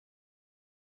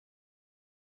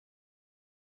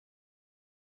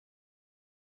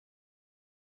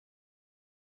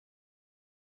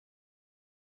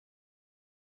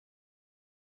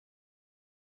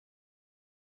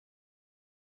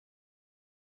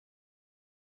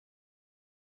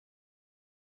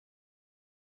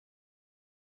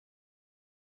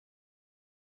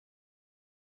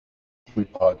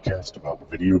weekly podcast about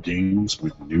video games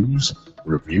with news,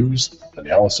 reviews,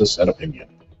 analysis, and opinion.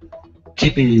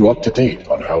 Keeping you up to date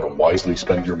on how to wisely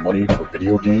spend your money for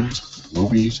video games,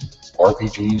 movies,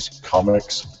 RPGs,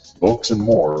 comics, books, and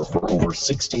more for over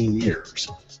 16 years.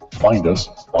 Find us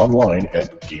online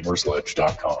at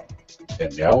Gamersledge.com.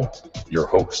 And now, your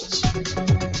hosts.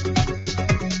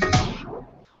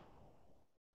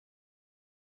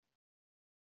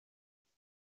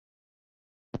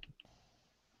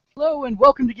 Hello and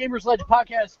welcome to Gamersledge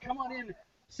Podcast. Come on in,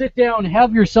 sit down,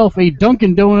 have yourself a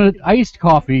Dunkin' Donut iced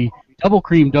coffee, double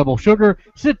cream, double sugar.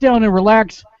 Sit down and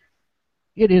relax.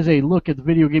 It is a look at the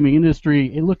video gaming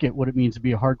industry, a look at what it means to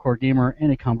be a hardcore gamer,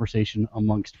 and a conversation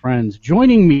amongst friends.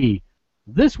 Joining me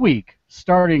this week,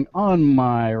 starting on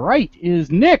my right,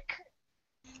 is Nick.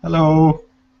 Hello.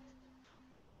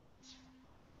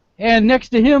 And next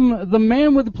to him, the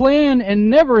man with the plan and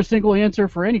never a single answer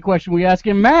for any question we ask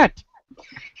him, Matt.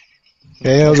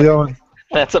 Hey, how's it going?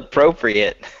 That's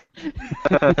appropriate.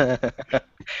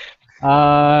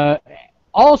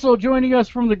 Also joining us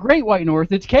from the Great White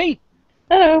North, it's Kate.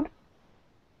 Hello.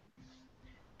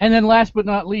 And then last but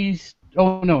not least,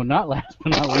 oh no, not last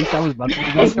but not least, I was about to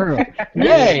do my turn.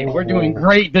 Yay, we're doing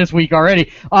great this week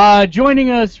already.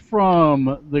 Joining us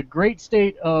from the great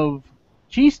state of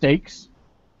cheesesteaks,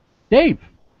 Dave.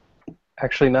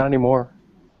 Actually, not anymore.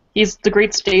 He's the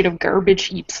great state of garbage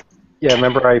heaps. Yeah,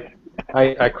 remember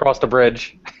I crossed a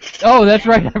bridge. Oh, that's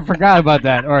right, I forgot about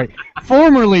that. All right,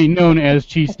 formerly known as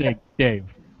Cheesesteak Dave.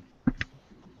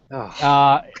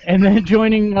 Oh. And then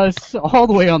joining us all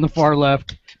the way on the far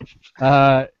left,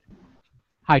 hi,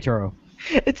 Turo.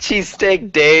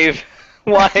 Cheesesteak Dave.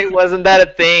 Why wasn't that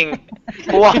a thing?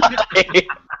 Why?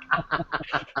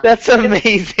 That's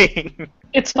amazing.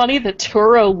 It's funny that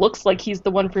Turo looks like he's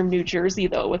the one from New Jersey,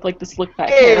 though, with like the slick back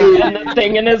hair and the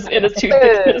thing in his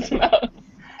toothpick in his mouth.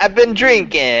 I've been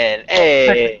drinking.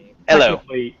 Hey. Hello.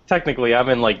 Technically, I'm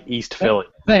in like East Philly.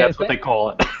 That's what they call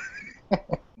it.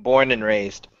 Born and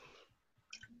raised.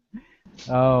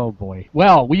 Oh boy.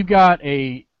 Well, we've got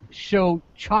a show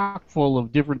chock full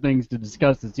of different things to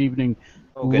discuss this evening.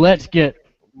 Let's get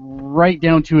right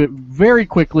down to it very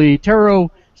quickly. Taro,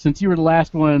 since you were the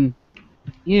last one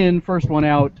in, first one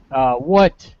out,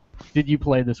 what did you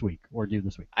play this week or do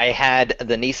this week? I had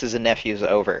the nieces and nephews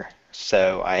over,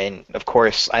 so of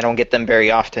course I don't get them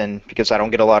very often because I don't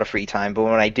get a lot of free time, but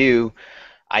when I do,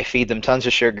 I feed them tons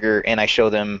of sugar and I show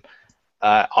them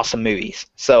awesome movies.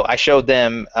 So I showed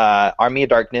them Army of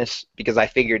Darkness because I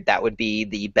figured that would be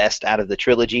the best out of the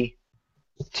trilogy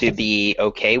to be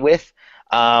okay with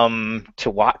to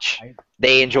watch.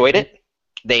 They enjoyed it.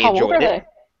 They How enjoyed old it.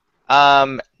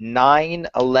 are they? 9,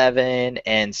 11,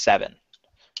 and 7.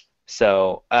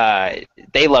 So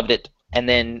they loved it. And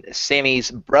then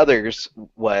Sammy's brothers,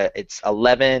 it's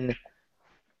 11,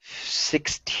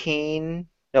 16,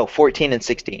 no, 14 and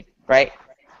 16, right?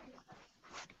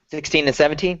 16 and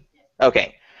 17?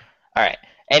 Okay. All right.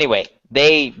 Anyway,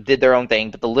 they did their own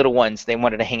thing, but the little ones, they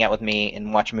wanted to hang out with me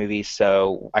and watch movies,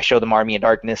 so I showed them Army of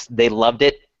Darkness. They loved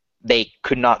it. They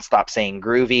could not stop saying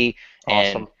groovy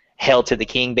and Hail to the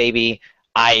King, baby.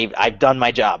 I've done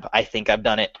my job. I think I've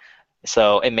done it.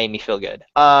 So it made me feel good.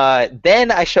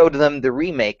 Then I showed them the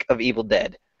remake of Evil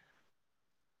Dead.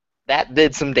 That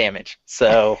did some damage.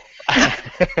 So,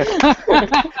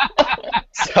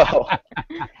 so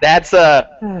that's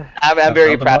I'm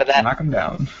very proud of that. Knock 'em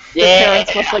down. Yeah. Your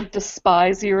parents must like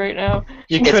despise you right now.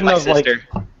 You It's couldn't my have sister.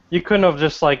 you couldn't have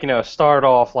just like start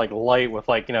off like light with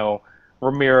like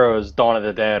Ramiro's Dawn of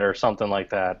the Dead or something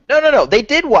like that. No. They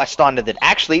did watch Dawn of the Dead.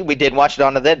 Actually, we did watch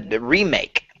Dawn of the Dead, the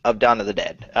remake of Dawn of the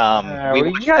Dead.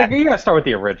 You gotta start with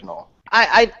the original.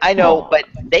 I know, but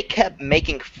they kept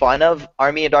making fun of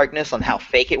Army of Darkness on how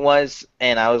fake it was,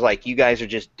 and I was like, you guys are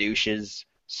just douches,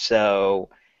 so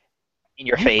in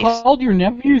your face. You called your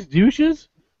nephews douches?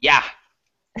 Yeah.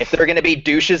 If they're going to be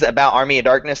douches about Army of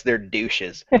Darkness, they're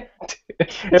douches.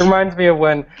 It reminds me of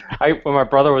when my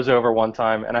brother was over one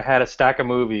time, and I had a stack of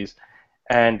movies,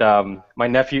 and my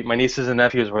nieces and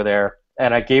nephews were there,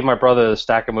 and I gave my brother the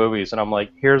stack of movies, and I'm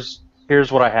like, here's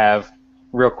what I have.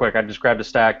 Real quick, I just grabbed a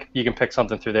stack. You can pick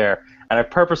something through there. And I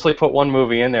purposely put one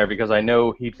movie in there because I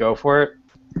know he'd go for it.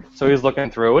 So he's looking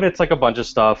through it. It's like a bunch of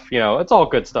stuff. It's all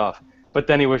good stuff. But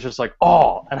then he was just like,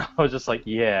 oh. And I was just like,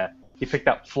 yeah. He picked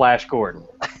out Flash Gordon.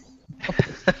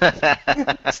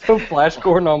 So Flash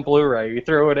Gordon on Blu-ray. He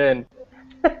threw it in.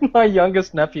 My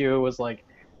youngest nephew was like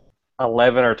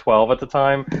 11 or 12 at the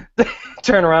time.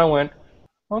 Turned around and went,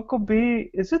 Uncle B,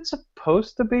 is it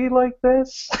supposed to be like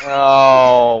this?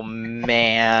 Oh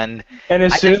man! And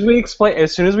as soon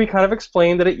as we kind of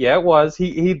explained that it was,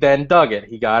 he then dug it.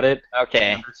 He got it.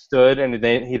 Okay. Understood, and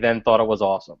he then thought it was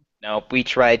awesome. Nope, we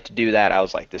tried to do that. I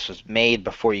was like, this was made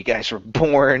before you guys were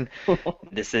born.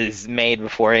 This is made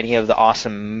before any of the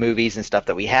awesome movies and stuff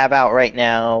that we have out right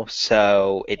now,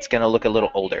 so it's going to look a little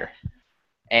older.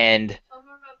 And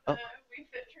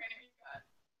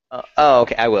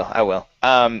okay, I will.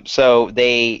 So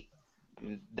they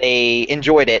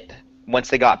enjoyed it once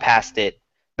they got past it,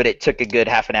 but it took a good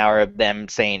half an hour of them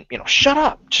saying, shut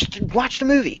up, just watch the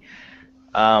movie.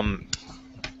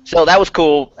 So that was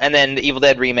cool, and then the Evil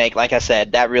Dead remake, like I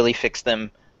said, that really fixed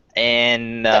them,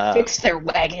 and That fixed their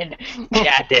wagon.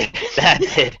 yeah, it did. That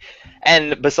did.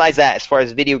 And besides that, as far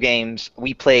as video games,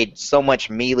 we played so much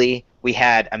Melee. We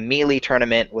had a Melee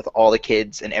tournament with all the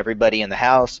kids and everybody in the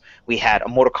house. We had a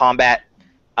Mortal Kombat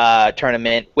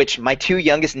tournament, which my two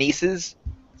youngest nieces,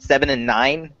 7 and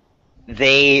 9,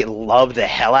 they love the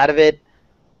hell out of it.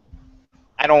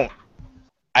 I don't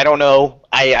know.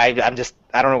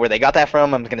 I don't know where they got that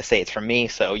from. I'm gonna say it's from me,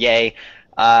 so yay.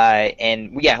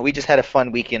 And yeah, we just had a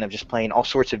fun weekend of just playing all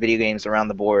sorts of video games around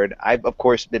the board. I've of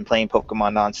course been playing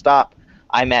Pokemon nonstop.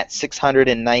 I'm at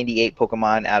 698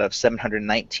 Pokemon out of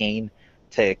 719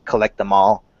 to collect them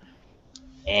all.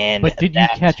 And But did you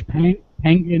catch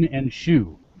Penguin and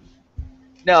Shoe?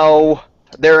 No,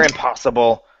 they're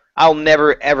impossible. I'll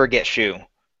never ever get Shoe,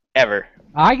 ever.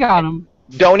 I got them.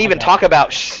 Don't even talk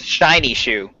about shiny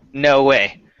Shoe. No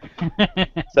way.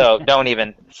 So don't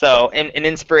even. So an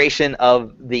inspiration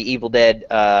of the Evil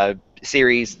Dead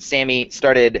series, Sammy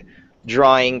started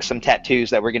drawing some tattoos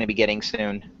that we're going to be getting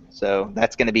soon. So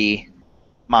that's going to be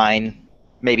mine,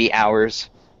 maybe ours.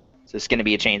 So it's going to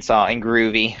be a chainsaw and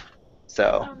groovy.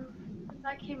 So.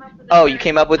 Oh, you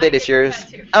came up with it? It's yours?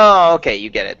 Oh, okay, you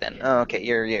get it then. Oh, okay,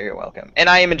 you're welcome. And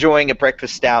I am enjoying a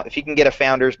breakfast stout. If you can get a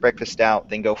Founder's breakfast stout,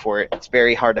 then go for it. It's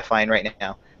very hard to find right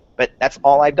now. But that's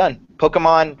all I've done.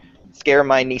 Pokemon, scare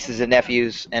my nieces and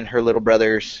nephews and her little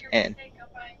brothers, and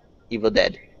Evil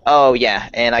Dead. Oh, yeah,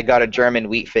 and I got a German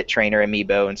Wheat Fit trainer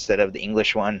amiibo instead of the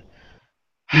English one.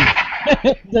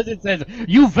 It says,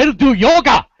 you will do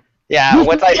yoga! Yeah,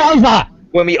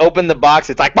 when we opened the box,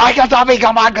 it's like, and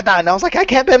I was like, I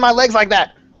can't bend my legs like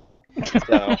that.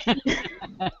 So,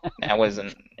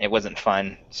 it wasn't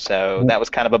fun. So that was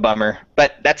kind of a bummer.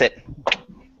 But that's it.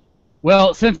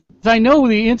 Well, since I know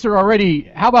the answer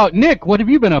already, how about Nick? What have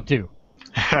you been up to?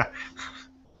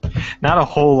 Not a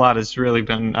whole lot has really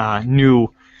been new.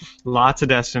 Lots of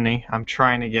Destiny. I'm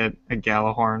trying to get a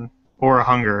Galahorn or a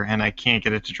Hunger, and I can't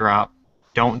get it to drop.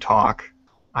 Don't talk.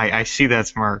 I see that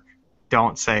smirk.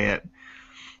 Don't say it.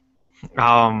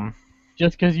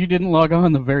 Just because you didn't log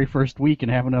on the very first week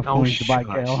and have enough coins to buy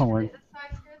Galahorn.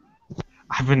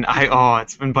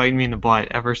 It's been biting me in the butt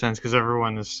ever since, because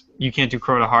you can't do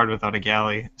Crota hard without a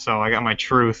galley. So I got my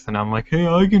truth, and I'm like, hey,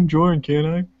 I can join,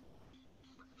 can't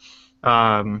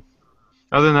I?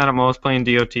 Other than that, I'm always playing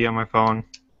DOT on my phone.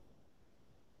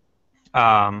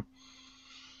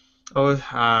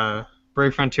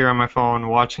 Brave Frontier on my phone,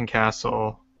 watching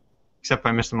Castle, except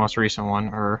I missed the most recent one,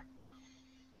 or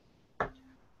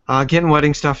getting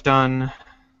wedding stuff done.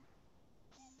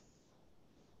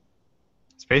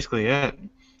 That's basically it.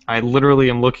 I literally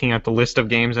am looking at the list of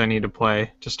games I need to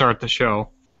play to start the show,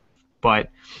 but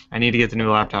I need to get the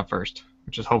new laptop first,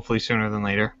 which is hopefully sooner than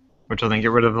later, which will then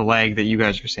get rid of the lag that you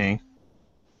guys are seeing.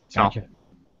 So, Gotcha.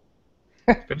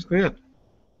 That's basically it.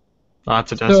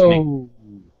 Lots of Destiny. So,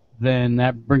 then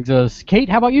that brings us... Kate,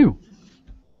 how about you?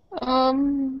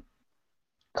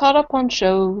 Caught up on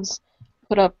shows,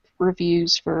 put up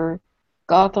reviews for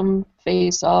Gotham,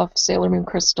 Face Off, Sailor Moon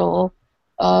Crystal.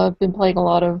 Been playing a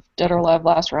lot of Dead or Alive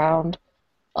Last Round.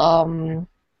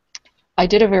 I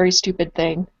did a very stupid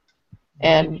thing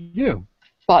and You.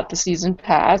 bought the season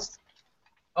pass.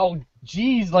 Oh,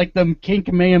 geez, like the King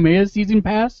Kamehameha season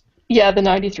pass? Yeah, the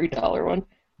 $93 one.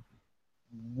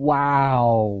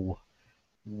 Wow.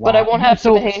 But I won't have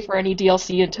to pay for any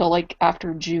DLC until like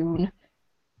after June.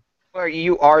 Well,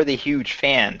 you are the huge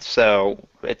fan, so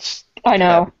it's I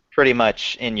know. Pretty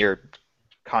much in your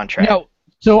contract. No,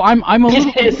 so I'm a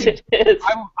little. It is.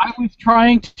 I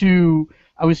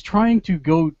was trying to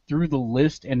go through the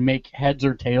list and make heads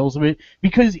or tails of it,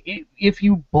 because if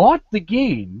you bought the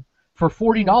game for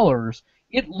 $40,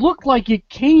 it looked like it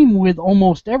came with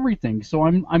almost everything. So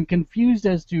I'm confused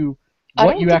as to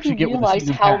what you actually get with the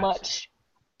season pass. I don't realize how much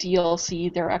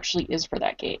DLC there actually is for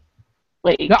that game.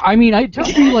 Like, no, I mean, it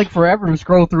took me like forever to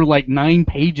scroll through like 9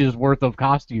 pages worth of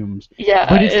costumes. Yeah,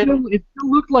 but it still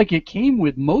looked like it came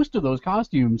with most of those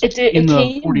costumes it in the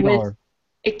came $40. with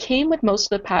it came with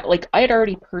most of the pack. Like, I had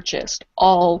already purchased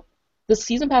all. The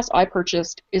season pass I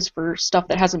purchased is for stuff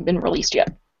that hasn't been released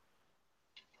yet.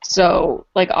 So,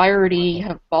 like, I already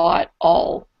have bought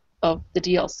all of the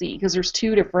DLC because there's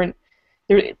two different.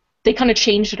 They kind of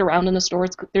changed it around in the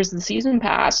stores. There's the season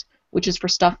pass, which is for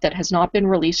stuff that has not been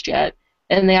released yet,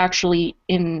 and they actually,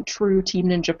 in true Team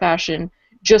Ninja fashion,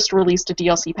 just released a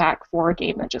DLC pack for a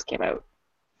game that just came out,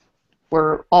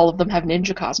 where all of them have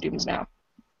ninja costumes now.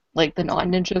 Like, the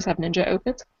non-ninjas have ninja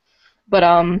outfits.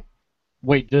 But,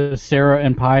 Wait, does Sarah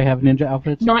and Pi have ninja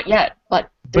outfits? not yet, but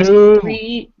there's Boo.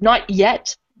 3... Not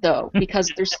yet, though,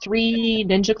 because there's 3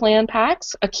 Ninja Clan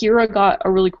packs. Akira got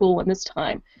a really cool one this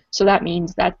time, so that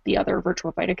means that the other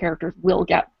Virtua Fighter characters will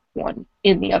get one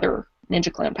in the other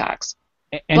Ninja Clan packs.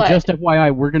 And just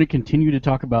FYI, we're going to continue to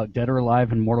talk about Dead or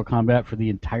Alive and Mortal Kombat for the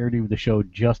entirety of the show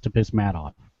just to piss Matt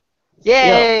off.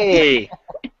 Yay!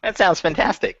 That sounds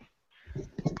fantastic.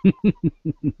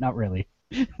 Not really.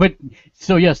 But,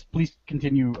 so yes, please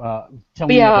continue. Tell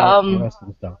me Yeah, about the rest of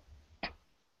the stuff.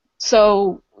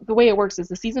 So the way it works is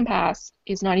the season pass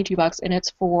is $92, and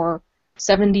it's for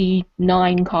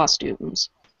 79 costumes.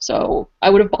 So I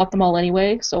would have bought them all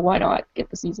anyway, so why not get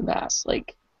the season pass?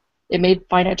 Like, it made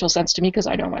financial sense to me because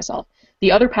I know myself.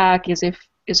 The other pack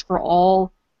is for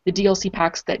all the DLC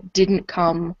packs that didn't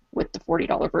come with the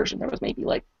 $40 version. There was maybe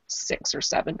like 6 or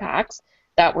 7 packs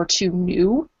that were too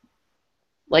new,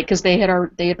 like, because they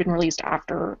had been released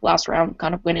after last round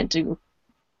kind of went into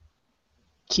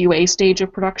QA stage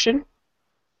of production.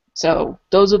 So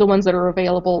those are the ones that are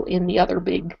available in the other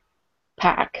big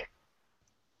pack.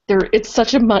 It's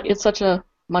such a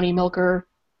money milker,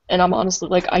 and I'm honestly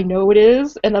like, I know it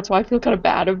is, and that's why I feel kind of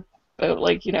bad about,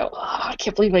 like, you know, I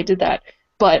can't believe I did that.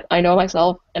 But I know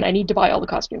myself, and I need to buy all the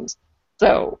costumes,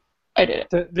 so I did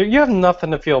it. You have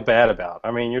nothing to feel bad about.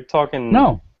 I mean, you're talking.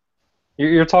 No.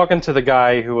 You're talking to the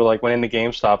guy who like went into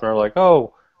GameStop and are like,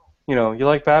 oh, you know, you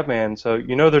like Batman, so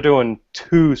you know they're doing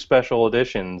 2 special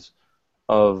editions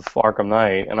of Arkham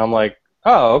Knight, and I'm like,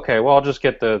 oh, okay, well I'll just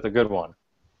get the good one.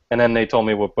 And then they told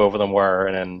me what both of them were,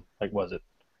 and then like was it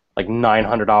like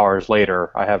 $900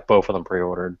 later, I have both of them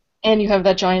pre-ordered. And you have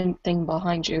that giant thing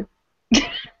behind you.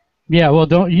 Yeah,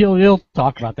 well, you'll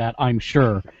talk about that, I'm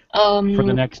sure, for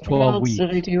the next 12 weeks. What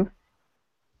else did I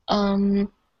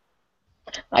do?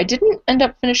 I didn't end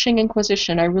up finishing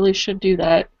Inquisition. I really should do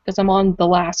that because I'm on the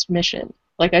last mission.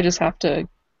 Like, I just have to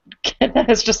get that.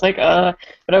 It's just like, but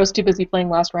I was too busy playing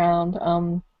last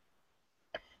round.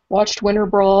 Watched Winter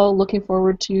Brawl. Looking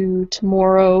forward to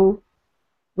tomorrow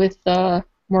with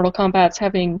Mortal Kombat's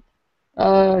having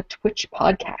a Twitch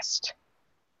podcast.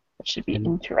 That should be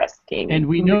interesting. And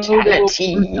we know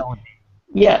that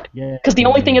yeah, because the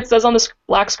only thing it says on the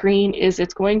black screen is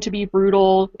it's going to be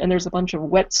brutal, and there's a bunch of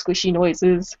wet, squishy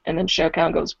noises, and then Shao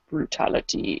Kahn goes,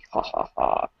 brutality, ha ha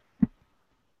ha.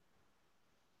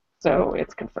 So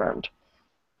it's confirmed.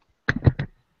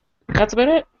 That's about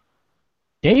it.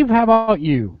 Dave, how about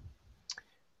you?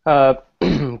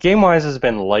 Game-wise has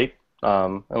been light,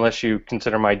 unless you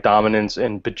consider my dominance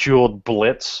in Bejeweled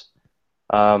Blitz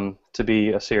to be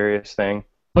a serious thing.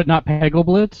 But not Peggle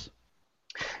Blitz?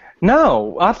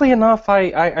 No, oddly enough,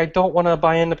 I don't want to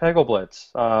buy into Peggle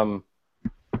Blitz.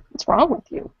 What's wrong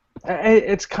with you?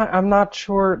 I'm not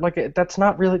sure. Like, that's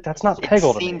not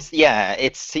Peggle to me. Yeah,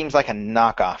 it seems like a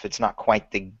knockoff. It's not quite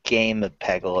the game of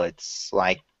Peggle. It's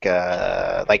like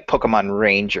Pokemon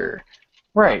Ranger.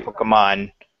 Right.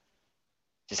 Pokemon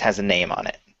just has a name on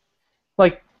it.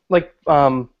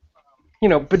 You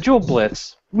know, Bejeweled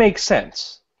Blitz makes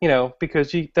sense. You know,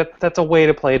 because that's a way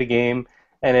to play the game.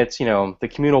 And it's, you know, the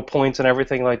communal points and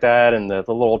everything like that, and the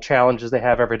little challenges they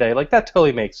have every day. Like, that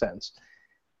totally makes sense.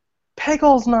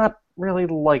 Peggle's not really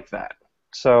like that.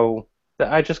 So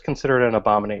I just consider it an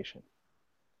abomination.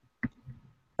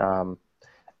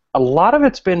 A lot of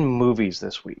it's been movies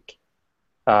this week.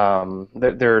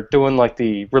 They're doing, like,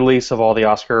 the release of all the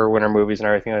Oscar winner movies and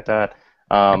everything like that.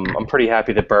 I'm pretty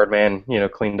happy that Birdman, you know,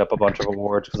 cleaned up a bunch of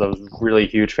awards because I was really a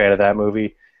huge fan of that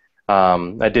movie.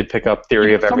 I did pick up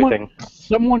Theory of Everything.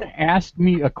 Someone asked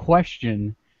me a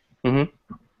question, and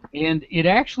it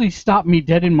actually stopped me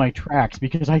dead in my tracks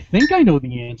because I think I know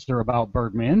the answer about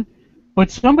Birdman, but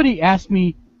somebody asked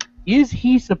me, is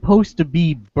he supposed to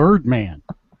be Birdman?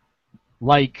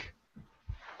 Like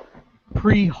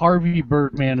pre-Harvey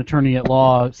Birdman, attorney at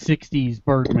law, 60s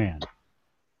Birdman,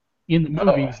 in the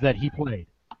movies that he played.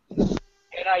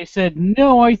 And I said,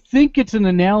 no, I think it's an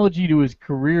analogy to his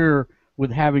career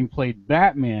with having played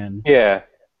Batman. Yeah.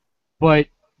 But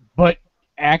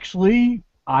actually,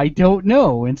 I don't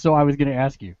know, and so I was going to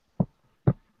ask you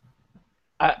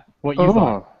what you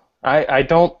thought. I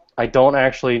don't I don't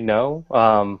actually know.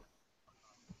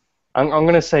 I'm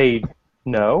going to say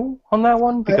no on that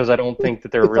one because I don't think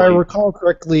that they're If I really. recall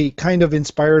correctly, kind of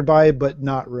inspired by, but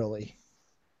not really.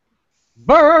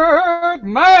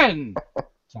 Birdman!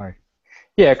 Sorry.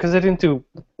 Yeah, because they didn't do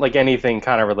like anything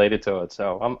kind of related to it,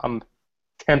 so I'm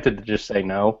tempted to just say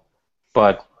no,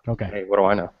 but Okay. hey, what do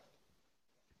I know?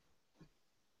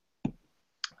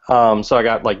 So I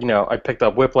got I picked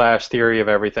up Whiplash, Theory of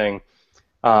Everything.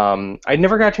 I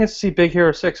never got a chance to see Big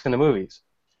Hero 6 in the movies.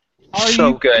 Are So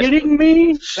you good. kidding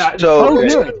me? So Oh,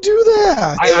 good. good. Do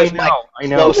that. I was know, I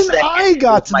know. Close Even second. I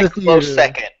got to My the close theater.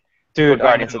 second. Dude, for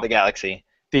Guardians of the Galaxy.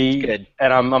 Good.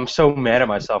 And I'm so mad at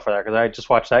myself for that because I just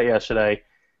watched that yesterday,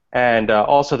 and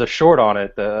also the short on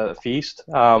it, the Feast,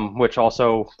 which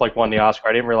also won the Oscar.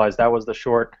 I didn't realize that was the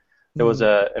short that was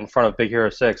in front of Big Hero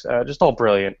 6. Just all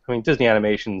brilliant. I mean, Disney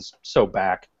Animation's so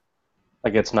back,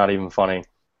 it's not even funny,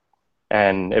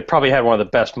 and it probably had one of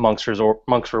the best Monk's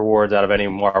rewards out of any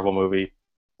Marvel movie.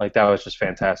 That was just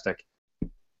fantastic.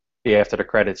 The after the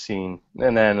credits scene,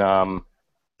 and then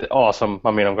awesome.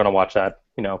 I mean, I'm gonna watch that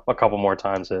a couple more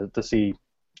times to see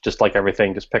just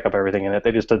everything, just pick up everything in it.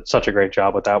 They just did such a great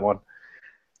job with that one.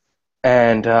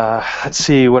 And let's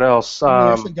see what else. It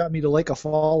actually got me to like a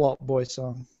Fall Out Boy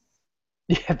song.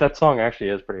 Yeah, that song actually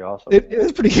is pretty awesome. It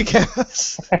is pretty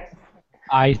kick-ass.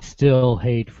 I still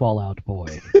hate Fallout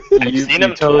Boy. I've seen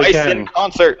him totally twice can, in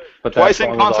concert. but that Twice song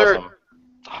in is concert.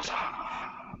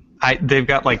 awesome. They've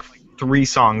got 3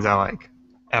 songs I like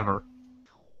ever.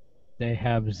 They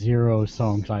have 0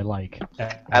 songs I like.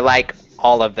 I like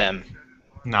all of them.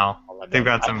 No, All of they've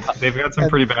them. got some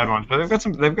pretty bad ones, but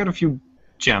they've got a few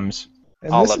gems.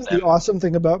 And All this of is them. the awesome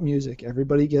thing about music.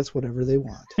 Everybody gets whatever they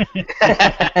want.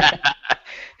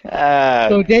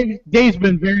 So Dave's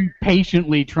been very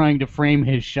patiently trying to frame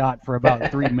his shot for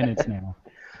about 3 minutes now.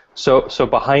 So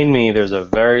behind me, there's a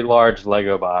very large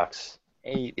Lego box.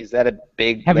 Hey, is that a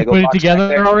big Have Lego you put it box back together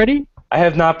there? already? I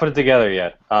have not put it together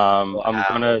yet. I'm Wow.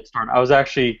 gonna start. I was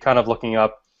actually kind of looking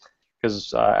up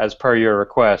because, as per your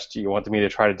request, you wanted me to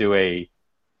try to do a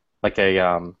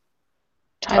Time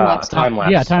lapse. time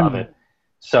lapse Yeah, time of it.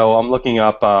 So I'm looking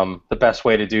up the best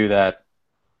way to do that,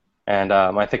 and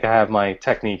I think I have my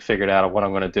technique figured out of what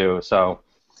I'm going to do. So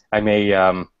I may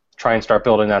try and start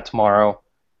building that tomorrow,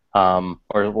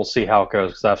 or we'll see how it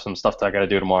goes because I have some stuff that I got to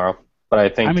do tomorrow. But I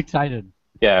think I'm excited.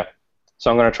 yeah. So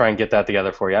I'm going to try and get that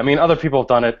together for you. I mean, other people have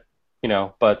done it,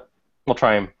 but we'll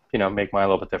try and, make mine a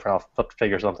little bit different. I'll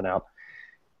figure something out.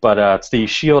 But it's the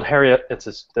Shield Harriet. It's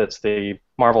the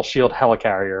Marvel Shield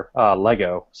Helicarrier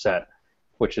Lego set,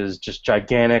 which is just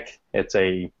gigantic. It's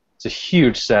a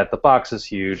huge set. The box is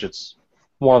huge. It's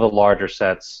one of the larger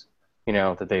sets,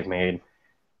 that they've made.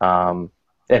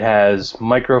 It has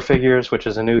micro figures, which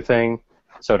is a new thing.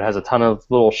 So it has a ton of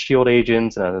little Shield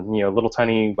agents and a little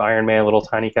tiny Iron Man, little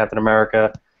tiny Captain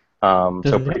America. Does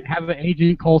it have an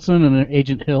Agent Coulson and an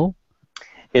Agent Hill?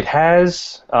 It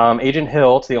has Agent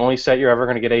Hill. It's the only set you're ever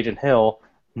going to get Agent Hill.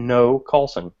 No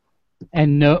Coulson.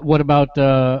 And no, what about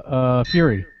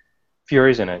Fury?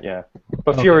 Fury's in it, yeah.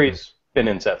 But Okay. Fury's been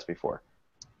in sets before.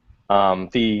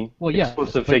 The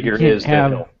exclusive but you figure can't is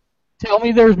have- Hill. Tell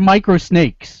me there's micro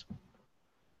snakes.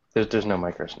 There's no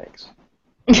micro snakes.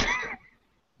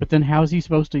 But then how's he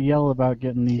supposed to yell about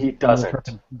getting these? He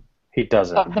doesn't. He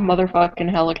doesn't. The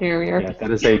motherfucking helicarrier. Yeah, that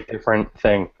is a different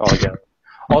thing altogether.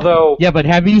 Although, Yeah, but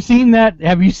have you seen that?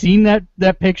 Have you seen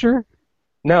that picture?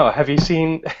 no, have you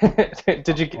seen?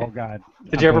 Did you Oh God!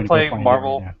 Did you ever play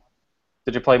Marvel?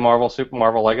 Did you play Super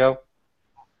Marvel Lego?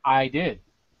 I did.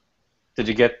 Did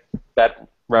you get that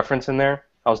reference in there?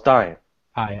 I was dying.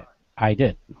 I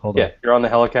did. Hold Yeah, on. you're on the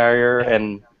helicarrier,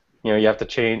 and you have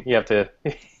to You have to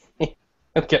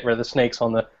get rid of the snakes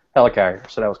on the helicarrier.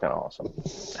 So that was kind of awesome.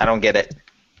 I don't get it.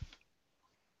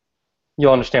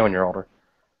 You'll understand when you're older.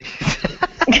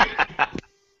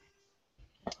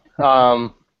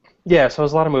 Yeah, so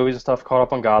there's a lot of movies and stuff. Caught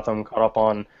up on Gotham. Caught up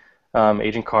on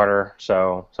Agent Carter.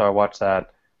 So I watched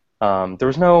that. There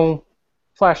was no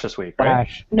Flash this week, right?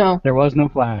 Flash. No. There was no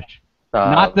Flash.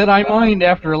 Not that I mind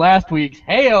after last week's.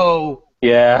 Heyo.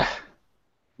 Yeah.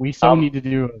 We so need to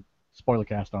do a spoiler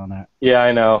cast on that. Yeah,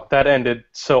 I know. That ended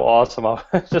so awesome. I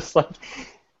was just like,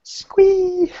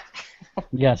 squee.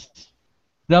 Yes.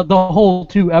 The whole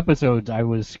 2 episodes I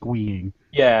was squeeing.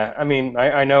 Yeah, I mean,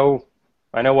 I know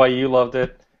why you loved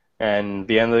it, and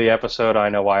the end of the episode, I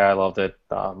know why I loved it.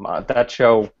 That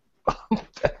show,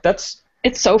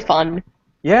 It's so fun.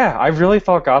 yeah, I really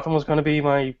thought Gotham was going to be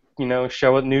my new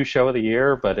show of the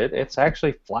year, but it's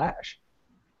actually Flash.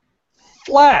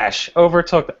 Flash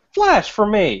overtook Flash for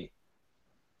me.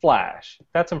 Flash.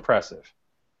 That's impressive.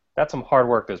 That's some hard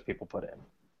work those people put in.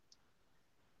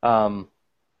 I'm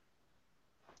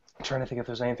trying to think if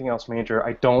there's anything else major.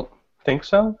 I don't think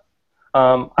so.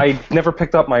 I never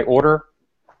picked up my order.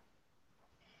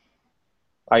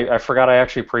 I forgot I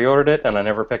actually pre-ordered it, and I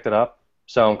never picked it up.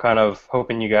 So I'm kind of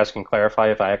hoping you guys can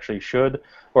clarify if I actually should,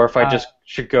 or if I just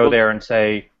should go there and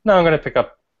say, no, I'm going to pick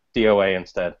up DOA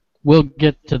instead. We'll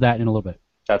get to that in a little bit.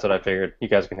 That's what I figured. You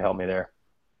guys can help me there.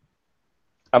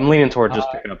 I'm leaning toward just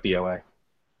picking up DOA.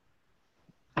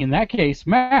 In that case,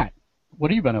 Matt,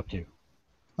 what have you been up to?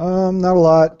 Not a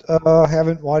lot.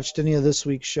 Haven't watched any of this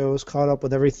week's shows. Caught up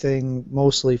with everything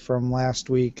mostly from last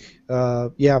week.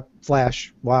 Yeah,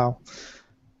 Flash. Wow.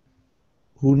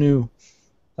 Who knew?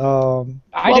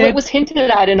 It was hinted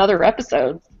at in other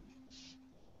episodes.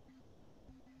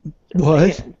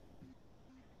 What?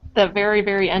 The very,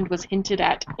 very end was hinted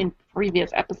at in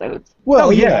previous episodes. Well,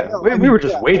 we were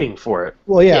just waiting for it.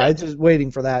 Well, yeah, I just waiting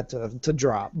for that to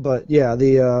drop. But yeah,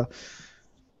 the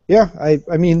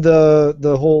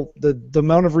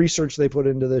amount of research they put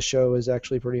into this show is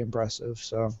actually pretty impressive.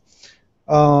 So,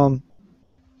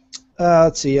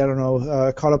 let's see. I don't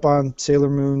know. Caught up on Sailor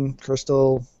Moon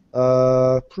Crystal.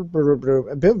 Basically,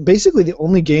 the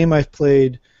only game I've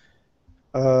played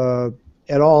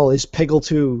at all is Peggle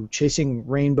 2, chasing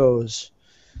rainbows.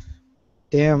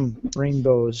 Damn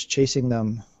rainbows, chasing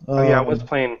them. I was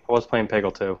playing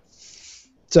Peggle 2.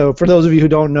 So for those of you who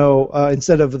don't know,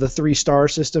 instead of the 3-star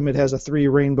system, it has a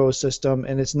 3-rainbow system,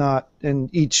 and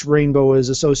each rainbow is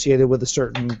associated with a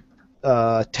certain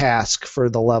task for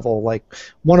the level. Like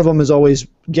one of them is always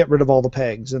get rid of all the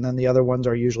pegs, and then the other ones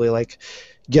are usually like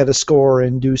get a score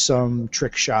and do some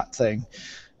trick shot thing.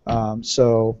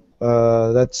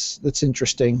 That's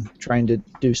interesting, trying to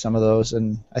do some of those,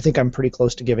 and I think I'm pretty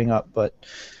close to giving up, but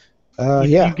if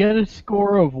you get a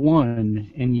score of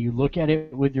 1 and you look at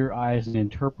it with your eyes and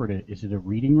interpret it, is it a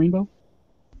reading rainbow?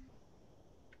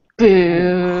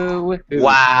 Boo!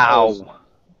 Wow!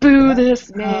 Boo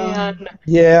this man!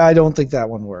 Yeah, I don't think that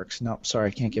one works. No, sorry,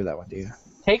 I can't give that one to you.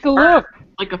 Take a look!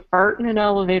 Like a fart in an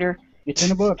elevator. It's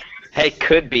in a book. Hey,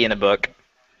 could be in a book.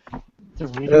 It's a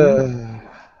reading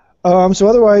So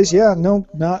otherwise, yeah, no,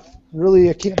 not really.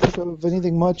 I can't think of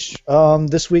anything much.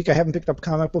 This week I haven't picked up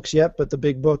comic books yet, but the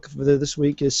big book for this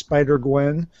week is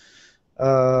Spider-Gwen.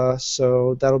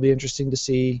 So that'll be interesting to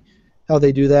see how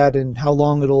they do that and how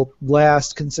long it'll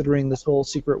last, considering this whole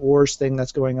Secret Wars thing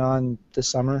that's going on this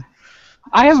summer.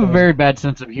 I have a very bad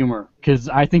sense of humor, because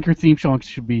I think her theme song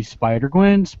should be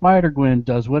Spider-Gwen. Spider-Gwen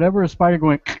does whatever a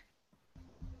Spider-Gwen...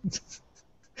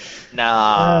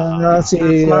 Nah. That's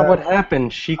not what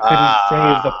happened. She couldn't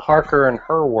save the Parker in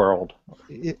her world.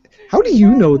 How do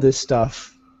you know this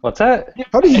stuff? What's that?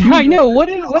 How do you? I know. What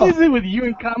is it with you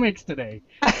and comics today?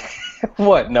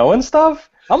 What, knowing stuff?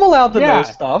 I'm allowed to know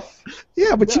stuff.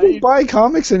 Yeah, but you don't buy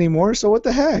comics anymore, so what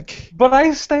the heck? But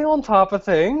I stay on top of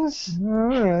things. All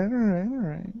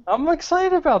right. I'm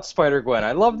excited about Spider-Gwen.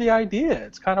 I love the idea.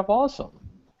 It's kind of awesome.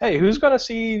 Hey, who's going to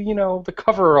see, the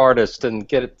cover artist and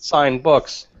get it signed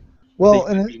books? Well,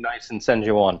 and be nice and send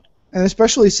you one. And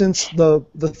especially since the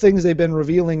things they've been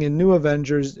revealing in New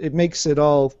Avengers, it makes it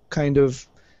all kind of...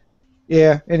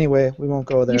 Yeah, anyway, we won't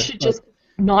go there. You should just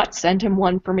not send him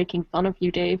one for making fun of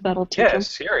you, Dave. That'll teach him. Yeah,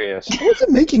 serious. I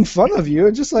wasn't making fun of you.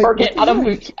 It's just like... Or get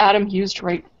Adam Hughes to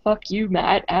write, fuck you,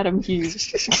 Matt, Adam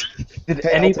Hughes. Did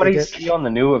anybody see on the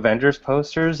New Avengers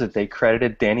posters that they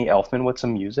credited Danny Elfman with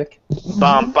some music?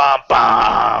 Bum, bum,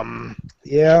 bum!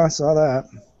 Yeah, I saw that.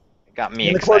 Got me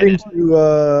and excited.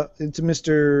 According to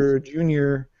Mr.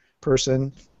 Junior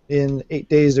person, in 8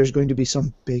 days there's going to be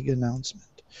some big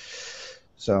announcement.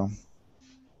 So...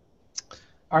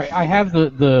 All right, I have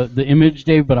the image,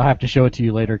 Dave, but I'll have to show it to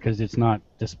you later because it's not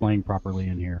displaying properly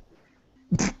in here.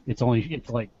 It's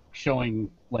like showing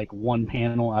like one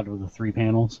panel out of the 3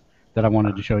 panels that I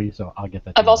wanted to show you, so I'll get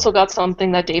that. I've also got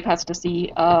something that Dave has to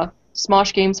see.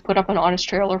 Smosh Games put up an honest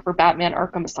trailer for Batman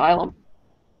Arkham Asylum.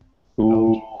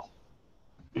 Ooh.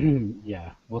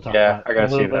 Yeah, we'll talk I gotta a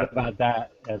little see bit that. about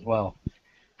that as well.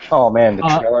 Oh man, the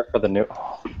trailer for the new...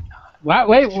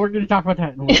 Wait, we're going to talk about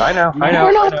that. I know.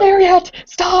 We're not there yet!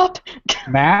 Stop!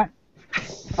 Matt?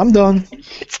 I'm done.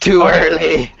 It's too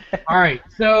early. All right,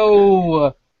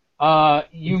 so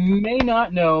you may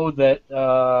not know that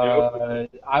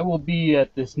I will be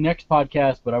at this next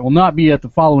podcast, but I will not be at the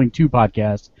following 2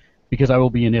 podcasts because I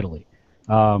will be in Italy.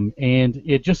 And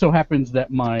it just so happens that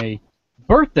my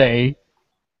birthday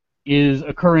is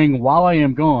occurring while I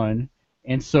am gone,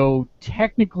 and so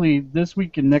technically this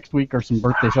week and next week are some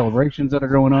birthday celebrations that are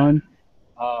going on.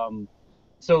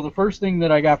 So the first thing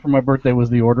that I got for my birthday was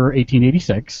the Order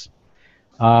 1886.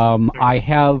 I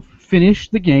have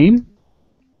finished the game.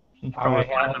 Probably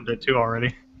platinum did too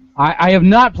already. I have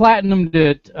not platinumed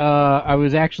it. I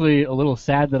was actually a little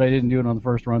sad that I didn't do it on the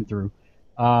first run through.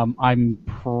 I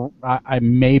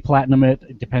may platinum it.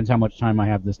 It depends how much time I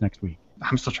have this next week.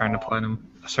 I'm still trying to platinum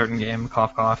a certain game,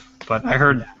 cough cough. But I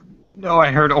heard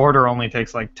Order only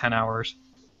takes like 10 hours.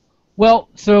 Well,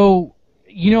 so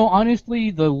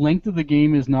honestly, the length of the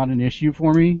game is not an issue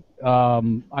for me.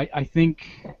 I think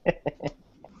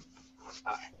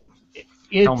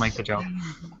it's Don't make the joke.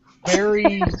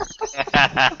 very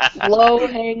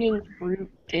Low-hanging fruit,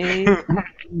 Dave.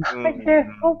 I can't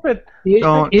help it.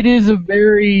 Don't. It is a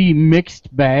very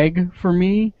mixed bag for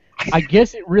me. I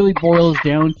guess it really boils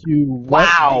down to what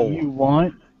do you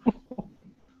want.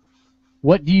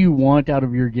 What do you want out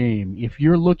of your game? If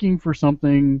you're looking for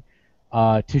something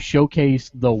to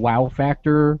showcase the wow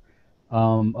factor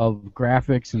of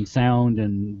graphics and sound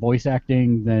and voice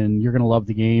acting, then you're going to love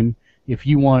the game. If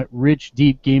you want rich,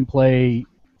 deep gameplay,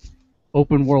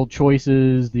 open world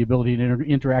choices, the ability to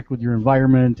interact with your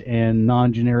environment, and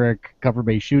non-generic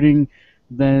cover-based shooting,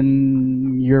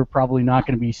 then you're probably not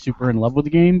going to be super in love with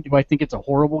the game. Do I think it's a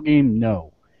horrible game?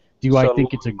 No. Do I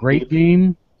think it's a great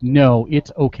game? No,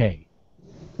 it's okay.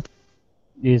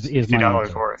 Is my $50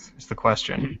 answer. worth is the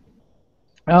question.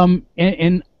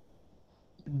 And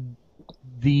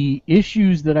the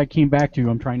issues that I came back to,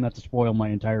 I'm trying not to spoil my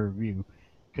entire review,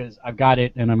 because I've got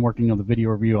it and I'm working on the video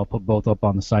review. I'll put both up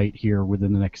on the site here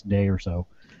within the next day or so.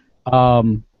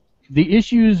 The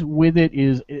issues with it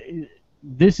is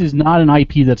this is not an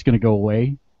IP that's going to go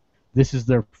away. This is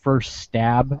their first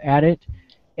stab at it,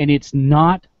 and it's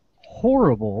not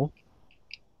horrible.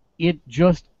 It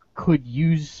just could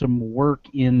use some work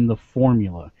in the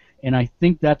formula. And I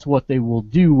think that's what they will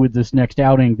do with this next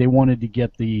outing. They wanted to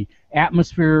get the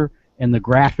atmosphere and the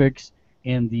graphics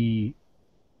and the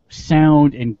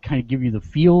sound and kind of give you the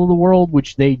feel of the world,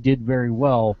 which they did very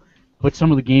well, but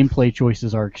some of the gameplay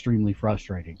choices are extremely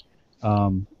frustrating.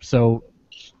 So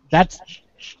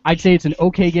I'd say it's an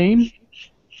okay game.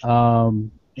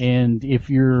 And if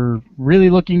you're really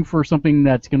looking for something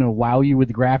that's going to wow you with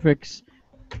the graphics,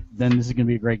 then this is going to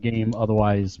be a great game.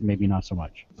 Otherwise, maybe not so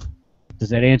much. Does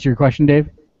that answer your question, Dave?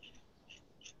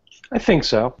 I think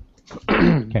so.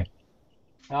 Okay.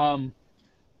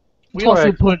 We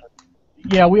also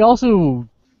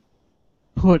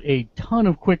put a ton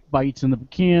of quick bites in the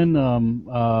can.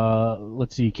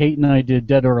 Let's see. Kate and I did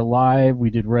Dead or Alive. We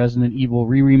did Resident Evil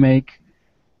remake.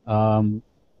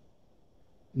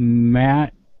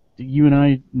 Matt, you and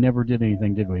I never did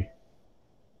anything, did we? I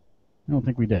don't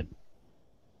think we did.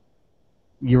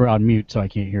 You were on mute, so I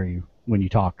can't hear you when you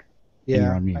talk.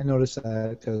 Yeah, I noticed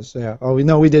that because we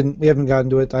didn't. We haven't gotten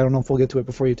to it. I don't know if we'll get to it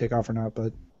before you take off or not,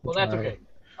 but well, that's okay.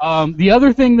 The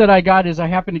other thing that I got is I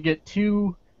happened to get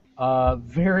two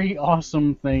very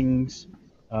awesome things.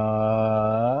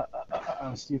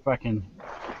 Let's see if I can.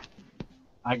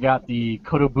 I got the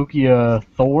Kotobukiya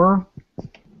Thor,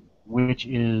 which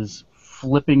is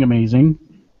flipping amazing.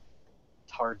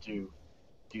 It's hard to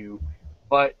do,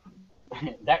 but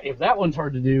if that one's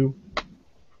hard to do.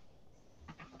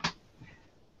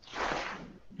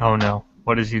 Oh no!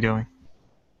 What is he doing?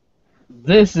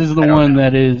 This is the one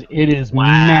that is. It is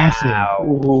massive.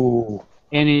 Ooh.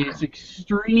 And it's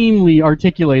extremely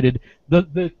articulated.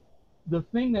 The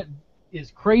thing that is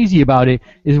crazy about it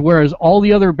is whereas all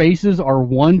the other bases are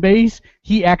one base,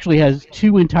 he actually has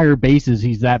two entire bases.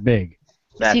 He's that big.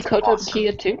 Is he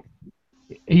Kotobukiya too?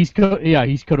 He's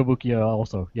Kotobukiya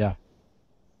also. Yeah.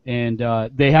 And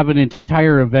they have an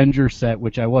entire Avenger set,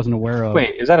 which I wasn't aware of.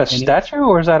 Wait, is that a statue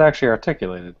or is that actually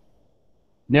articulated?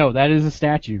 No, that is a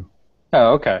statue.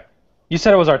 Oh, okay. You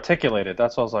said it was articulated.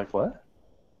 That's why I was like, what?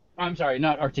 I'm sorry,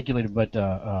 not articulated, but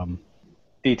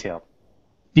Detailed.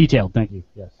 Detailed. Thank you.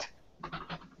 Yes.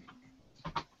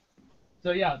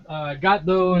 So yeah, got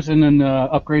those, and then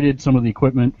upgraded some of the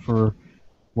equipment for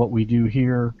what we do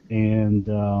here,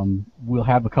 and we'll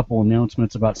have a couple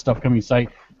announcements about stuff coming to site.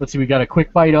 Let's see, we got a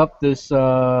quick bite up this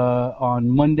on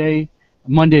Monday.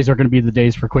 Mondays are going to be the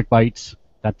days for quick bites.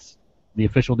 That's the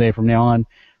official day from now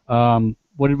on.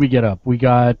 What did we get up? We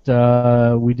got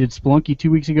we did Spelunky 2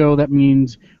 weeks ago. That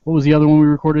means what was the other one we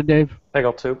recorded, Dave?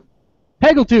 Peggle 2.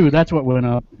 Peggle 2. That's what went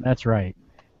up. That's right.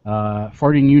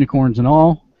 Farting unicorns and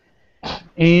all.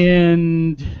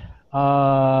 And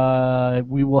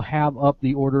we will have up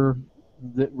the order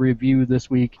review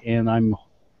this week, and I'm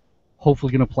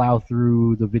hopefully going to plow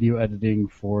through the video editing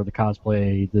for the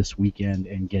cosplay this weekend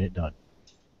and get it done.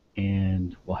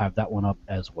 And we'll have that one up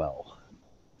as well.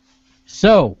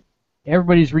 So,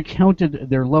 everybody's recounted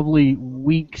their lovely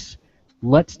weeks.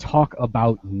 Let's talk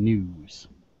about news.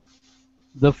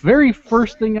 The very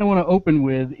first thing I want to open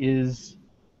with is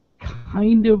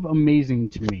kind of amazing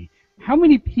to me. How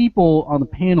many people on the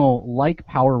panel like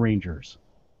Power Rangers?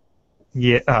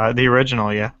 Yeah, the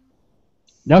original, yeah.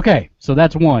 Okay, so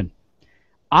that's one.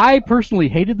 I personally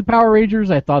hated the Power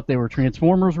Rangers. I thought they were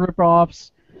Transformers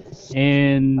ripoffs,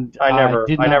 and I never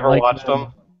like watched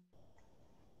them.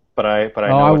 But I Oh,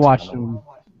 know I it's watched canon. them.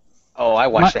 Oh, I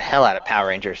watched the hell out of Power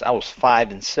Rangers. I was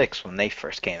 5 and 6 when they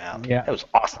first came out. Yeah. It was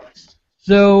awesome.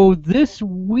 So this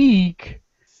week,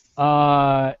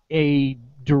 a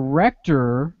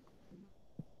director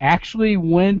actually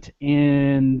went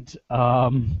and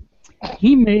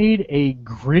he made a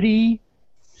gritty,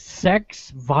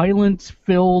 sex,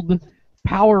 violence-filled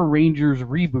Power Rangers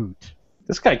reboot.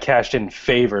 This guy cashed in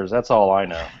favors. That's all I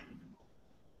know.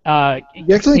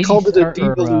 You actually called it a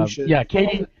devolution.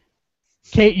 Devolution.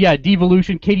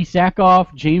 Katie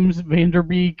Sackhoff, James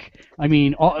Vanderbeek. I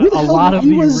mean, a Who the hell lot of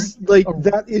he the was like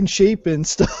that in shape and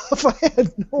stuff. I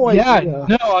had no idea.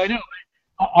 No, I know.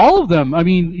 All of them. I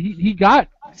mean, he got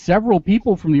several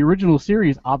people from the original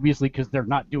series, obviously, because they're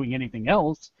not doing anything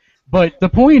else. But the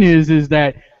point is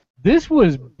that this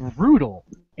was brutal.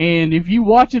 And if you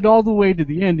watch it all the way to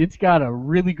the end, it's got a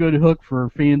really good hook for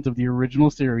fans of the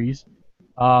original series.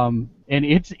 And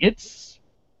it's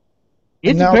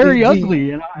very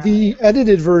ugly. And the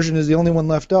edited version is the only one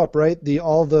left up, right?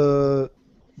 All the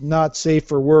not safe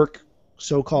for work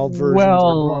so-called versions.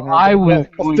 Well, I was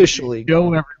officially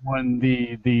going to show everyone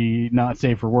the not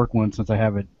safe for work one since I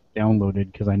have it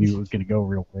downloaded because I knew it was going to go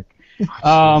real quick.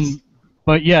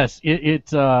 But yes,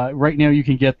 it's right now you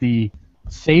can get the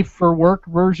safe for work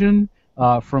version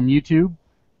from YouTube,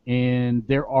 and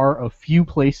there are a few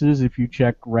places if you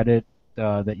check Reddit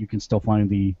that you can still find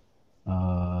the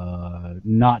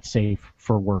not safe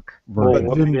for work version.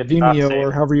 But Vimeo,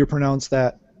 or however you pronounce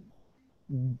that,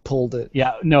 pulled it.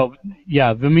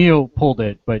 Vimeo pulled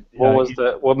it, but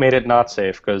what made it not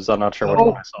safe? Because I'm not sure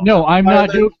what I saw. No, I'm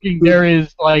not joking. There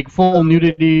is like full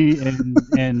nudity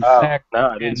and sex.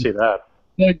 No, I didn't see that.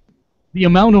 But the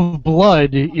amount of blood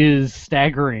is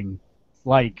staggering.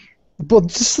 Like, but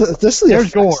just the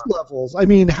effects levels. I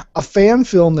mean, a fan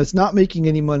film that's not making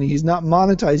any money. He's not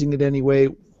monetizing it anyway.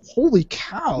 Holy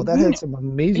cow, that had some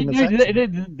amazing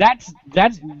effects.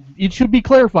 It should be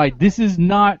clarified. This is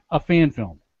not a fan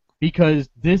film because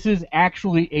this is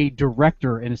actually a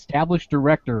director, an established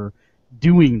director,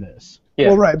 doing this. Yeah.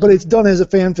 Well, right, but it's done as a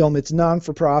fan film. It's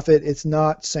non-for-profit. It's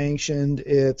not sanctioned.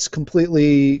 It's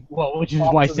completely. Well, which is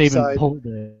why Saban pulled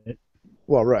it.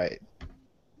 Well, right.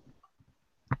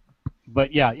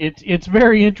 But yeah, it's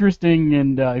very interesting,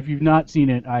 and if you've not seen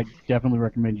it, I definitely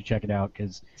recommend you check it out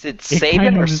because. Is it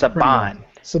Saban or Saban?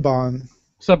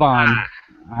 Saban.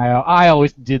 I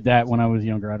always did that when I was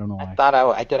younger. I don't know why. I thought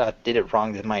I did it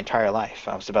wrong my entire life.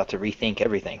 I was about to rethink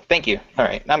everything. Thank you. All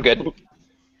right, I'm good.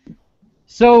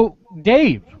 So,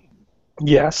 Dave.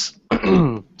 Yes.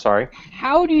 Sorry.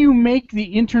 How do you make the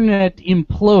internet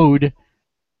implode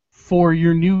for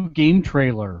your new game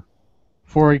trailer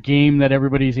for a game that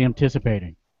everybody's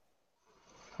anticipating?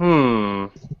 You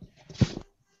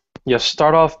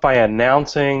start off by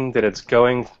announcing that it's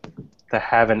going to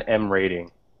have an M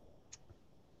rating.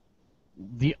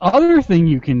 The other thing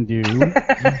you can do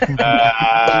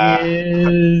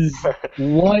is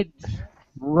what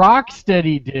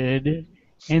Rocksteady did,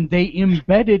 and they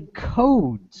embedded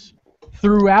codes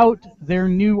throughout their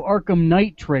new Arkham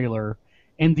Knight trailer,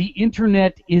 and the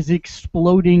internet is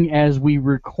exploding as we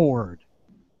record.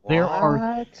 There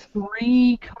are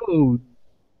three codes.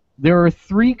 There are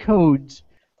three codes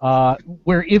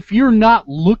where if you're not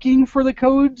looking for the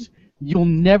codes, you'll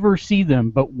never see them.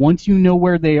 But once you know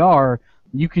where they are,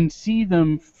 you can see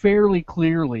them fairly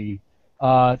clearly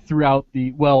throughout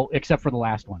except for the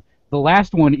last one. The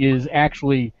last one is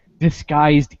actually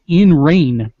disguised in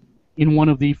rain in one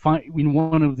of the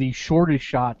shortest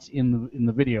shots in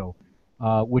the video,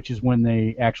 which is when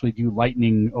they actually do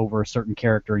lightning over a certain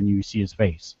character and you see his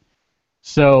face.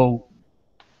 So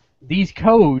these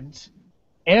codes,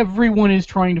 everyone is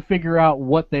trying to figure out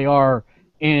what they are,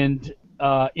 and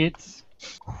it's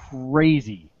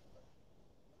crazy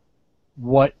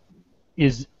what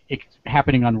is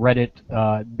happening on Reddit.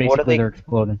 Basically, they're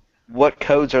exploding. What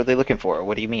codes are they looking for?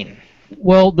 What do you mean?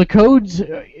 Well, the codes,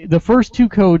 the first two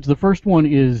codes, the first one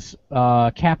is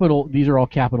capital, these are all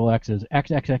capital X's, X,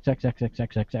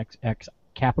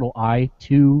 capital I,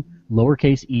 2,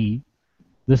 lowercase e.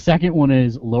 The second one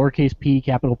is lowercase p,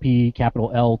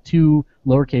 capital L, 2,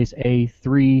 lowercase a,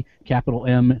 3, capital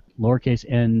M, lowercase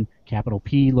n, capital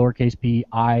P, lowercase p,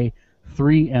 I,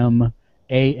 3M,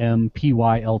 AM,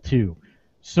 PY, L2.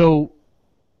 So,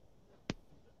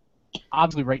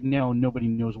 obviously right now nobody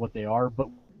knows what they are, but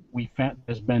we found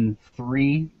there's been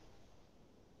 3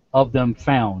 of them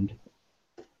found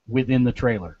within the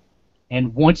trailer.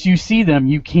 And once you see them,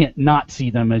 you can't not see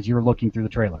them as you're looking through the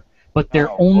trailer. But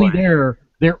they're only there.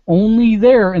 They're only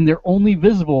there, and they're only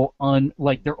visible on,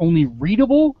 like, they're only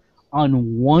readable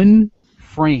on one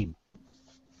frame.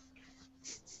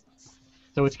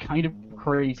 So it's kind of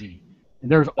crazy. And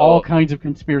there's all kinds of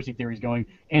conspiracy theories going,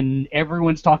 and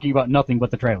everyone's talking about nothing but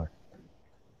the trailer.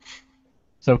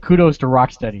 So kudos to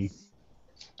Rocksteady.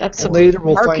 That's some Later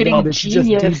we'll find marketing out it's just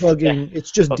genius. debugging.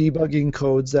 It's just debugging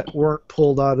codes that weren't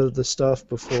pulled out of the stuff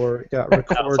before it got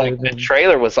recorded. The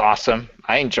trailer was awesome.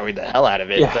 I enjoyed the hell out of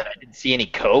it, Yeah. but I didn't see any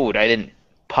code. I didn't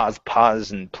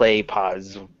pause, and play,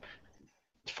 pause.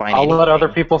 Find I'll let anything. other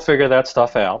people figure that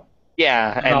stuff out.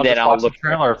 Yeah, and I'll then just I'll watch look. the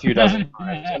trailer a few dozen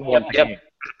times. And then the Yep. game.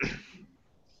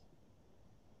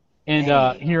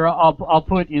 And here, I'll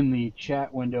put in the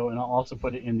chat window, and I'll also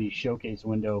put it in the showcase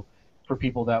window for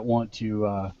people that want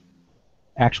to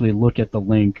actually look at the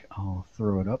link. I'll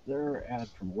throw it up there. Add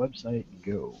from website.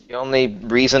 Go. The only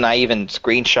reason I even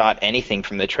screenshot anything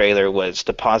from the trailer was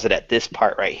to pause it at this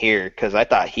part right here, because I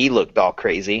thought he looked all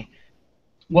crazy.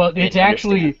 Well, it's Didn't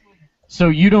actually so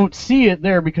you don't see it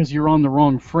there because you're on the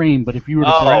wrong frame. But if you were to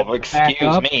back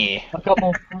excuse up me. a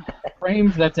couple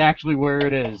frames, that's actually where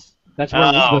it is. That's where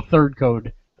Oh. the third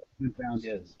code we found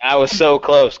is. I was so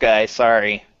close, guys.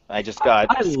 Sorry. I just got.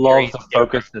 I love the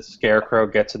focus that Scarecrow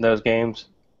gets in those games.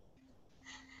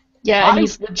 Yeah, and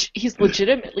he's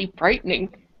legitimately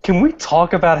frightening. Can we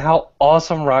talk about how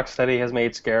awesome Rocksteady has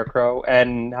made Scarecrow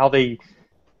and how they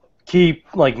keep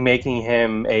like making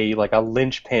him a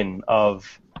linchpin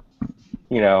of,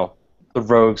 the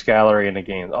rogues gallery in the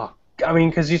game? Oh, I mean,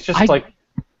 because he's just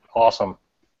awesome.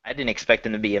 I didn't expect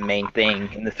him to be a main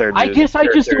thing in the third I movie. guess I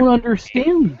just don't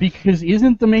understand because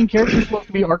isn't the main character supposed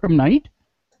to be Arkham Knight?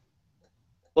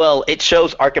 Well, it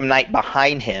shows Arkham Knight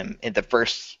behind him in the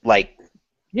first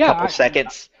couple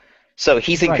seconds, so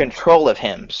he's in control of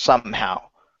him somehow.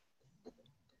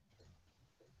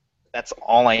 That's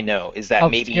all I know is that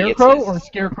Of maybe Scarecrow it's or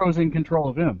Scarecrow's in control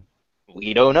of him.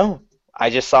 we don't know. I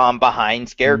just saw him behind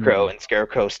Scarecrow, and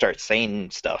Scarecrow starts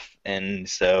saying stuff, and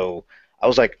so I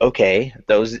was like, okay,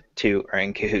 those two are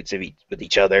in cahoots with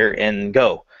each other, and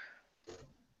go.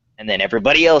 And then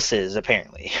everybody else is,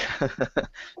 apparently,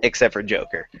 except for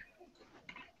Joker.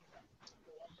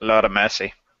 A lot of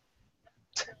messy.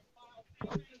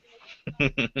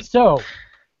 So,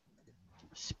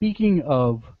 speaking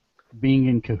of being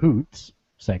in cahoots,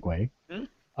 segue.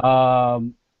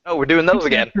 Oh, we're doing those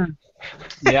again.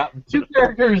 Yeah, two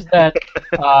characters that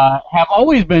have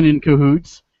always been in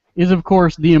cahoots is, of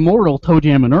course, the immortal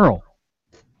ToeJam and Earl.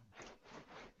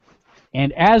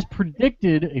 And as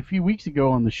predicted a few weeks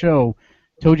ago on the show,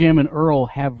 ToeJam and Earl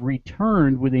have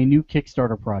returned with a new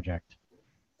Kickstarter project.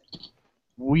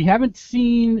 We haven't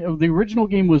seen... The original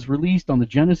game was released on the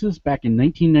Genesis back in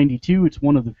 1992. It's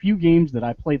one of the few games that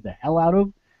I played the hell out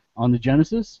of on the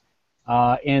Genesis.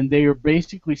 And they are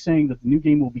basically saying that the new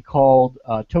game will be called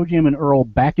ToeJam and Earl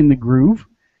Back in the Groove.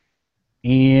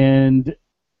 And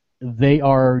they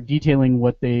are detailing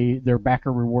what their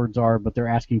backer rewards are, but they're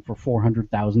asking for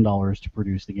 $400,000 to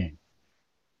produce the game.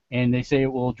 And they say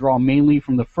it will draw mainly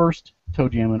from the first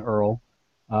ToeJam and Earl,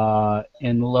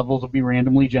 and the levels will be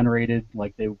randomly generated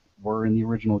like they were in the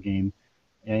original game.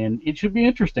 And it should be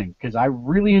interesting because I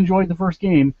really enjoyed the first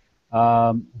game.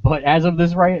 But as of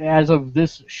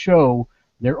this show,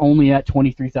 they're only at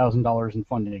 $23,000 in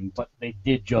funding, but they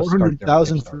did just start their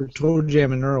 $400,000 for Kickstarter.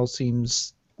 ToeJam and Earl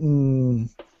seems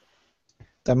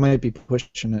that might be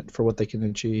pushing it for what they can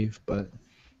achieve, but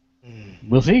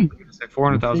We'll see.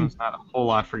 400,000 is not a whole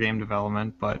lot for game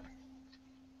development, but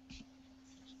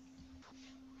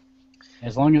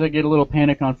As long as I get a little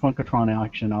Panic on Funkatron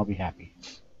action, I'll be happy.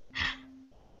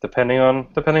 Depending on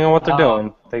what they're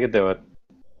doing, they could do it.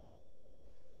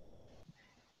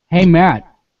 Hey,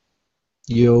 Matt,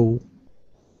 yo,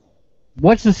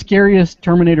 what's the scariest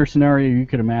Terminator scenario you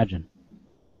could imagine?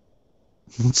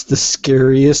 it's the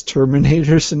scariest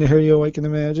Terminator scenario I can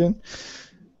imagine.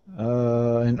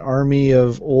 An army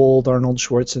of old Arnold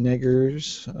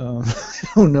Schwarzeneggers.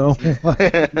 I don't know.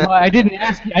 No, I didn't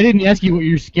ask you what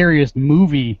your scariest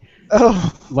movie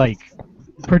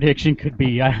prediction could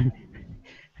be. How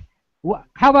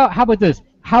about this?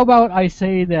 How about I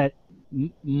say that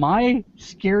my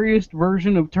scariest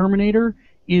version of Terminator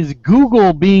is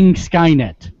Google being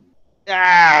Skynet.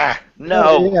 Ah,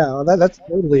 no. Yeah,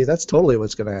 that's totally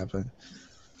what's gonna happen.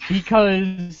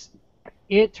 Because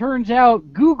it turns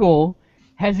out Google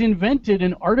has invented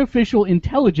an artificial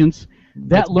intelligence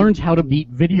that learns how to beat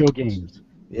video games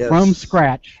from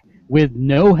scratch with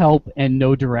no help and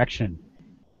no direction.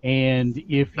 And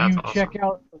if you check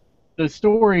out the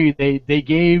story, they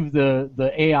gave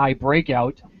the AI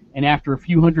breakout, and after a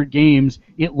few hundred games,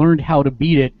 it learned how to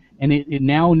beat it, and it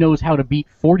now knows how to beat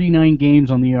 49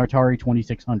 games on the Atari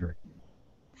 2600.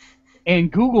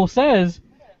 And Google says,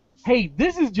 hey,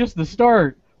 this is just the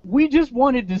start. We just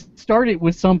wanted to start it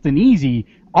with something easy.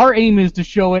 Our aim is to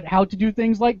show it how to do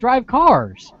things like drive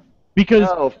cars. Because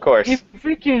of course. if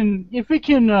it can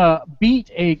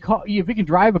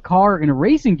drive a car in a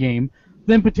racing game,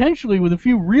 then potentially with a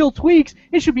few real tweaks,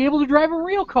 it should be able to drive a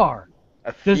real car.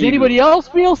 Does anybody else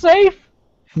feel safe?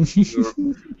 It's just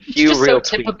so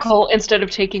typical. Instead of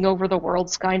taking over the world,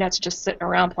 Skynet's just sitting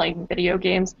around playing video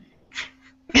games.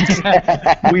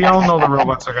 We all know the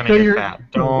robots are going to get fat.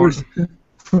 Don't.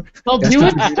 They'll do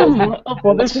it tomorrow.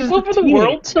 Well, this is over the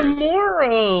world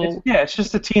tomorrow. It's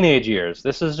just the teenage years.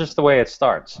 This is just the way it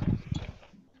starts.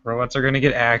 Robots are going to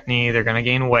get acne, they're going to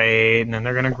gain weight, and then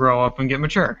they're going to grow up and get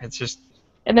mature. It's just...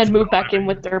 And then move back in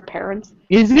with their parents.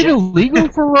 Is it illegal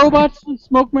for robots to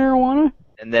smoke marijuana?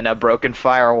 And then a broken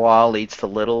firewall leads to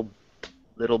little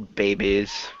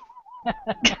babies. Oh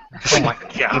my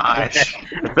gosh.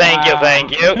 Thank you.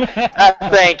 Thank you.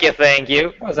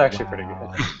 That was actually pretty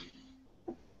good.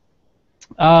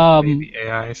 Baby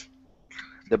AIs.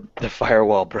 The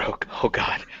firewall broke. Oh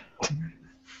god.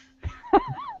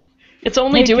 It's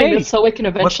only doing this so it can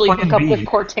eventually hook up with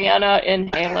Cortana in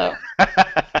Halo.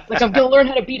 Like, I'm gonna learn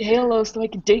how to beat Halo so I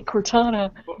can date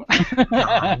Cortana.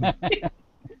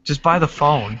 Just buy the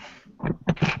phone.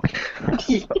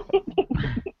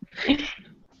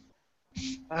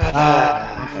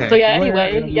 So yeah,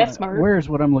 anyway, yes, Mark. Where's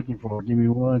what I'm looking for? Give me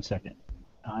 1 second.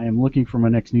 I am looking for my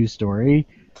next news story.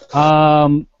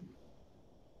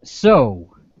 So,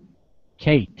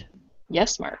 Kate.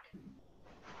 Yes, Mark.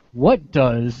 What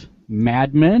does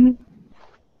Mad Men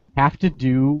have to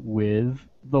do with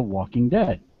The Walking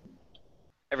Dead?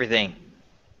 Everything.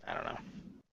 I don't know.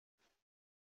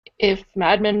 If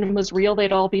Mad Men was real,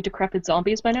 they'd all be decrepit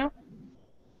zombies by now?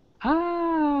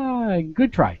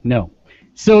 Good try. No.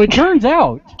 So it turns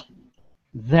out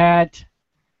that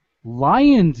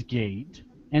Lionsgate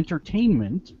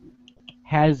Entertainment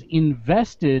has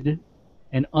invested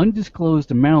an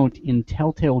undisclosed amount in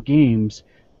Telltale Games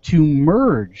to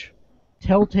merge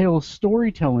Telltale's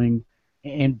storytelling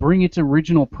and bring its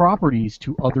original properties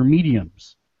to other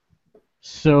mediums.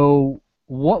 So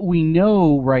what we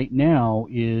know right now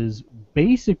is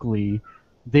basically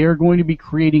they're going to be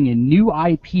creating a new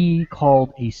IP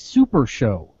called a Super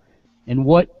Show. And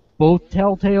what both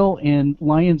Telltale and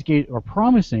Lionsgate are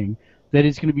promising, that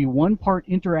it's going to be one part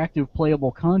interactive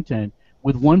playable content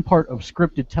with one part of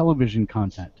scripted television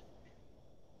content.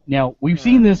 Now, we've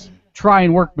seen this try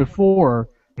and work before.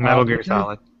 Metal Gear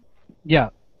Solid. Yeah.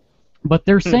 But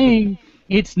they're saying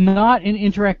it's not an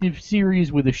interactive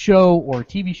series with a show or a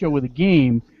TV show with a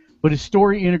game, but a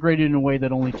story integrated in a way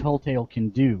that only Telltale can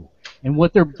do. And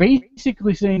what they're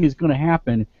basically saying is going to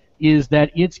happen is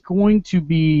that it's going to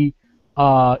be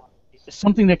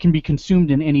something that can be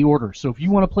consumed in any order. So if you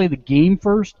want to play the game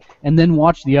first and then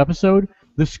watch the episode,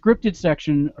 the scripted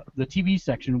section, the TV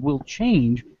section, will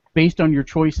change based on your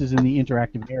choices in the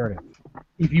interactive narrative.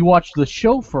 If you watch the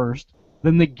show first,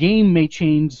 then the game may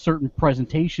change certain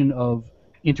presentation of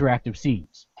interactive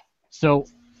scenes. So,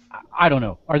 I don't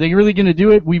know. Are they really going to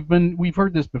do it? We've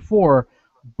heard this before,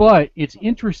 but it's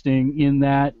interesting in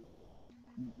that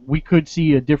we could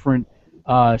see a different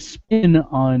spin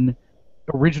on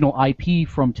original IP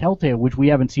from Telltale, which we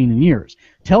haven't seen in years.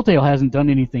 Telltale hasn't done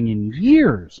anything in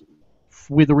years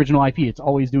with original IP. It's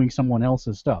always doing someone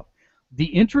else's stuff. The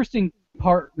interesting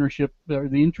partnership, or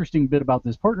the interesting bit about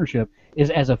this partnership, is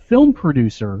as a film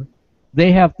producer,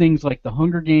 they have things like The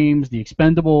Hunger Games, The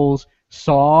Expendables,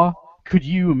 Saw. Could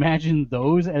you imagine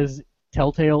those as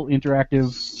Telltale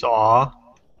interactive? Saw.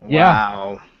 Yeah.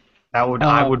 Wow. I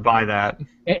would buy that.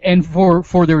 And for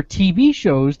their TV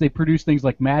shows, they produce things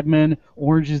like Mad Men,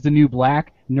 Orange is the New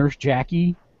Black, Nurse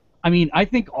Jackie. I mean, I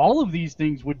think all of these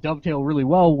things would dovetail really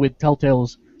well with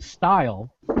Telltale's style.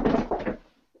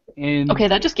 And Okay,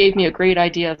 that just gave me a great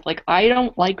idea. Like, I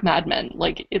don't like Mad Men.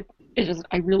 Like,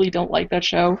 I really don't like that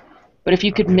show. But if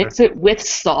you could mix it with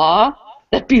Saw,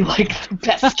 that'd be like the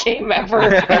best game ever.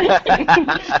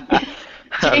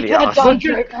 Take that,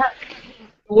 Dodger.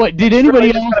 What did anybody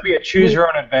else? It's gonna be a choose your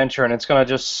own adventure, and it's gonna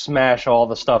just smash all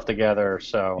the stuff together.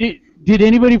 So did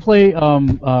anybody play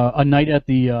A Night at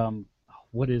the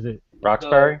what is it?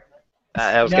 Roxbury?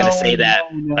 I was gonna say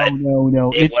that.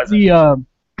 No. It It's wasn't.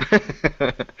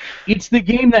 it's the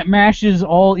game that mashes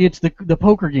all. It's the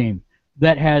poker game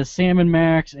that has Sam and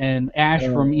Max and Ash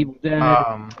from Evil Dead.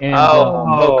 And,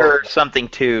 Poker something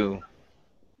too.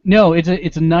 No, it's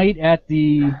a night at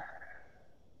the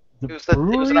It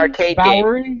was an arcade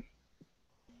Bowery? game.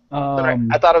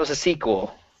 I thought it was a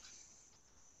sequel.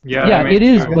 Yeah, it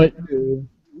is, but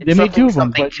they made two of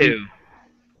them. Something too.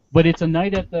 But it's a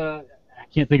night at the... I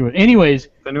can't think of it. Anyways,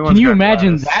 can you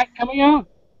imagine that coming out?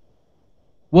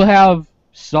 We'll have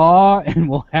Saw, and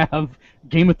we'll have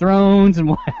Game of Thrones, and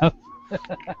we'll have...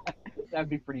 That'd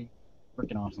be pretty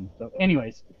freaking awesome. So,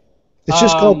 anyways. It's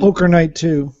just called Poker Night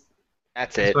 2.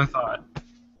 That's it. That's what I thought.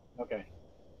 Okay.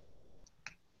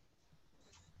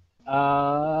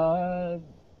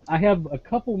 I have a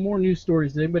couple more news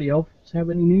stories. Does anybody else have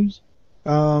any news?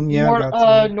 Yeah, I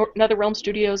got some. NetherRealm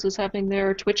Studios is having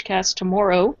their TwitchCast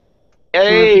tomorrow.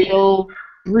 Hey! Reveal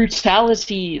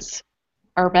brutalities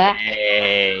are back.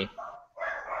 Hey!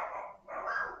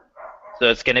 So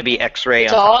it's gonna be X-ray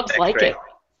on Dogs top of like X-ray. it.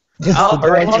 Oh, The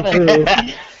dogs love approve.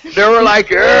 They were like,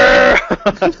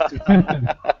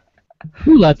 "Urgh."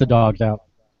 Who let the dogs out?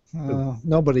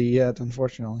 Nobody yet,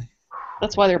 unfortunately.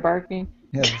 That's why they're barking.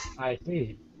 Yes. I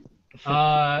see.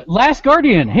 Last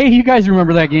Guardian. Hey, you guys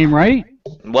remember that game, right?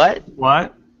 What?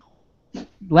 What?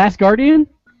 Last Guardian?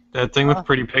 That thing with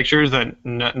pretty pictures that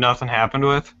nothing happened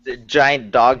with? The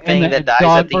giant dog thing And that dies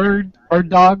dog, at the bird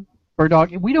dog.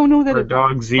 We don't know that. Or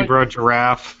dog, zebra,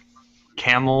 giraffe,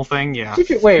 camel thing? Yeah.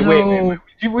 Wait. No.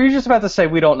 Were you just about to say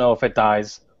we don't know if it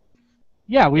dies?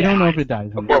 Yeah, we don't know if it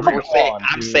dies.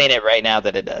 I'm saying it right now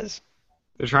that it does.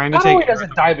 They're trying to Not take... only does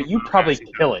it die, but you probably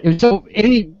kill it, So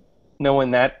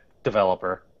knowing that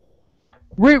developer.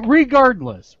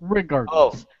 regardless.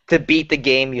 Oh, to beat the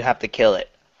game, you have to kill it.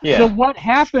 Yeah. So what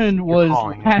happened was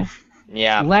calling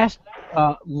Yeah.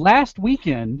 last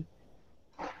weekend,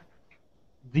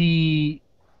 the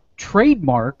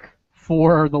trademark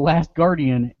for The Last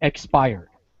Guardian expired.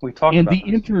 we talked And about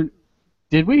the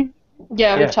Did we?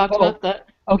 Yeah, Yeah. we've talked about that.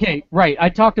 Okay, right. I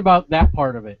talked about that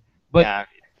part of it. But Yeah.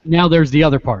 now there's the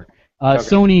other part.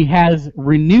 Sony has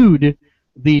renewed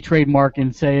the trademark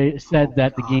and said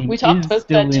that the game We talked is about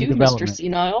still that in too, Mr. development.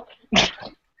 Senile.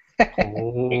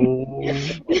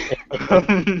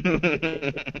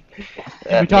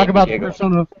 Did we talk about the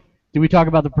Persona? Did we talk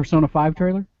about the Persona 5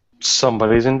 trailer?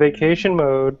 Somebody's in vacation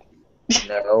mode.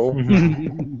 No.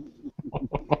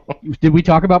 Did we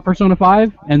talk about Persona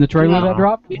 5 and the trailer No. that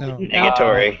dropped? No.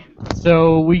 Negatory.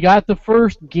 So we got the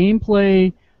first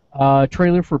gameplay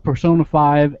trailer for Persona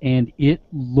 5, and it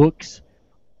looks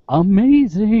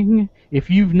amazing. If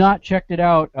you've not checked it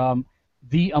out,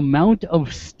 the amount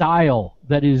of style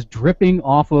that is dripping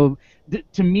off of...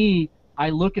 to me, I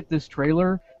look at this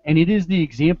trailer, and it is the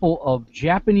example of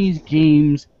Japanese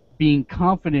games being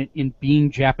confident in being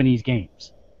Japanese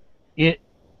games. It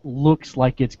looks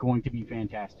like it's going to be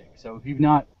fantastic. So if you've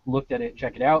not looked at it,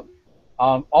 check it out.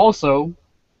 Also,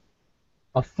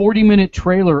 a 40-minute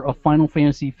trailer of Final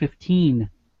Fantasy 15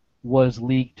 was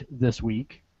leaked this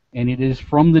week, and it is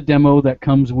from the demo that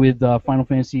comes with Final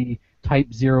Fantasy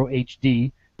Type 0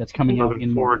 HD that's coming out Looking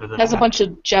in forward to that. Has a bunch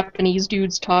of Japanese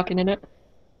dudes talking in it.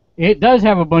 It does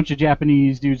have a bunch of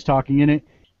Japanese dudes talking in it,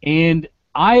 and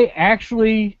I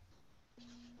actually...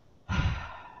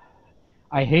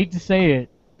 I hate to say it,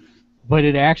 but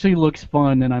it actually looks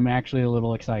fun, and I'm actually a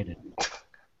little excited.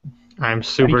 I'm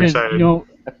super Because, excited. You know,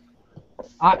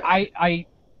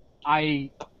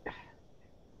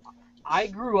 I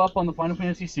grew up on the Final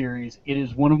Fantasy series. It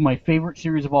is one of my favorite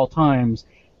series of all times,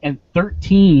 and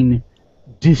 13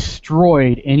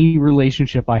 destroyed any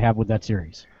relationship I have with that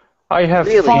series. I have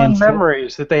Really? fond And so-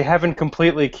 memories that they haven't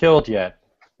completely killed yet.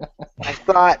 I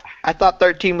thought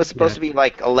 13 was supposed to be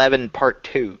like 11 Part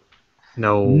 2.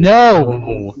 No.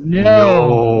 No.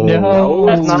 No. No.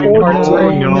 That's not No. part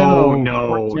two. No.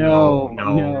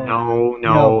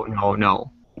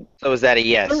 No. So is that a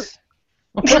yes?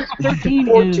 13 is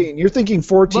 14. You're thinking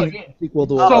 14 Look, equal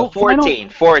to So, Oh, 11. 14.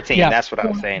 14. Yeah, That's what I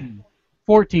was saying.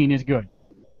 14 is good.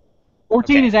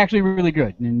 14 Okay. is actually really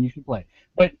good, and you should play.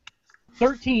 But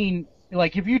 13,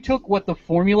 like, if you took what the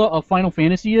formula of Final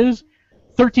Fantasy is,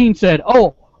 13 said,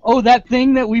 oh, that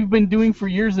thing that we've been doing for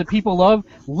years that people love,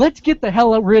 let's get the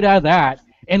hell rid of that,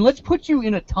 and let's put you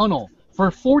in a tunnel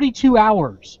for 42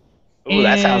 hours. Ooh,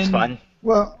 that sounds And- fun.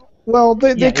 Well,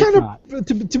 they Yeah, kind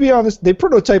it's of, to be honest, they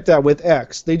prototyped that with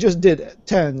X. They just did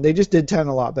 10. They just did 10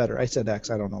 a lot better. I said X.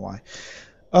 I don't know why.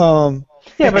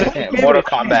 Yeah, but Mortal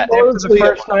Kombat. after the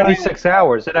first 96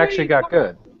 hours, it actually got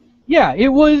good. Yeah, it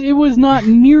was not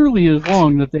nearly as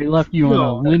long that they left you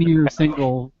on a linear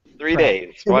single. 3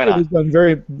 days. It Why would not? have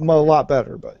done a lot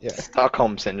better, but yeah.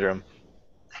 Stockholm Syndrome.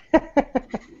 But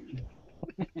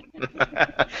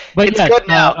It's yes, good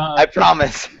now. I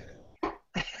promise.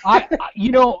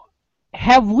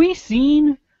 Have we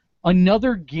seen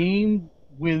another game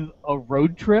with a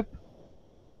road trip?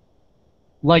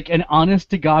 Like an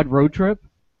honest-to-God road trip?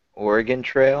 Oregon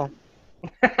Trail.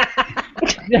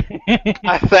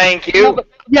 I thank you.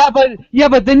 Yeah,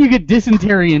 but then you get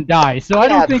dysentery and die. So I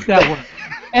don't think that works.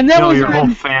 And that was your whole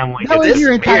family. That was This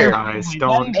your entire beer, guys, family.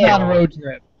 don't- That is not a road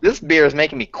trip. This beer is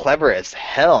making me clever as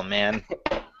hell, man.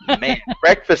 Man,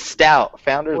 breakfast stout.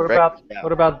 Founder's breakfast stout.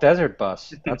 What about Desert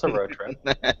Bus? That's a road trip.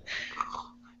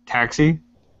 Taxi?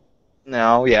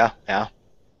 No, yeah.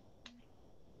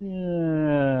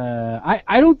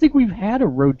 I don't think we've had a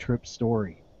road trip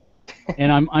story,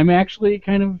 and I'm actually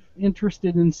kind of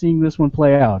interested in seeing this one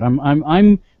play out.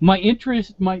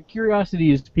 My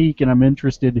curiosity is peaked, and I'm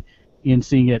interested in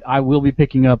seeing it. I will be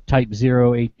picking up Type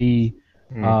 0 8D,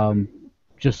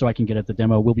 just so I can get at the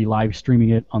demo. We'll be live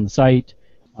streaming it on the site,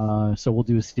 so we'll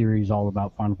do a series all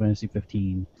about Final Fantasy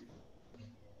 15.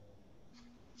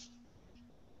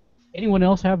 Anyone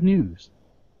else have news?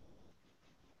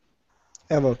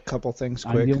 I have a couple things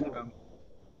quick.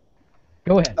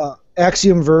 Go ahead.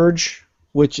 Axiom Verge,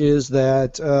 which is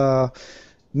that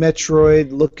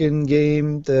Metroid-looking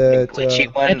game that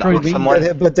Glitchy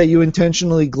one. but that you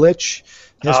intentionally glitch,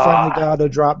 has finally got a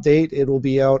drop date. It will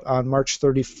be out on March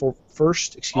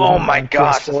 31st. Oh my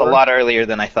gosh, that's a lot earlier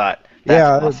than I thought.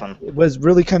 That's awesome. It was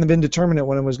really kind of indeterminate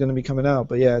when it was going to be coming out,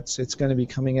 but yeah, it's going to be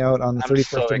coming out on the 31st. I'm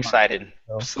so excited.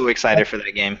 So excited for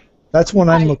that game. That's one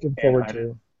I'm looking forward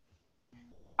to.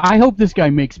 I hope this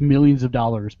guy makes millions of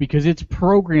dollars because it's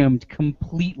programmed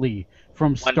completely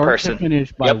from start to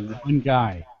finish by one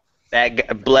guy. That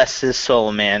guy, bless his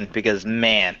soul, man. Because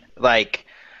I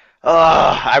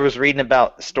was reading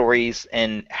about stories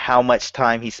and how much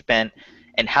time he spent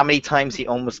and how many times he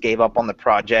almost gave up on the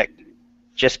project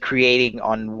just creating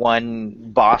on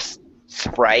one boss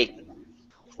sprite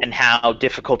and how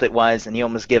difficult it was, and he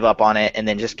almost gave up on it and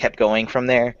then just kept going from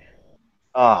there.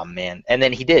 Oh, man. And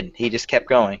then he did. He just kept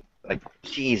going. Like,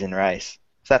 cheese and rice.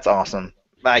 So that's awesome.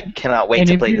 I cannot wait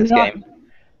to play this game.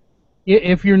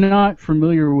 If you're not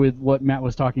familiar with what Matt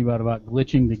was talking about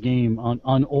glitching the game,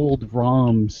 on old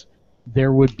ROMs,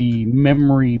 there would be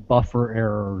memory buffer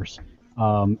errors.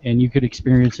 And you could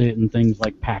experience it in things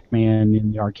like Pac-Man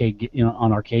in the arcade,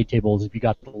 on arcade tables. If you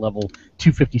got to level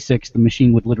 256, the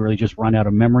machine would literally just run out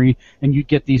of memory, and you'd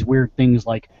get these weird things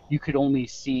like you could only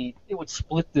see. It would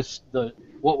split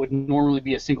what would normally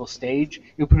be a single stage.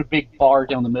 It would put a big bar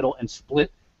down the middle and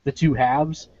split the two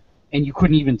halves, and you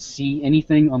couldn't even see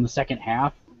anything on the second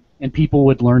half. And people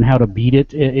would learn how to beat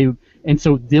it. And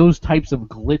so those types of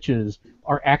glitches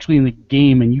are actually in the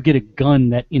game, and you get a gun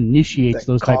that initiates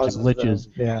those types of glitches.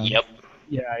 Yep.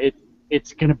 Yeah,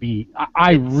 it's going to be...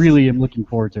 I really am looking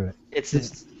forward to it.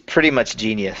 It's pretty much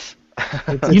genius.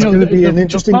 It's going to be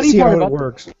interesting to see how it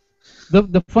works.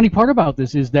 The funny part about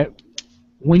this is that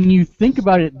when you think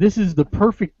about it, this is the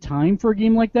perfect time for a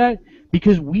game like that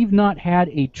because we've not had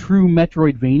a true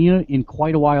Metroidvania in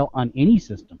quite a while on any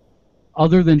system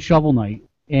other than Shovel Knight.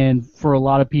 And for a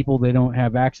lot of people, they don't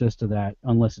have access to that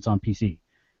unless it's on PC.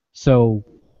 So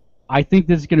I think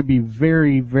this is going to be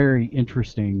very, very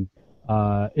interesting,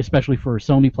 especially for a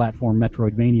Sony platform,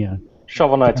 Metroidvania.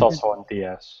 Shovel Knight's also on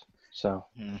DS, so.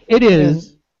 It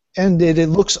is. And it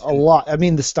looks a lot. I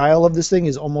mean, the style of this thing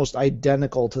is almost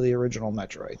identical to the original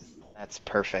Metroid. That's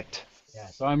perfect. Yeah,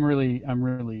 so I'm really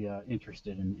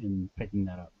interested in picking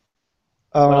that up.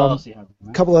 A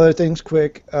couple other things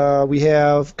quick. We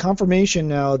have confirmation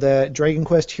now that Dragon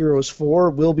Quest Heroes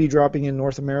 4 will be dropping in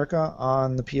North America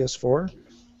on the PS4.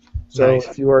 So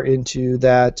if you are into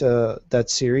that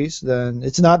series, then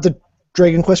it's not the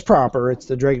Dragon Quest proper, it's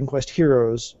the Dragon Quest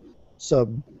Heroes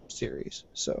sub-series.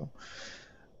 So,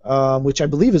 which I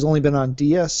believe has only been on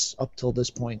DS up till this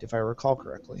point, if I recall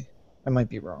correctly. I might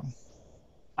be wrong.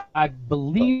 I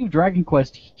believe Dragon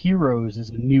Quest Heroes is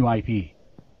a new IP.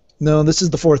 No, this is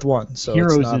the fourth one, so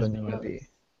Heroes it's not is a new IP.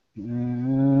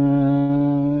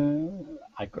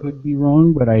 I could be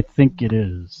wrong, but I think it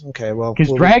is. Okay, well,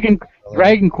 because Dragon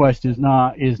Quest is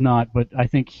not, but I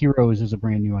think Heroes is a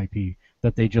brand new IP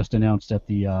that they just announced at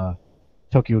the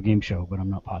Tokyo Game Show, but I'm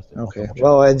not positive. Okay,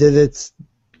 well,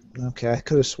 Okay, I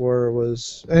could have swore it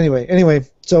was. Anyway,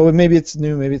 so maybe it's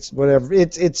new, maybe it's whatever.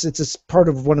 It's a part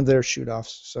of one of their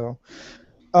shoot-offs. So,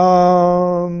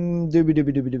 and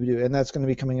that's going to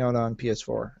be coming out on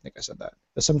PS4. I think I said that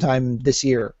sometime this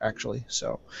year, actually.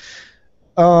 So,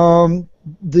 the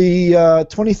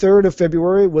 23rd of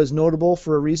February was notable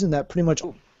for a reason that pretty much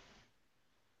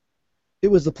it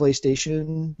was the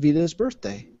PlayStation Vita's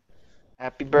birthday.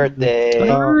 Happy birthday!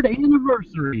 Third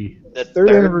anniversary. The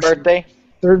third birthday.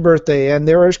 Third birthday, and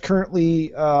there is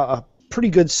currently a pretty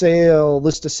good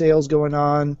list of sales going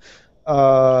on.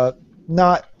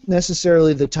 Not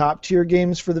necessarily the top tier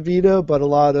games for the Vita, but a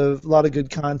lot of good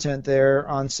content there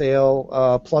on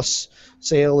sale. Plus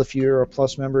sale, if you're a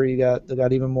Plus member, you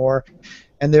got even more.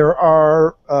 And there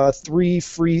are 3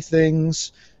 free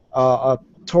things: a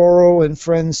Toro and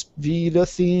Friends Vita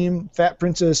theme, Fat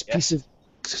Princess piece of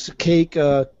cake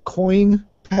coin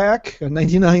pack, a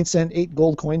 99-cent 8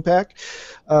 gold coin pack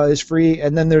is free.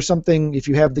 And then there's something, if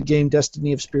you have the game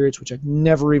Destiny of Spirits, which I've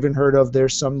never even heard of,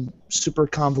 there's some super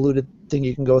convoluted thing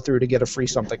you can go through to get a free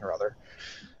something or other.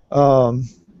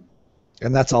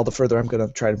 And that's all the further I'm going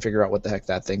to try to figure out what the heck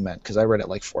that thing meant, because I read it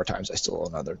like 4 times. I still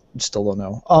don't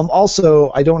know.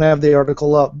 Also, I don't have the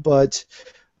article up, but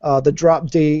the drop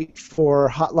date for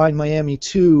Hotline Miami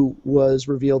 2 was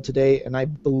revealed today, and I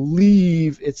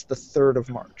believe it's the 3rd of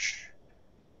March.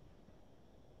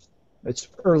 It's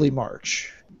early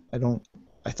March. I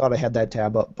thought I had that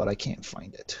tab up, but I can't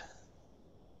find it.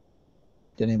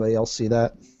 Did anybody else see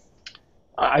that?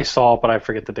 I saw it, but I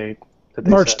forget the date.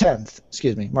 March 10th.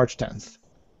 Excuse me, March 10th.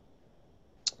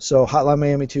 So Hotline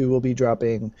Miami 2 will be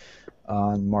dropping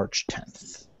on March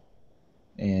 10th.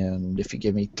 And if you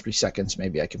give me 3 seconds,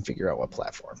 maybe I can figure out what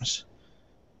platforms.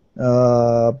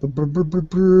 Linux,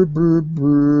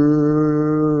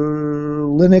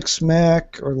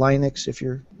 Mac, or Linux if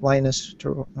you're Linus, I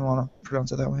want to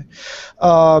pronounce it that way.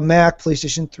 Mac,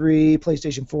 PlayStation 3,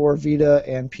 PlayStation 4, Vita,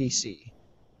 and PC.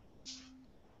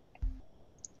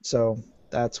 So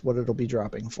that's what it'll be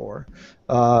dropping for.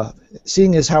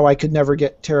 Seeing as how I could never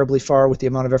get terribly far with the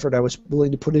amount of effort I was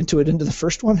willing to put into the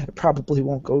first one, I probably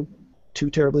won't go too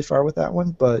terribly far with that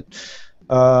one, but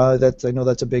I know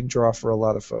that's a big draw for a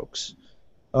lot of folks.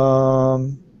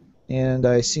 And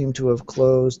I seem to have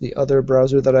closed the other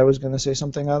browser that I was going to say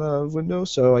something out of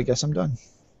Windows, so I guess I'm done.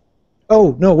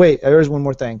 Oh, no, wait, there's one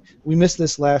more thing. We missed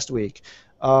this last week.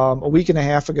 A week and a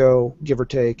half ago, give or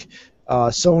take,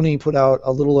 Sony put out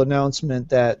a little announcement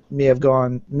that may have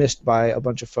gone missed by a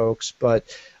bunch of folks,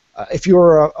 but if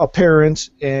you're a parent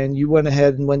and you went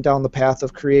ahead and went down the path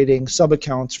of creating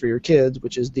sub-accounts for your kids,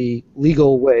 which is the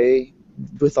legal way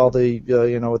with all the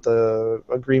with the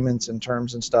agreements and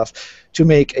terms and stuff, to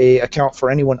make a account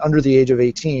for anyone under the age of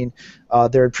 18,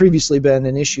 there had previously been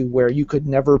an issue where you could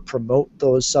never promote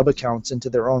those sub-accounts into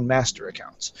their own master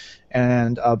accounts.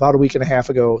 And about a week and a half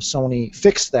ago, Sony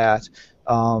fixed that.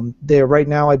 Right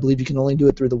now, I believe you can only do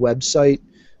it through the website,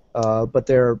 but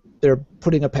they're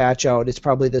putting a patch out. It's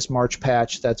probably this March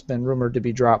patch that's been rumored to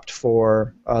be dropped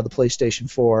for the PlayStation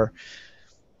 4,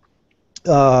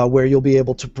 where you'll be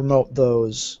able to promote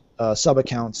those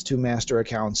sub-accounts to master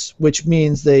accounts, which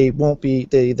means they won't be.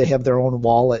 They have their own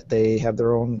wallet. They have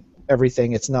their own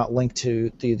everything. It's not linked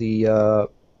to the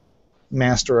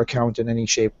master account in any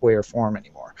shape, way, or form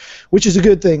anymore, which is a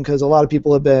good thing because a lot of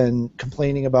people have been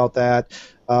complaining about that,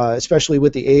 especially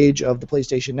with the age of the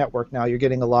PlayStation Network now. You're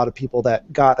getting a lot of people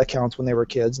that got accounts when they were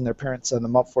kids and their parents set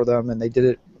them up for them, and they did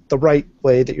it the right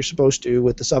way that you're supposed to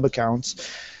with the sub-accounts,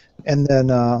 and then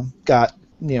got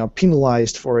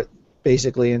penalized for it,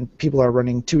 basically, and people are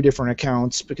running 2 different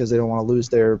accounts because they don't want to lose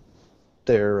their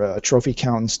trophy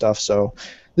count and stuff. So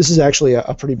this is actually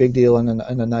a pretty big deal and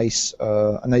a nice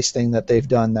thing that they've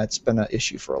done. That's been an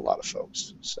issue for a lot of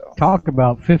folks. So talk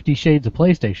about 50 Shades of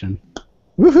PlayStation.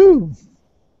 Woohoo!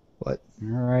 What? All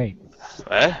right.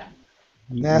 What?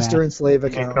 Master and slave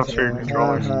account. Handcuffs for your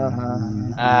controllers.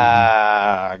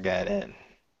 I got it.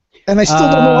 And I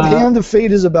still don't know what Hand of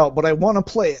Fate is about, but I want to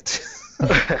play it.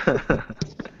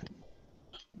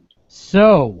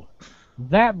 So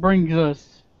that brings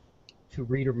us to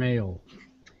reader mail.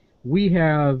 We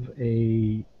have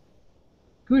a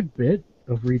good bit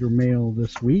of reader mail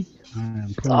this week.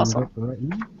 I'm pulling it up right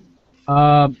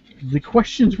now. The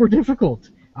questions were difficult.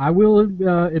 I will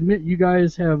admit you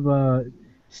guys have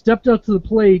stepped up to the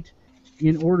plate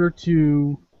in order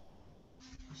to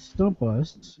stump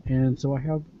us, and so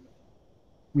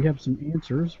we have some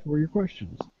answers for your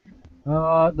questions.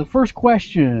 The first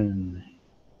question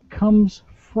comes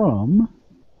from,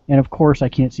 and of course I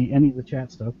can't see any of the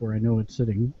chat stuff where I know it's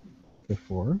sitting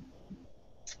before.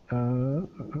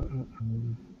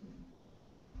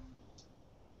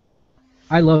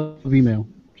 I love email,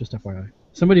 just FYI.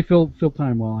 Somebody fill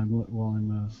time while I'm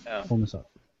pulling this up.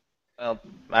 Well,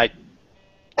 I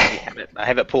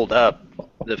have it pulled up.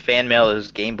 The fan mail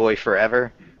is Game Boy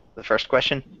Forever. The first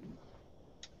question.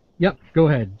 Yep, go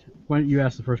ahead. Why don't you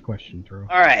ask the first question, Turo?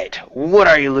 All right. What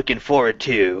are you looking forward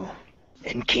to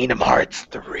in Kingdom Hearts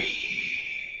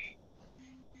 3?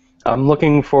 I'm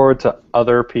looking forward to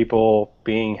other people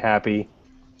being happy.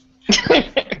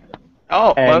 Okay.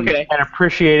 And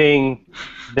appreciating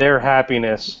their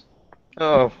happiness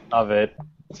of it.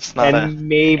 It's not and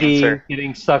maybe answer.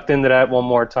 getting sucked into that one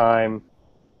more time,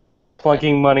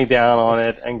 plunking money down on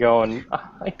it, and going,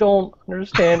 I don't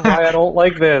understand why I don't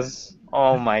like this.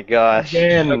 Oh my gosh.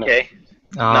 Again. Okay.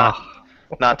 Ah.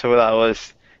 Not to what I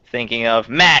was thinking of.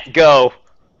 Matt, go.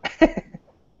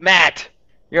 Matt,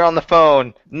 you're on the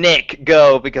phone. Nick,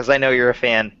 go, because I know you're a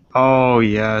fan. Oh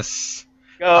yes.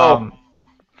 Go.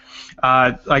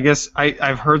 I guess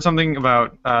I've heard something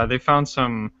about they found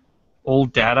some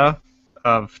old data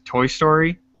of Toy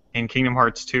Story and Kingdom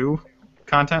Hearts 2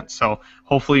 content, so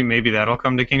hopefully maybe that'll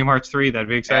come to Kingdom Hearts 3. That'd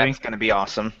be exciting. That's gonna be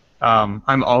awesome.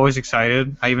 I'm always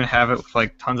excited. I even have it with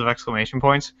like tons of exclamation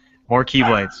points. More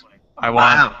Keyblades. I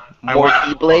want More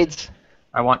Keyblades?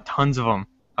 I want tons of them.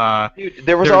 Dude,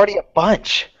 there was already a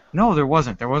bunch. No, there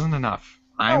wasn't. There wasn't enough.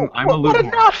 I'm a What loot whore.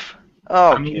 enough?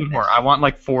 Oh, I'm a loot whore. I want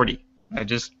like 40. I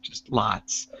just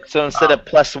lots. So instead of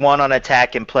 +1 on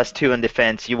attack and +2 in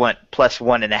defense, you want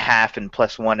 +1.5 and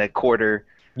 +1.25.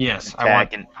 Yes,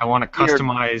 Attack I want to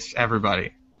customize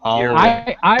everybody. All You're of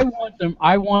it. I want them.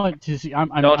 I want to see.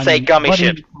 Don't say gummy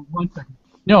butting ship. for 1 second.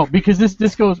 No, because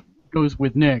this goes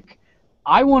with Nick.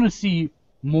 I want to see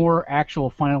more actual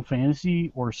Final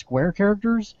Fantasy or Square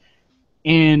characters,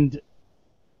 and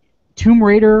Tomb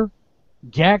Raider,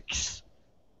 Gex,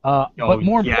 but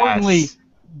more importantly,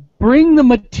 bring the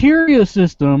materia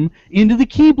system into the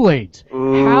Keyblades.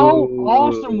 How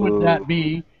awesome would that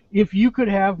be if you could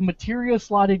have materia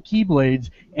slotted Keyblades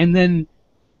and then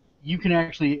you can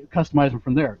actually customize them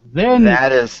from there? Then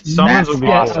That is Summons would be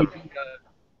awesome.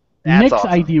 That's Nick's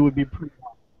awesome. idea would be pretty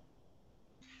awesome.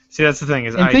 See, that's the thing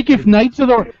is And think if Knights of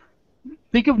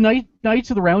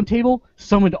the Round Table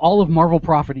summoned all of Marvel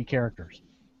Property characters.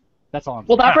 That's all I'm saying.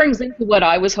 Well, that brings into what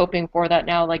I was hoping for. That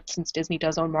now, like, since Disney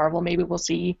does own Marvel, maybe we'll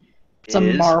see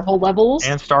some Marvel levels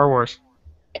and Star Wars.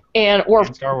 and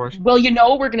Star Wars. well,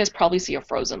 we're gonna probably see a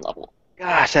Frozen level.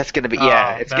 Gosh, that's gonna be Oh,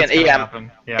 it's that's gonna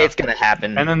happen. Yeah. it's gonna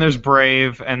happen. And then there's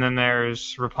Brave, and then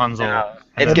there's Rapunzel. No,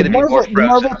 and it's then- gonna be more The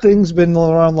Marvel Frozen. thing's been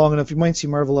around long enough. You might see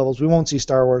Marvel levels. We won't see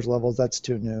Star Wars levels. That's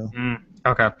too new.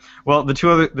 Okay. Well, the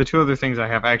two other things I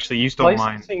have actually you stole mine.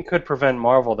 Licensing could prevent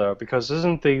Marvel, though, because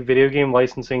isn't the video game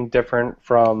licensing different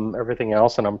from everything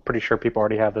else? And I'm pretty sure people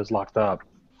already have those locked up.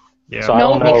 Yeah. So I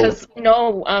No, don't know. because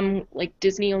like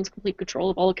Disney owns complete control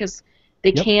of all because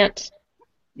they Yep. can't.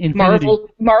 Infinity.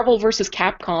 Marvel versus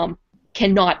Capcom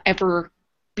cannot ever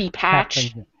be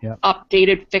patched, Yeah.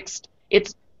 updated, fixed.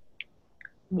 It's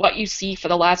what you see for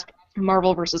the last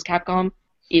Marvel versus Capcom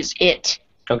is it.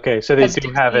 Okay, so they Because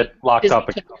do have it locked Disney up.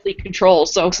 took complete control.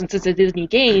 So since it's a Disney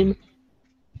game,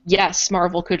 yes,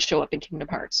 Marvel could show up in Kingdom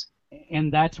Hearts.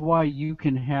 And that's why you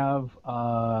can have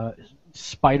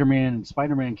Spider-Man and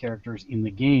Spider-Man characters in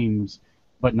the games,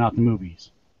 but not the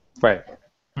movies. Right.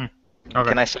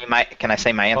 Okay. Can I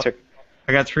say my answer?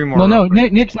 I got 3 more. Well, no, real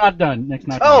quick. Nick's not done. Nick's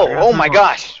not Oh, done. oh my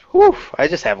gosh. Whew, I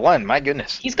just have one. My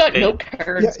goodness. He's got note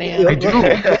cards, man. I do.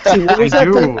 Let's see, what was I that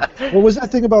do. thing? What was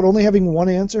that thing about only having one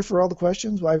answer for all the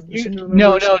questions? I seem to remember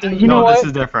No, something- you know No, what? this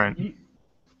is different.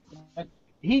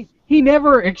 He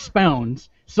never expounds,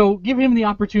 so give him the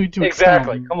opportunity to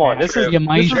Exactly. expound. Come on. This is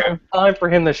Yeah, time for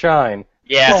him to shine.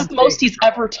 Yeah. This is the most he's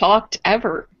ever talked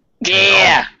ever.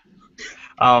 Yeah.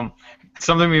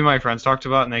 Something me and my friends talked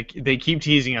about, and they keep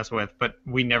teasing us with, but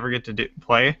we never get to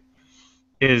play,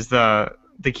 is the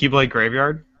Keyblade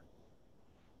Graveyard,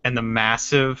 and the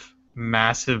massive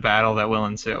battle that will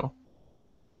ensue.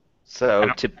 So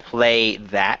to play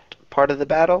that part of the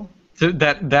battle? So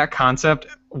that concept,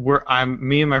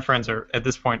 me and my friends are at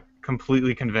this point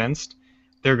completely convinced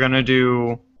they're gonna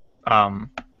do. I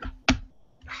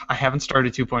haven't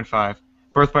started 2.5.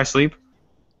 Birth by Sleep.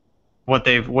 What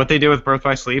they did with Birth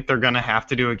by Sleep, they're gonna have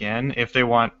to do again if they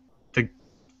want the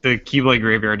Keyblade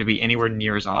Graveyard to be anywhere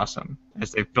near as awesome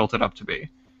as they've built it up to be.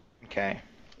 Okay.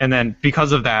 And then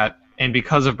because of that, and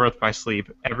because of Birth by Sleep,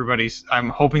 I'm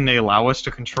hoping they allow us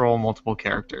to control multiple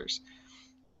characters.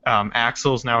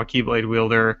 Axel's now a Keyblade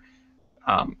wielder.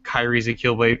 Kyrie's a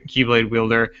Keyblade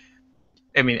wielder.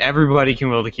 I mean, everybody can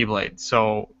wield a Keyblade.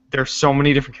 So there's so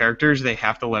many different characters, they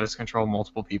have to let us control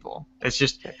multiple people. It's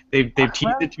just they've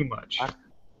teased it too much.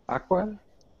 Aqua?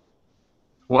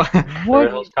 What?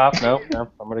 Hills Cop? No,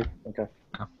 somebody. Okay.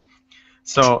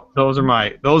 So those are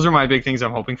my big things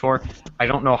I'm hoping for. I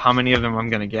don't know how many of them I'm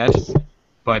gonna get,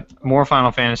 but more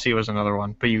Final Fantasy was another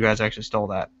one. But you guys actually stole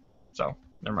that, so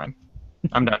never mind.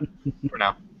 I'm done for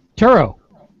now. Turo.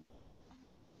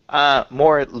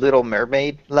 More Little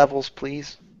Mermaid levels,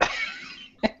 please.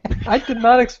 I did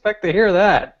not expect to hear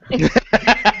that.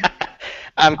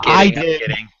 I'm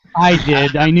kidding. I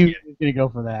did. I knew he was going to go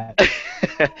for that.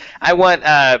 I want.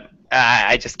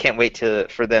 I just can't wait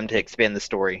for them to expand the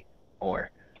story more.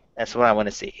 That's what I want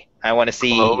to see. I want to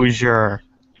see Closure.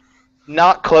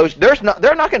 not closure.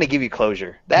 They're not going to give you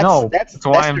closure. That's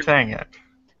why I'm saying it.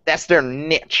 That's their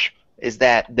niche. Is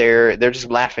that they're just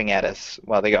laughing at us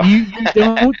while they go. You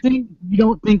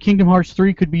don't think Kingdom Hearts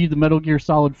 3 could be the Metal Gear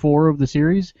Solid 4 of the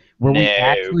series, where we No.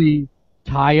 actually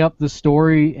tie up the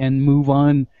story and move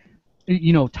on?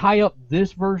 Tie up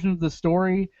this version of the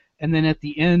story, and then at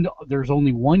the end, there's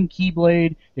only one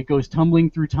Keyblade. It goes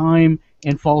tumbling through time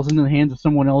and falls into the hands of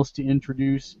someone else to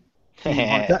introduce.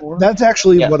 That's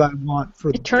actually Yeah. what I want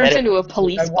for. It turns Let it- into a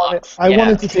police box. I Yeah.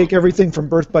 wanted to take everything from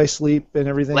Birth by Sleep and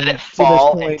everything. Let to it this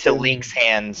fall point into and- Link's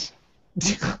hands.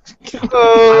 I would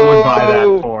buy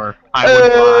that for. I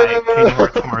would buy Kingdom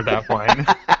Hearts 4 at that point.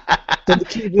 Then the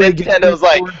Keyblade gets Nintendo's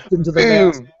like, reforged into the boom.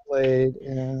 Master Blade.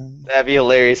 And... That'd be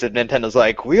hilarious if Nintendo's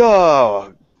like, we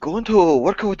are going to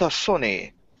work with our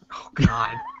Sony. Oh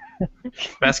God.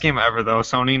 Best game ever though.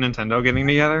 Sony and Nintendo getting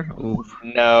together. Oof.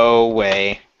 No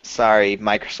way. Sorry,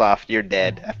 Microsoft, you're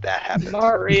dead if that happens.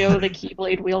 Mario, the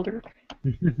Keyblade wielder.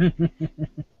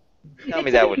 Tell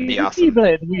me that wouldn't be awesome.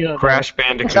 Keyblade wielder. Crash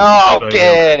Bandicoot. Oh,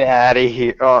 get out of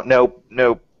here. Oh, nope,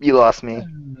 you lost me.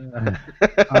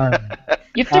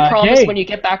 You have to promise hey. when you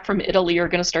get back from Italy you're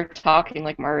going to start talking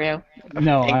like Mario.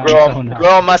 No, And I grow don't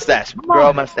know. a mustache. Grow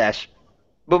a mustache.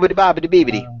 Boobity bobbity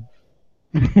beebity.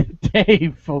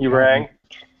 Dave. You rang?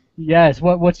 Yes.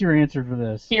 What's your answer for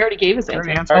this? He already gave his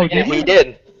Already answer. answered. Oh, Yeah, did he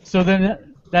did. So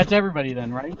then that's everybody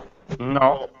then, right?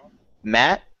 No.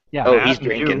 Matt? Yeah. Oh, Matt he's and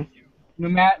drinking.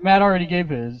 Matt already gave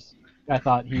his. I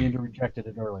thought he rejected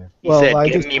it earlier. He said, Well,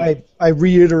 "Give me-" I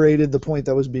reiterated the point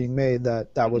that was being made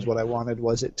that was what I wanted,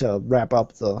 was it to wrap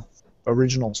up the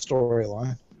original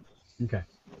storyline. Okay.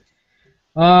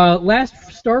 Last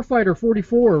Starfighter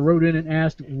 44 wrote in and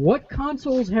asked, "What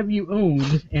consoles have you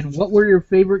owned, and what were your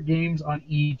favorite games on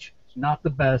each? Not the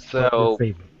best, but your So-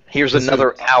 favorite." Here's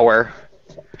another hour.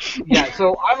 Yeah.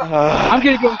 So I'm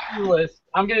gonna go through the list.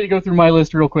 I'm gonna go through my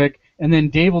list real quick, and then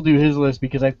Dave will do his list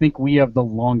because I think we have the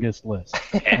longest list.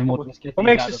 And we'll just get What these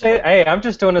makes out you of say? the way. Hey, I'm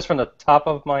just doing this from the top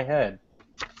of my head.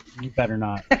 You better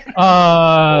not.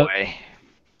 Boy.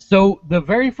 So the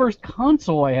very first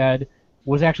console I had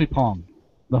was actually Pong,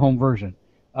 the home version.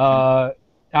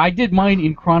 I did mine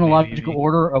in chronological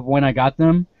order of when I got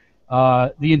them.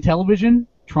 The Intellivision,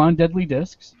 Tron Deadly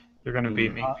Discs, You're gonna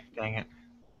beat me. Dang it.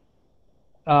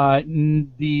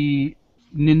 the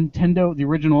Nintendo, the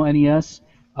original NES,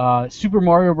 Super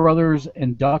Mario Brothers,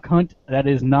 and Duck Hunt. That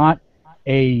is not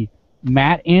a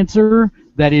Matt answer.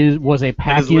 That was a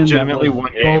pack-in. legitimately that was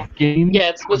one game. both games. Yeah,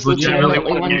 it was legitimately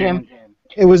legitimately one game.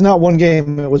 It was not one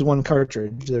game, it was one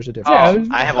cartridge. There's a difference. Yeah, Oh, it was-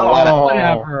 I have a lot of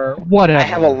whatever. I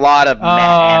have a lot of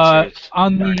Matt answers.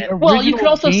 On the original Well, you could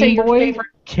also Game say your Boy favorite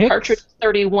kicks, cartridge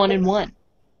 31 and 1.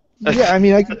 Yeah, I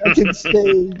mean, I can say,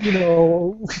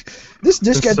 this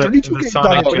disc had 32 gigs on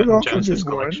Sonic it. What else Genesis is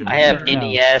going? collection. I have Yeah.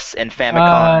 NES and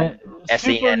Famicom, Super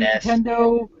SENS.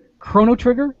 Nintendo Chrono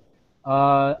Trigger.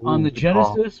 On the good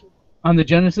call.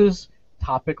 Genesis,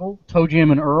 topical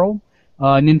ToeJam and Earl.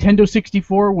 Nintendo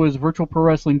 64 was Virtual Pro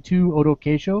Wrestling 2 Odo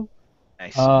Keisho.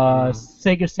 Nice.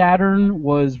 Sega Saturn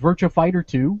was Virtua Fighter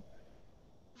 2.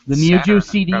 The Neo Geo Saturn, I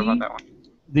CD, forgot about that one.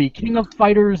 the King of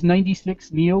Fighters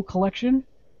 96 Neo Collection.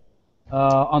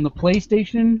 On the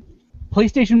PlayStation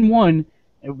 1,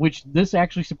 which this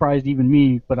actually surprised even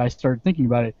me, but I started thinking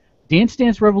about it. Dance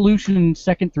Dance Revolution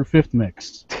 2nd through 5th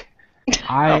mix.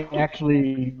 I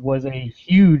actually was a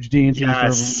huge Dance Dance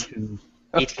Yes. Revolution.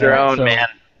 Each their own, so- man.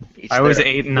 Each I was their-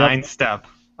 8 and 9 step.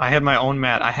 I had my own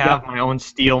mat. I have my own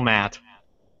steel mat.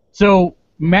 So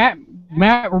Matt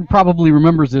probably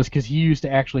remembers this because he used to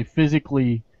actually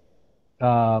physically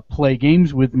play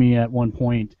games with me at one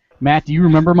point. Matt, do you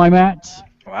remember my mats?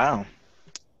 Wow.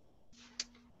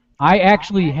 I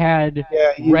actually had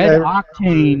Yeah, Red I-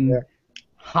 Octane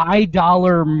high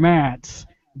dollar mats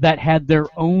that had their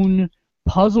own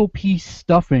puzzle piece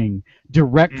stuffing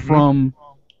direct from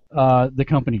the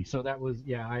company. So that was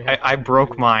I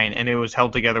broke mine, and it was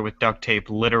held together with duct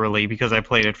tape, literally, because I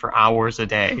played it for hours a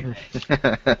day.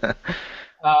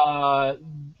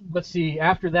 Let's see.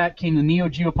 After that came the Neo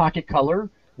Geo Pocket Color,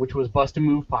 which was Bust a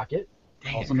Move Pocket,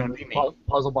 Dang, also it's gonna known as be me.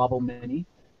 Puzzle Bobble Mini.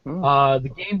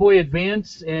 The Game Boy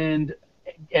Advance and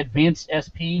Advanced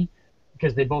SP,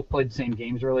 because they both played the same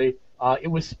games, really. It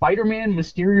was Spider-Man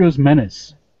Mysterio's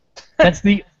Menace. That's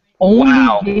the only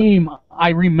Wow. game I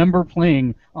remember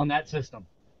playing on that system.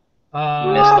 You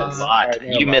missed a lot.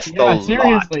 You missed a Yeah, lot.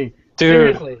 seriously.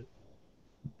 Dude. Seriously.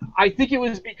 I think it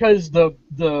was because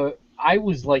I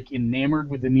was like enamored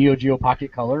with the Neo Geo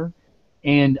Pocket Color,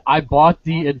 and I bought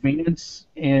the Advance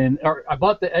I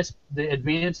bought the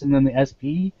Advance and then the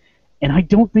SP, and I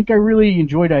don't think I really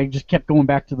enjoyed it. I just kept going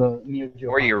back to the Neo Geo.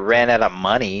 Or you ran out of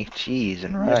money. Jeez,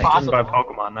 and right. Didn't buy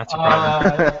Pokemon. That's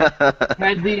surprising.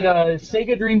 Had the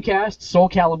Sega Dreamcast. Soul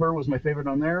Calibur was my favorite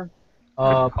on there.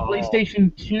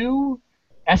 PlayStation 2,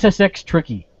 SSX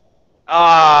Tricky.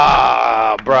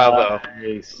 Ah, bravo.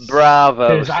 Nice.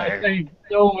 Bravo, I sir. played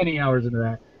so many hours into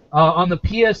that. On the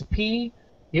PSP,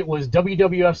 it was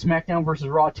WWF SmackDown vs.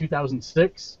 Raw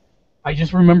 2006. I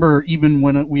just remember even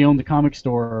when we owned the comic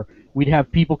store, we'd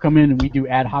have people come in and we'd do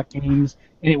ad hoc games,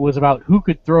 and it was about who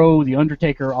could throw the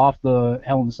Undertaker off the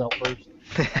Hell in a Cell first.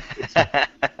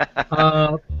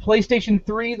 PlayStation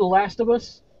 3, The Last of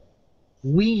Us.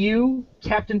 Wii U,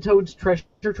 Captain Toad's Treasure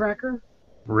Tracker.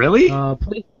 Really?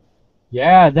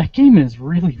 Yeah, that game is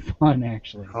really fun,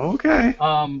 actually. Okay.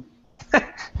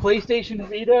 PlayStation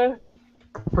Vita,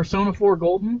 Persona 4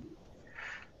 Golden,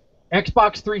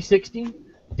 Xbox 360,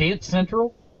 Dance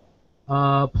Central,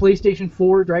 PlayStation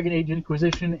 4, Dragon Age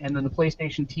Inquisition, and then the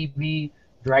PlayStation TV,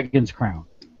 Dragon's Crown.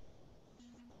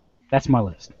 That's my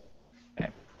list.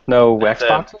 No That's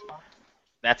Xbox?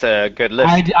 That's a good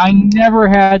list. I never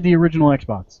had the original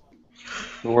Xbox.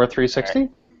 Or 360?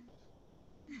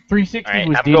 360 All right,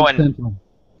 was I'm Dance going- Central.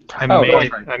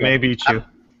 I may beat you.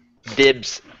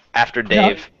 Dibs after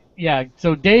Dave. Yeah,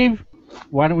 so Dave,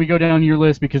 why don't we go down your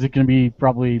list because it's going to be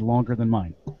probably longer than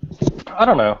mine. I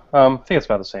don't know. I think it's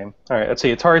about the same. All right, let's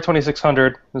see. Atari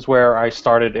 2600 is where I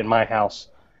started in my house.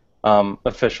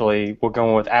 Officially, we're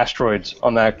going with Asteroids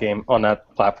on that game, on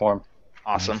that platform.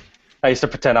 Awesome. I used to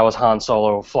pretend I was Han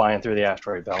Solo flying through the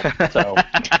asteroid belt. So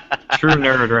True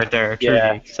nerd right there. True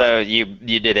yeah, geek. So you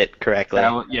did it correctly.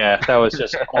 that was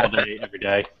just all day, every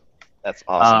day. That's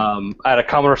awesome. I had a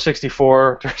Commodore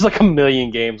 64. There's like a million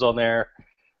games on there.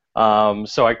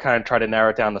 So I kind of tried to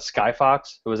narrow it down to Sky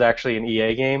Fox. It was actually an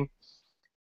EA game.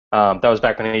 That was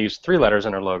back when they used 3 letters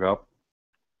in their logo.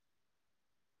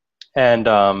 And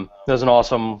it was an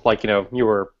awesome, like, you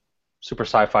were super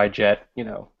sci-fi jet,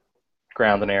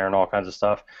 ground and air and all kinds of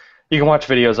stuff. You can watch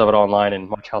videos of it online and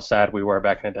watch how sad we were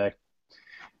back in the day.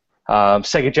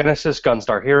 Sega Genesis,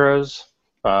 Gunstar Heroes.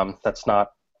 That's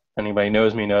not, anybody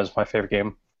knows me knows my favorite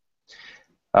game.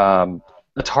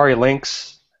 Atari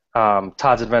Lynx,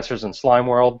 Todd's Adventures in Slime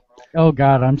World. Oh,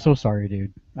 God, I'm so sorry,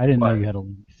 dude. I didn't know What? you had a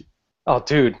link. Oh,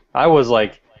 dude,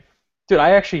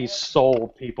 I actually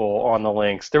sold people on the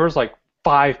Lynx. There was like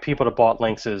 5 people that bought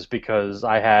Lynxes because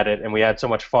I had it, and we had so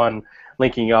much fun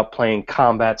linking up playing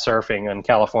combat surfing in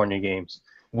California games.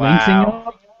 Linksing Wow.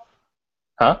 up?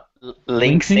 Huh?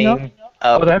 Linksing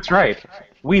Oh, up. that's right.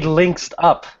 We linksed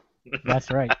up. That's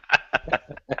right.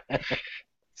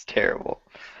 It's terrible.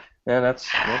 Yeah, that's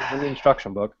in the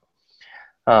instruction book.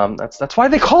 That's why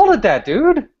they called it that,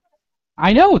 dude.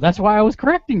 I know. That's why I was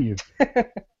correcting you.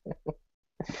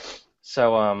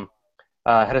 So,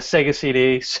 had a Sega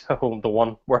CD, so the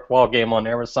one worthwhile game on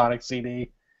there was Sonic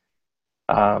CD.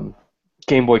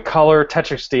 Game Boy Color,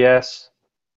 Tetris DS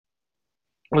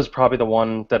was probably the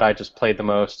one that I just played the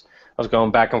most. I was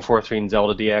going back and forth between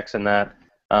Zelda DX and that,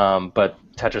 but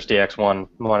Tetris DX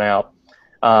won out.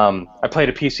 I played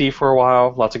a PC for a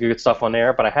while, lots of good stuff on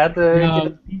there, but I had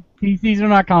the... PCs are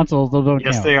not consoles. Those don't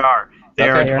Yes, count. they are. They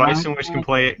are a Okay. device in which can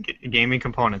play gaming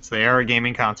components. They are a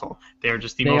gaming console. They are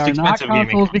just the They most are not expensive gaming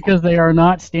consoles console. because they are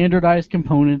not standardized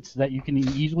components that you can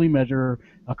easily measure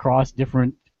across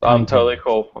different... I'm totally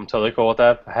cool. I'm totally cool with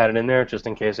that. I had it in there just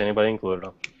in case anybody included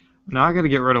them. Now I got to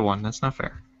get rid of one. That's not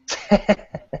fair.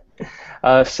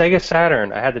 Sega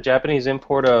Saturn. I had the Japanese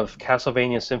import of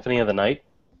Castlevania Symphony of the Night.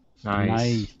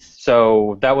 Nice.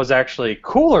 So that was actually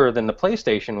cooler than the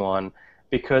PlayStation one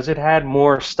because it had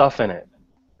more stuff in it.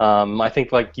 I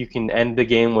think like you can end the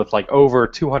game with like over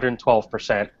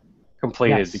 212%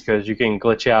 completed Yes. because you can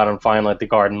glitch out and find like the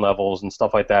garden levels and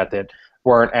stuff like that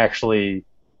weren't actually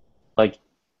like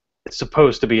it's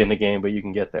supposed to be in the game, but you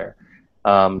can get there.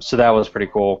 So that was pretty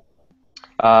cool.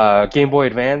 Game Boy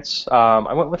Advance.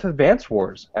 I went with Advance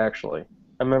Wars actually.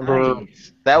 I remember.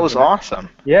 Nice. That was awesome.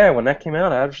 Yeah, when that came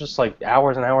out, I was just like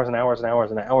hours and hours and hours and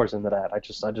hours and hours into that. I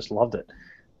just loved it.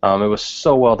 It was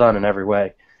so well done in every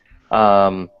way.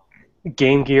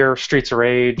 Game Gear, Streets of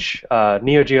Rage,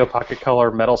 Neo Geo Pocket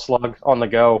Color, Metal Slug on the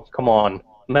go. Come on,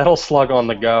 Metal Slug on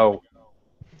the go.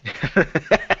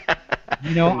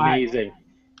 You know, Amazing.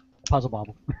 Puzzle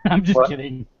Bobble. I'm just What?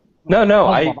 kidding. No,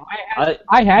 Puzzle Bobble.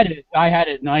 I had it,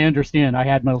 and I understand. I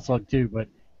had Metal Slug too, but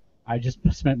I just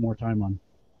spent more time on.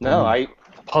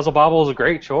 Puzzle Bobble is a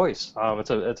great choice. It's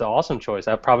an awesome choice.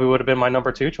 That probably would have been my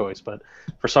number 2 choice, but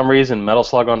for some reason, Metal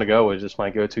Slug on the go was just my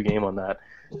go-to game on that.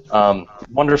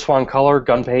 Wonder Swan Color,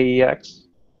 Gunpei EX.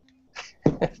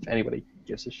 If anybody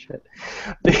gives a shit.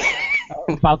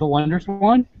 About the Wonder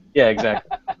Swan? Yeah,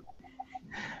 exactly.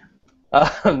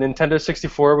 Nintendo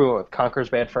 64, we went with Conker's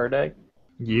Bad Fur Day.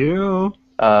 You.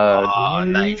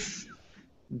 Nice.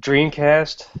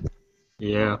 Dreamcast.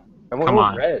 Yeah. I went Come with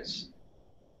on. Rez.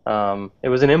 It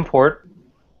was an import.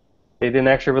 They didn't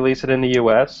actually release it in the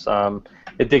U.S.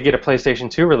 It did get a PlayStation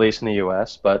 2 release in the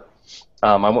U.S., but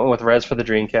I went with Rez for the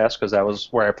Dreamcast because that was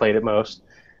where I played it most.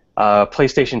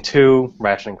 PlayStation 2,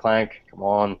 Ratchet and Clank, come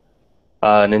on.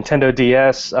 Nintendo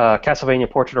DS, Castlevania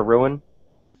Portrait of Ruin.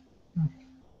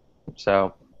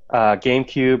 So,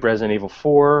 GameCube, Resident Evil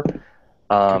 4,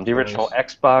 the original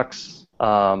Xbox,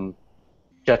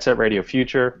 Jet Set Radio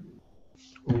Future.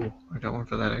 Ooh, I got one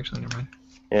for that actually. Never mind.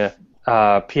 Yeah.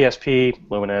 PSP,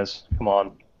 Lumines, come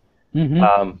on.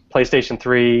 Mm-hmm. PlayStation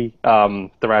 3,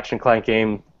 the Ratchet and Clank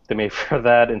game they made for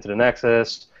that, Into the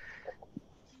Nexus.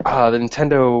 The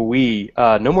Nintendo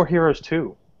Wii, No More Heroes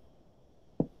 2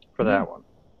 for that one.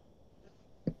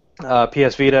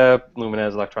 PS Vita,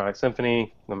 Lumines Electronic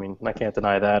Symphony. I mean, I can't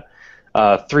deny that.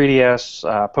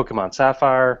 3DS, Pokemon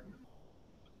Sapphire.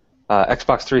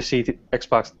 Xbox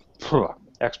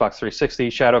 360,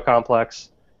 Shadow Complex.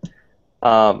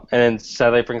 And then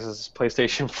sadly it brings us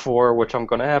PlayStation 4, which I'm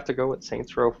going to have to go with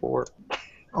Saints Row 4.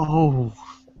 Oh.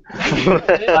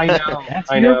 I know.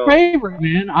 That's your favorite,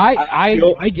 man. I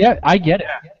get it.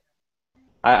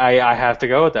 I have to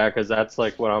go with that because that's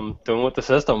like what I'm doing with the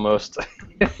system most.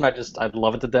 I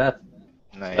love it to death.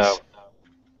 Nice. So,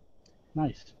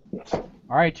 Nice. All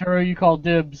right, Turo, you called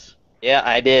dibs. Yeah,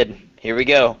 I did. Here we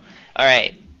go. All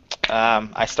right.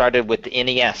 I started with the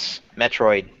NES,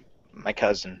 Metroid, my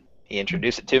cousin. He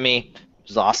introduced it to me. It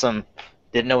was awesome.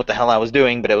 Didn't know what the hell I was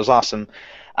doing, but it was awesome.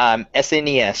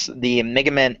 SNES, the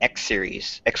Mega Man X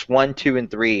series, X1, 2, and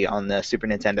 3 on the Super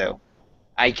Nintendo.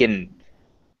 I can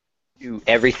do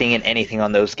everything and anything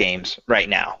on those games right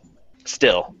now,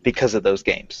 still, because of those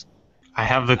games. I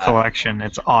have the collection.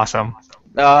 It's awesome.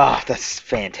 Oh, that's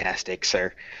fantastic,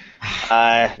 sir.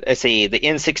 Let's see, the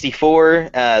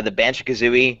N64, the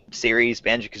Banjo-Kazooie series,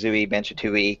 Banjo-Kazooie,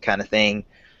 Banjo-Tooie kind of thing.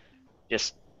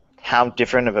 Just how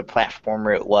different of a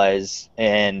platformer it was,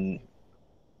 and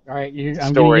All right,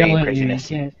 I'm Story gonna and yell at you.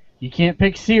 craziness. You can't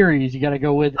pick series. You got to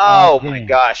go with. oh my game.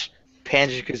 gosh,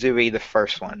 Banjo-Kazooie, the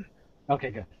first one.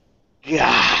 Okay, good.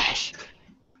 Gosh.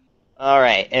 All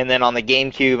right, and then on the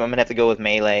GameCube, I'm gonna have to go with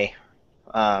Melee.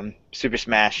 Super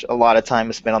Smash. A lot of time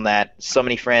was spent on that. So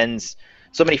many friends,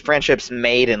 so many friendships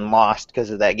made and lost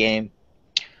because of that game.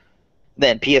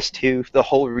 Then PS2. The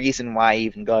whole reason why I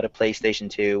even got a PlayStation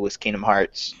 2 was Kingdom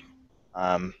Hearts.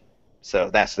 So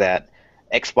that's that.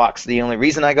 Xbox. The only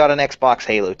reason I got an Xbox,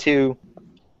 Halo 2.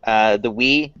 The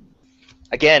Wii.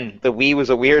 Again, the Wii was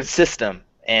a weird system,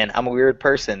 and I'm a weird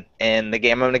person. And the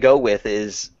game I'm going to go with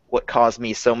is what caused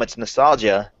me so much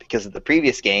nostalgia because of the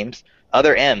previous games.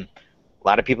 Other M. A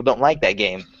lot of people don't like that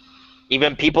game.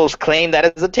 Even people claim that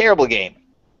it's a terrible game.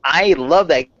 I love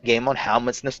that game on how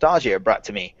much nostalgia it brought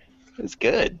to me. It's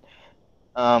good.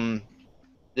 The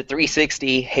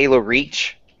 360 Halo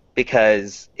Reach,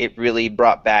 because it really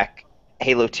brought back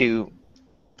Halo 2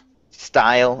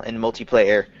 style and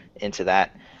multiplayer into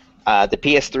that. The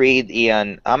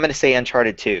PS3, I'm going to say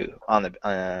Uncharted 2 on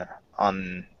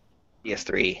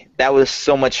PS3. That was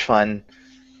so much fun.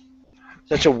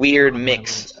 Such a weird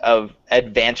mix of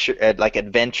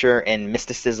adventure and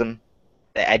mysticism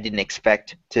that I didn't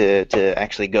expect to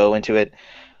actually go into it.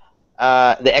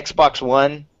 The Xbox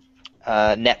One,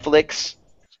 Netflix.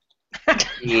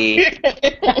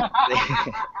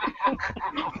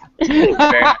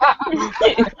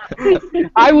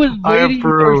 I was waiting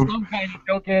for approve. some kind of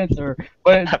joke answer,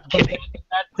 but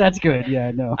that's good.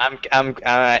 Yeah, no.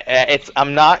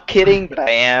 I'm not kidding, but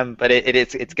I am. But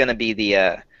it's gonna be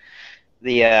the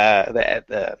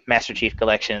Master Chief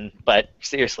Collection. But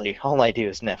seriously, all I do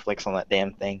is Netflix on that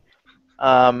damn thing.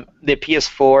 The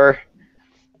PS4.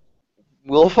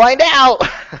 We'll find out.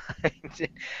 I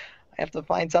have to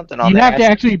find something on You there. have to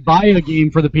actually buy a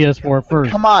game for the PS4 first.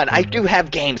 Come on, I do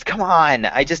have games. Come on.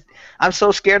 I'm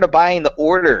so scared of buying the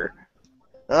order.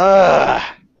 Ugh.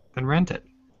 Then rent it.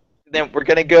 Then we're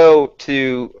gonna go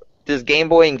to, does Game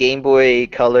Boy and Game Boy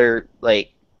Color,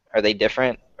 like, are they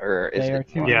different? Or is They are it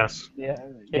too. Yes. Yeah.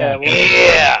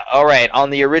 Yeah, all right. On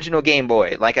the original Game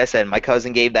Boy, like I said, my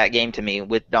cousin gave that game to me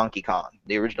with Donkey Kong,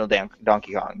 the original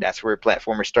Donkey Kong. That's where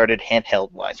platformer started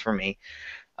handheld-wise for me.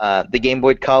 The Game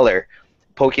Boy Color,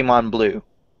 Pokemon Blue.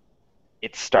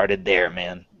 It started there,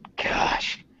 man.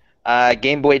 Gosh.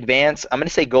 Game Boy Advance, I'm going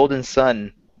to say Golden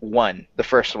Sun 1, the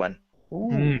first one.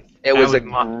 Ooh. It was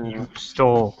you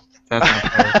stole That's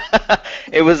my favorite.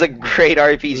 It was a great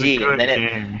RPG. Good And then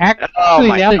game. Actually, Oh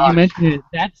my now that gosh. you mention it,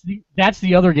 that's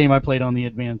the other game I played on the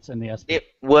Advance and the SP. it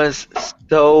was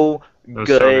so It was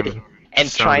good. so good. And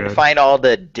So trying to good. find all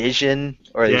the Dijin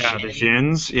or the Yeah, the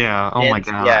Jin. Jins. Yeah. Oh my Jins,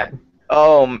 god. yeah.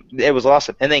 Oh, it was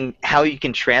awesome. And then how you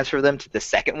can transfer them to the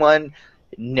second one?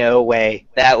 No way.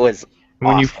 That was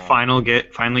When you awesome.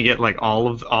 finally get like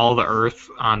all the Earth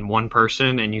on one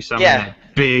person, and you summon Yeah. that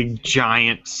big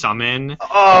giant summon.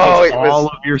 Oh, it all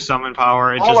was of your summon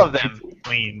power. It all just of them. makes it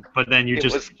clean, but then you It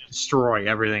just was- destroy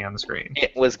everything on the screen.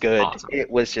 It was good. Awesome. It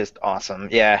was just awesome.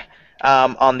 Yeah.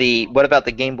 What about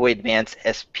the Game Boy Advance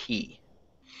SP?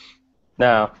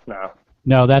 No.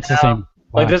 No, that's the No. same.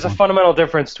 Like, there's a platform. fundamental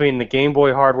difference between the Game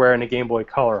Boy hardware and the Game Boy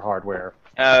Color hardware.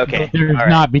 Okay. But there's all right.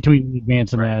 not between the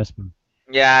Advance and the SP.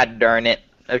 Yeah, darn it.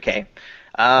 Okay.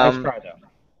 Nice try, though.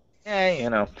 Yeah, you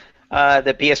know.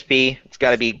 The PSP, it's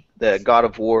got to be the God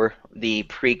of War, the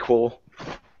prequel,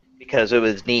 because it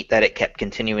was neat that it kept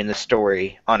continuing the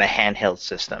story on a handheld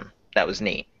system. That was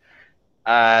neat.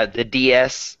 The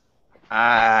DS,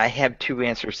 I have two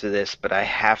answers to this, but I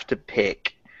have to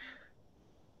pick.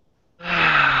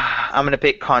 I'm going to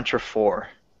pick Contra 4.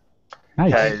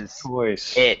 Nice. Because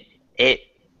Choice.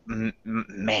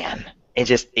 man,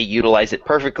 it utilized it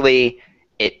perfectly.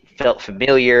 It felt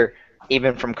familiar,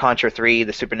 even from Contra 3,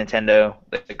 the Super Nintendo,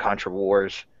 the Contra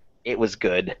Wars. It was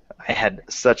good. I had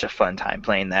such a fun time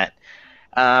playing that.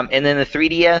 And then the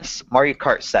 3DS, Mario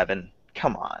Kart 7.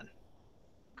 Come on.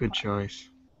 Good choice.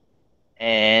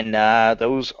 And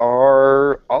those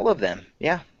are all of them.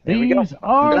 Yeah, there we go. These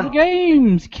are done. the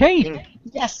games. Kate.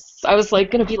 Yes, I was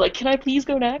like gonna be like, can I please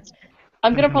go next?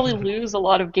 I'm gonna probably lose a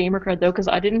lot of gamer cred though, because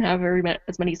I didn't have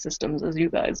as many systems as you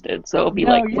guys did. So it'll be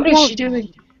No, like, you what is won't. she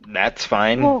doing? That's You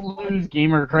fine. won't lose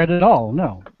gamer credit at all.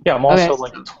 No. Yeah, I'm also Okay.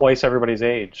 like twice everybody's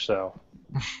age, so.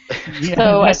 Yeah,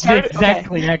 So I that's started-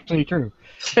 exactly actually true.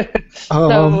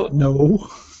 So- No.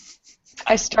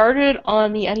 I started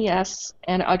on the NES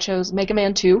and I chose Mega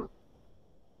Man 2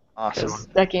 Awesome. because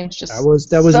that game's just That was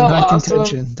so in high awesome.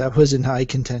 contention. That was in high The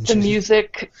contention.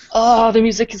 music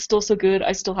is still so good.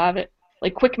 I still have it.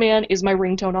 Like Quick Man is my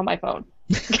ringtone on my phone.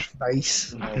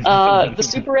 Nice. The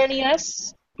Super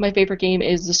NES, my favorite game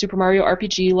is the Super Mario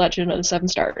RPG Legend of the Seven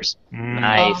Stars.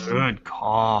 Nice. Good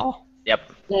call. Yep.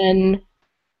 Then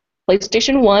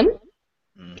PlayStation 1.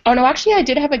 Mm. Oh no, actually I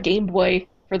did have a Game Boy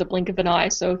for the blink of an eye,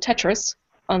 so Tetris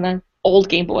on the old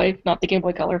Game Boy, not the Game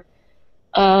Boy Color.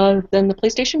 Then the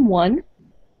PlayStation 1.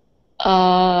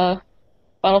 Final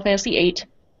Fantasy 8,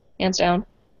 hands down.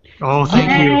 Oh,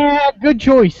 thank you. Yeah, good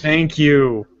choice. Thank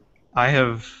you. I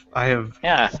have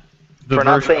Yeah. the For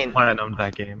not version playing- of Platinum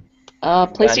that game.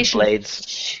 PlayStation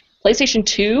Blades. PlayStation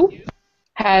 2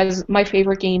 has my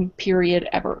favorite game period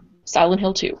ever, Silent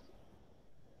Hill 2.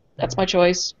 That's my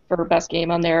choice for best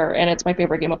game on there, and it's my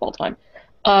favorite game of all time.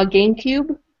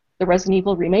 GameCube, the Resident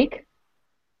Evil remake.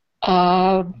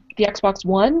 The Xbox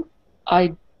One,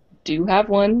 I do have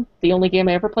one. The only game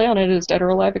I ever play on it is Dead or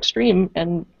Alive Extreme,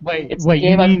 and it's the you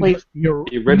game I mean played- the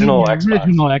original Xbox.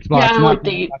 Original Xbox, Yeah, not like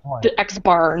the Xbox One. the X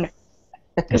Barn,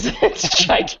 because it's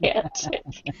gigantic.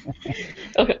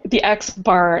 Okay, the X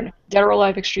Barn, Dead or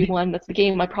Alive Extreme 1. That's the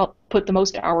game I put the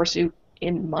most hours to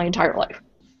in my entire life.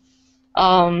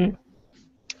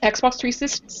 Xbox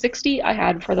 360 I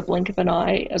had for the blink of an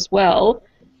eye as well.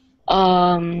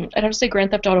 I'd have to say Grand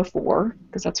Theft Auto 4,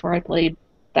 because that's where I played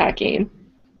that game.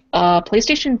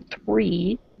 PlayStation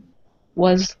 3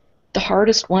 was the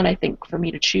hardest one, I think, for me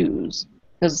to choose,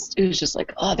 because it was just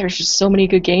like, oh, there's just so many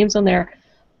good games on there.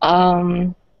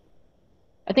 I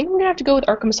think I'm going to have to go with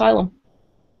Arkham Asylum.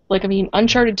 Like, I mean,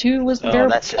 Uncharted 2 was Oh, there.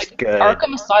 that's just like, good.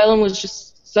 Arkham Asylum was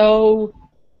just so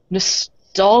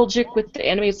nostalgic with the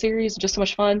animated series, just so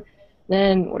much fun.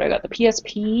 Then, what I got? The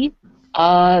PSP,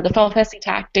 the Final Fantasy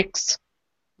Tactics,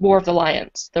 War of the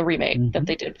Lions, the remake that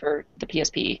they did for the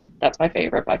PSP. That's my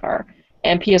favorite by far.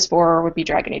 And PS4 would be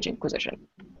Dragon Age Inquisition.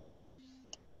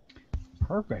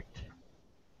 Perfect.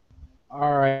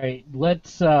 All right,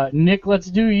 Nick, let's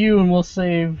do you, and we'll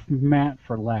save Matt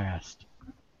for last.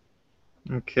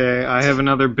 Okay, I have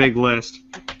another big list,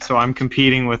 so I'm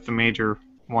competing with the major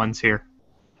ones here.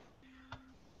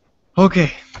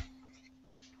 Okay.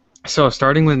 So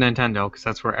starting with Nintendo, because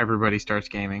that's where everybody starts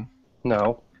gaming.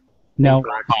 No. No.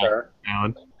 Rockstar.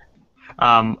 Valid.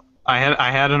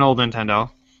 I had an old Nintendo.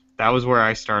 That was where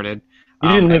I started. You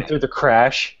didn't live through the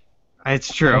crash.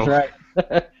 It's true. That's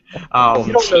right.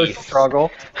 You don't know the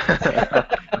struggle.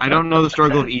 I don't know the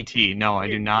struggle of E.T. No, I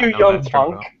do not You know young that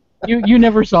struggle. punk. You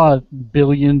never saw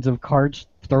billions of carts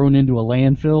thrown into a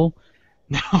landfill?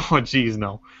 No, jeez,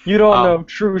 no. You don't know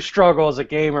true struggle as a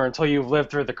gamer until you've lived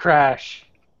through the crash.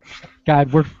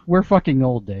 God, we're fucking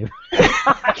old, Dave.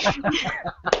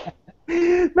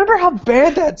 Remember how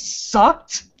bad that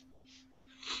sucked?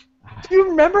 Do you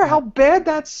remember how bad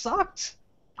that sucked?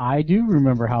 I do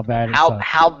remember how bad it sucked.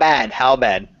 How bad? How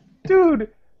bad? Dude,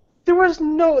 there was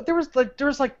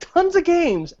like tons of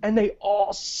games and they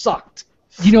all sucked.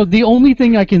 You know, the only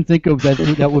thing I can think of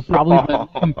that would probably be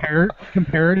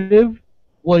comparative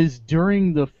was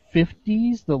during the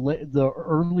 50s, the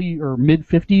early or mid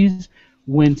 50s,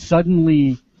 when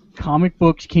suddenly comic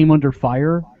books came under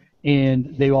fire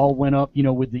and they all went up, you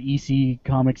know, with the EC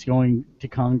Comics going to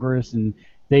Congress, and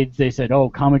they said, oh,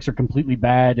 comics are completely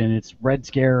bad and it's Red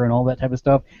Scare and all that type of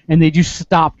stuff, and they just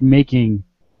stopped making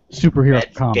superhero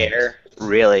comics. Red Scare?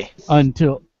 Really?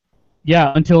 Until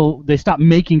they stopped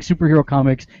making superhero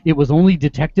comics. It was only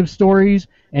detective stories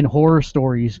and horror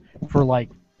stories for like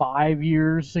 5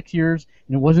 years, 6 years,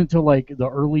 and it wasn't until like the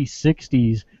early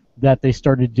 60s that they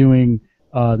started doing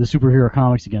the superhero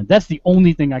comics again. That's the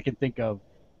only thing I can think of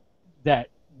that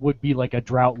would be like a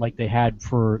drought like they had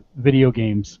for video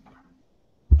games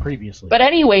previously. But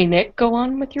anyway, Nick, go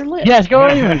on with your list. Yes, go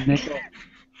anyway, Nick.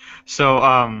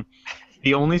 So,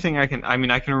 the only thing I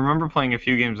can remember playing a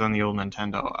few games on the old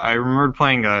Nintendo. I remember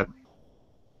playing a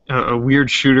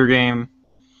weird shooter game,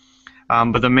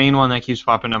 but the main one that keeps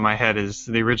popping in my head is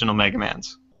the original Mega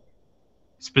Man's.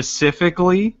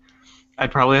 Specifically,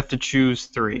 I'd probably have to choose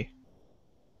 3.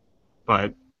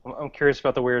 But I'm curious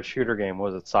about the weird shooter game.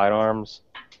 Was it Sidearms?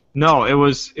 no, it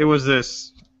was I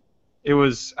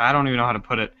don't even know how to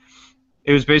put it.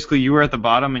 It was basically you were at the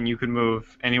bottom and you could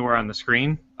move anywhere on the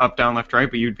screen, up, down, left, right,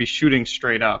 but you'd be shooting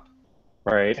straight up.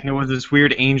 Right. And it was this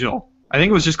weird angel. I think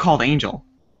it was just called Angel.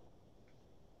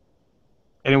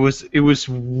 And it was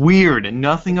weird, and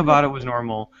nothing about it was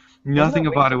normal. Nothing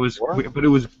about it was, but it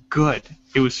was good.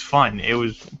 It was fun.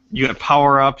 You got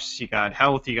power-ups, you got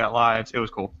health, you got lives. It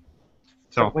was cool.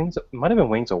 So It might have been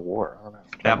Wings of War. I don't know.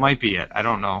 that might be it. I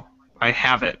don't know. I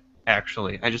have it,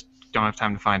 actually. I just don't have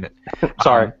time to find it.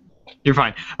 Sorry. You're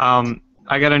fine.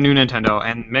 I got a new Nintendo,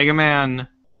 and Mega Man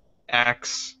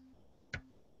X,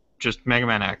 just Mega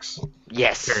Man X.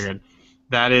 Yes. Period.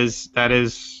 That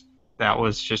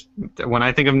was just, when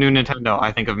I think of new Nintendo,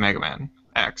 I think of Mega Man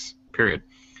X. Period.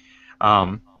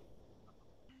 Was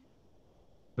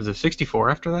it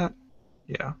 64 after that?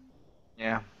 Yeah.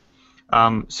 Yeah.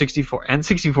 64,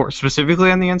 N64, specifically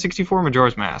on the N64,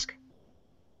 Majora's Mask.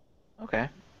 Okay.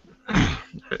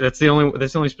 That's the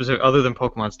only specific, other than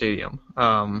Pokemon Stadium.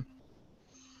 Other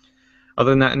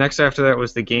than that, next after that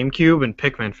was the GameCube and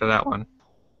Pikmin for that one.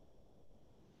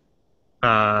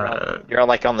 You're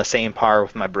like on the same par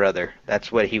with my brother.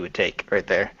 That's what he would take right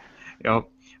there. Yep.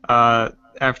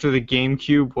 After the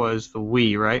GameCube was the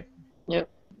Wii, right? Yep.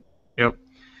 Yep.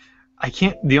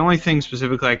 The only thing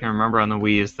specifically I can remember on the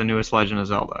Wii is the newest Legend of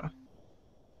Zelda.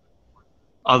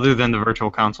 Other than the Virtual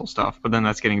Console stuff, but then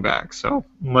that's getting back. So,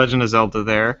 Legend of Zelda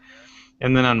there.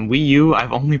 And then on Wii U,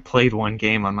 I've only played one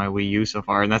game on my Wii U so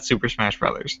far, and that's Super Smash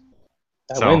Brothers.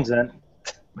 That wins then.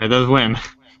 It does win.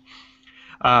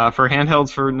 For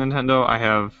handhelds for Nintendo, I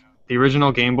have the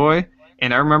original Game Boy,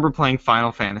 and I remember playing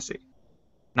Final Fantasy.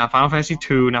 Not Final Fantasy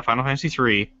 2, not Final Fantasy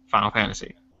 3, Final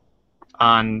Fantasy.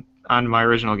 On my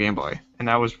original Game Boy, and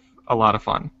that was a lot of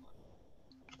fun.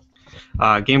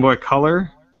 Game Boy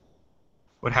Color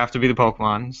would have to be the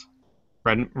Pokemons,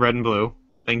 red and blue.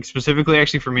 I think specifically,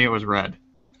 actually for me, it was red.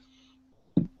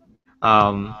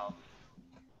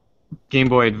 Game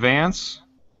Boy Advance,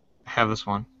 I have this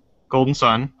one. Golden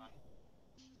Sun.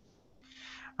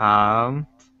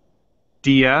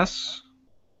 DS,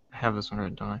 I have this one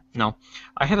right, don't I? No,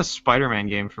 I had a Spider-Man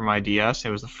game for my DS. It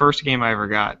was the first game I ever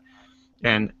got.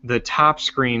 And the top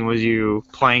screen was you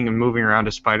playing and moving around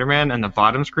as Spider-Man, and the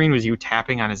bottom screen was you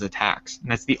tapping on his attacks. And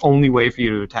that's the only way for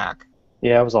you to attack.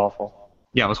 Yeah, it was awful.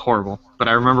 Yeah, it was horrible. But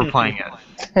I remember playing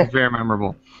it. Very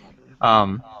memorable.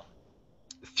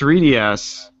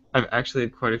 3DS, I've actually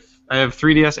had quite a I have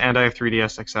 3DS and I have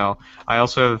 3DS XL. I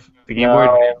also have the Game Boy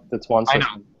Advance. That's one system.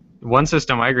 I know. One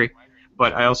system, I agree.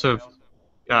 But I also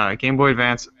have Game Boy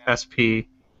Advance SP.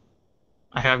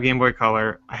 I have Game Boy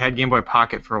Color. I had Game Boy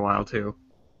Pocket for a while, too.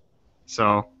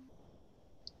 So,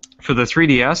 for the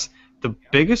 3DS, the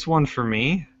biggest one for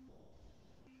me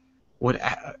would...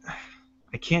 I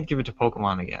can't give it to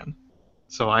Pokemon again.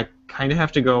 So I kind of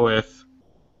have to go with...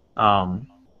 Was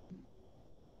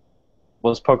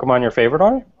Pokemon your favorite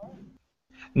on it?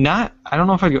 Not... I don't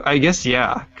know if I'd go... I guess,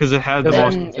 yeah, because it had the Then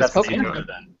most... it's consistency to Pokemon. it.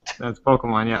 That's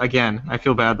Pokemon, yeah. Again, I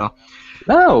feel bad, though.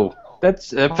 No.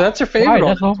 If that's your favorite Why? one.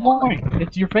 That's the whole point.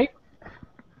 It's your favorite.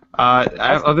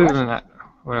 Other than that,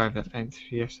 What have I been?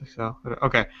 Yes, so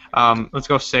okay. Let's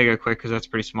go Sega quick because that's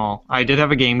pretty small. I did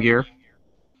have a Game Gear,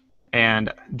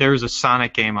 and there's a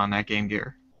Sonic game on that Game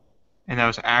Gear, and that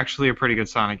was actually a pretty good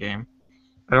Sonic game.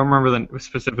 I don't remember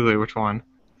specifically which one.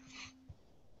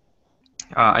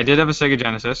 I did have a Sega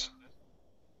Genesis,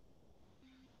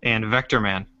 and Vector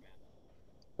Man.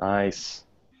 Nice.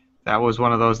 That was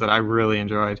one of those that I really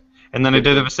enjoyed. And then I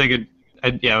did have a Sega.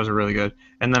 Yeah, it was really good.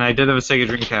 And then I did have a Sega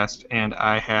Dreamcast, and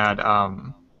I had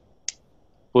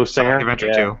Blue Stinger? Sonic Adventure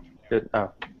Yeah. 2. Good.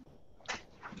 Oh.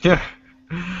 Yeah.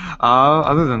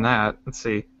 Other than that, let's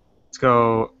see. Let's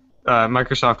go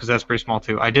Microsoft because that's pretty small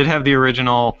too. I did have the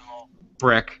original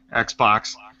brick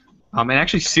Xbox, and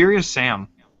actually Serious Sam.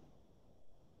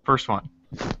 First one.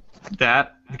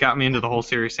 That got me into the whole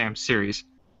Serious Sam series,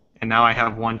 and now I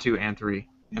have 1, 2, and 3,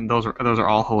 and those are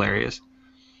all hilarious.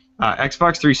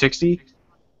 Xbox 360,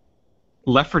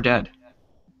 Left 4 Dead,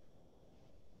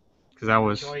 because that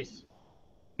was. Choice.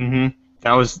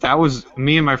 That was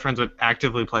me and my friends would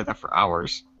actively play that for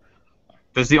hours.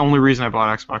 That's the only reason I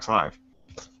bought Xbox Live.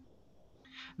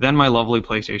 Then my lovely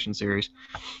PlayStation series.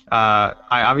 I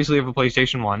obviously have a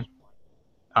PlayStation 1.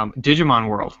 Digimon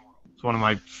World is one of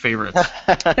my favorites.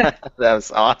 That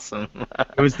was awesome.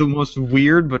 It was the most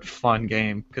weird but fun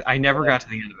game. I never got to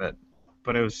the end of it,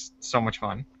 but it was so much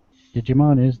fun.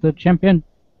 Digimon is the champion.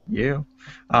 Yeah.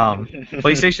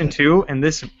 PlayStation 2, and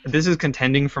this is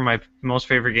contending for my most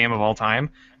favorite game of all time,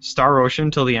 Star Ocean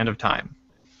Till the End of Time.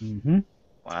 Mm-hmm.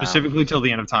 Wow. Specifically Till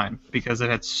the End of Time, because it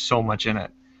had so much in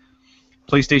it.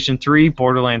 PlayStation 3,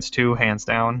 Borderlands 2, hands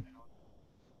down.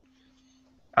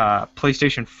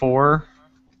 PlayStation 4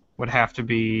 would have to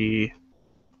be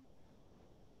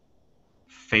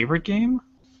favorite game?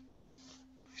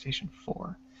 PlayStation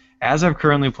 4. As I've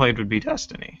currently played would be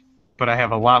Destiny, but I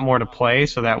have a lot more to play,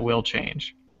 so that will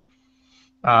change.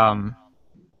 Let's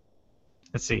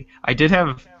see. I did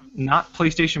have not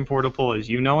PlayStation Portable as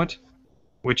you know it,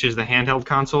 which is the handheld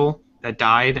console that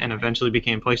died and eventually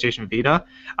became PlayStation Vita.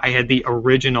 I had the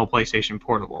original PlayStation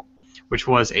Portable, which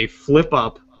was a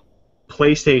flip-up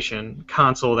PlayStation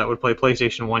console that would play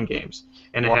PlayStation 1 games,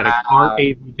 and it had a car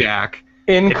AV jack.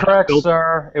 Incorrect, built-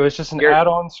 sir. It was just an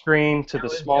add-on screen to the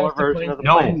smaller version of the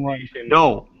PlayStation.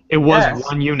 No, it was Yes.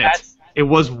 one unit. It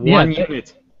was one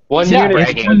unit. One Yeah, unit.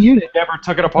 it's one unit. Never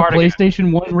took it A apart again.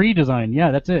 PlayStation 1 redesign.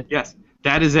 Yeah, that's it. Yes,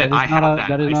 that is it. That is I have not a- that.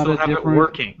 that is I not still a have it different-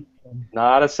 working.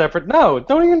 Not a separate. No,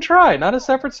 don't even try. Not a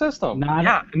separate system. Not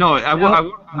Yeah, no, I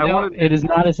wanted. it is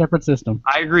not a separate system.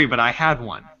 I agree, but I had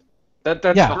one.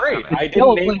 That's Yeah. great. I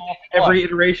still didn't a name PlayStation off every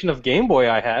iteration of Game Boy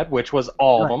I had, which was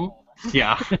all of them.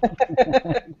 Yeah.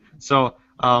 So,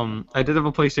 I did have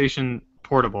a PlayStation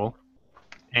Portable,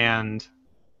 and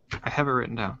I have it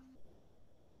written down.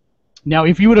 Now,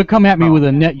 if you would have come at me with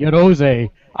a Net Yorose,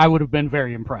 I would have been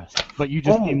very impressed. But you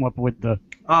just came up with the.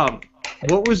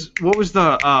 What was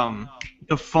the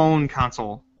phone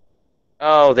console?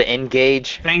 Oh, the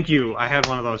Engage. Thank you. I had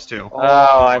one of those too.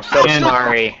 Oh, I'm so And-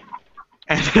 sorry.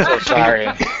 So sorry.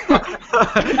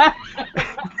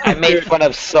 I made fun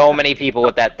of so many people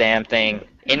with that damn thing.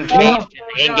 Engage,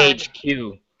 Engage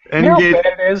Q. You know how Engage.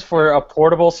 bad it is for a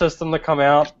portable system to come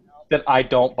out that I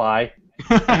don't buy?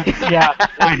 Yeah,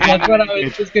 that's what I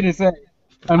was just gonna say.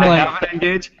 I'm I like, have an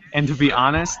Engage, and to be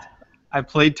honest, I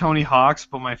played Tony Hawk's,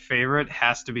 but my favorite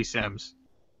has to be Sims.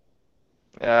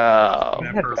 Oh,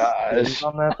 That first- gosh.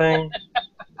 On that thing.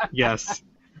 Yes.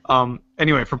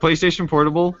 Anyway, for PlayStation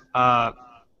Portable,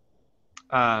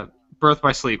 Birth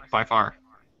by Sleep, by far.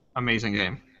 Amazing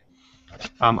game.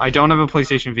 I don't have a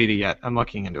PlayStation Vita yet. I'm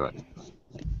looking into it.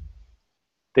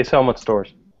 They sell them at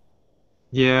stores.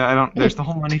 Yeah, I don't. There's the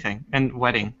whole money thing. And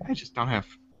wedding. I just don't have.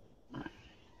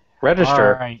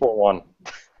 Register Alright. for one.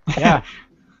 yeah,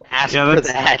 Ask Yeah, for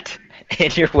that's- that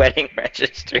in your wedding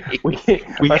registry. We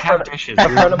My have friend- dishes. a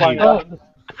friend of mine-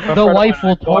 the wife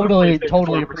will bought a totally PlayStation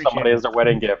 4 for somebody appreciate as their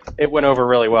wedding gift. It went over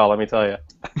really well, let me tell you.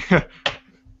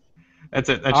 That's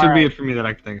it. That All should be right. it for me that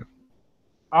I can think of.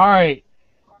 All right,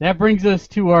 that brings us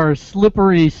to our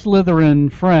slippery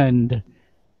Slytherin friend.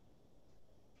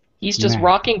 He's just Matt.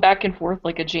 rocking back and forth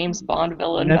like a James Bond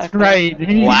villain. That's back there. right.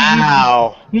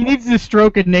 Wow. He needs to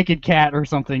stroke a naked cat or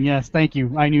something. Yes, thank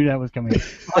you. I knew that was coming.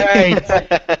 All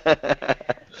right.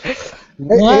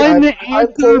 One I'm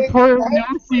answer playing- per no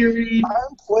series.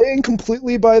 I'm playing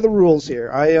completely by the rules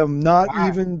here. I am not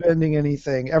even bending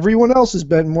anything. Everyone else has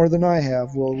bent more than I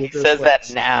have. Well, He with their says that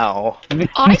plays. now.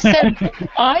 I said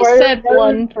Fire.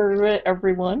 one for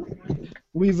everyone.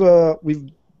 We've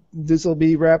this will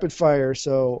be rapid fire.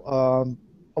 So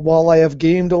while I have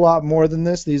gamed a lot more than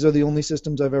this, these are the only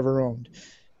systems I've ever owned.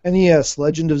 NES,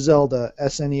 Legend of Zelda.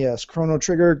 SNES, Chrono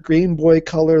Trigger. Game Boy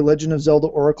Color, Legend of Zelda: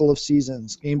 Oracle of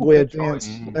Seasons. Game Boy Advance,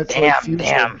 Metroid Fusion.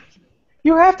 Damn.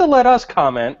 You have to let us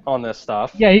comment on this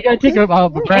stuff. Yeah, you gotta take a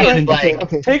breath and Like,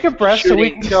 Okay. Take a breath so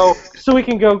we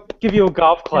can go give you a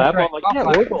golf clap. Right. I'm like, yeah,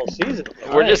 Oracle season.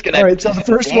 we're just gonna. All right, so the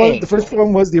first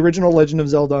one was the original Legend of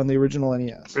Zelda on the original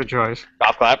NES. Good choice.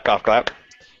 Golf clap, golf clap.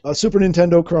 Super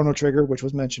Nintendo Chrono Trigger, which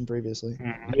was mentioned previously.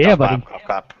 Yeah, Golf buddy. clap, golf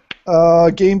clap.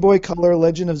 Game Boy Color,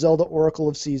 Legend of Zelda: Oracle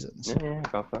of Seasons. Yeah,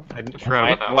 golf clap. I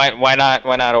forgot about that.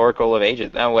 Why not Oracle of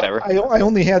Ages? Whatever. I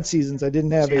only had Seasons. I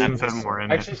didn't have Seasons Ages. had more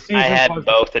in it. Actually, I had was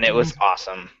both, and it was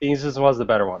awesome. Seasons was the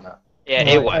better one, though. Yeah,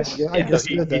 it was. I Yeah. guess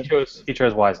He that.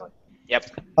 chose wisely. Yep.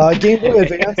 Game Boy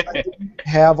Advance, I didn't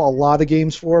have a lot of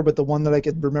games for, but the one that I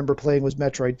could remember playing was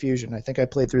Metroid Fusion. I think I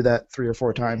played through that 3 or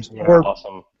 4 times. Yeah, Or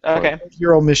awesome. Okay.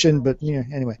 Hero Mission, but yeah,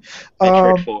 anyway.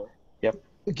 Metroid 4. Yep.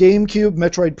 GameCube,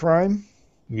 Metroid Prime.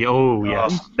 Yo,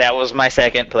 yes. Oh, that was my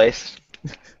second place.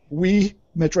 Wii,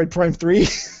 Metroid Prime 3.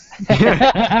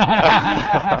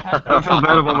 I don't feel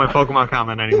bad about my Pokemon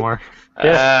comment anymore.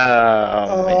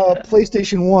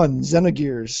 PlayStation 1,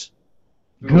 Xenogears.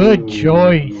 Good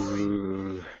choice.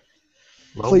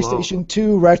 Low, PlayStation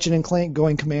 2, Ratchet and Clank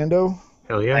Going Commando. low.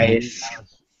 Hell yeah. Nice.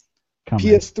 Come on.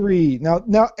 PS3.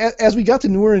 Now, as we got to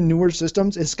newer and newer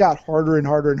systems, it's got harder and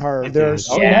harder and harder. It There are did.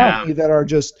 so Yeah. many that are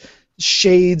just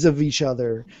shades of each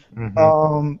other.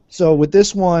 Mhm. So with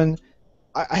this one,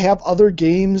 I have other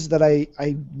games that I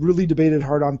really debated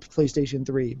hard on PlayStation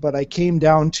 3, but I came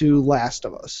down to Last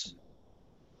of Us.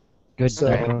 Good. So-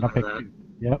 That's what I picked.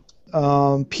 Yep.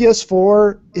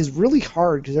 PS4 is really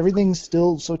hard because everything's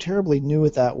still so terribly new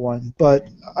with that one, but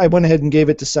I went ahead and gave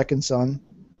it to Second Son.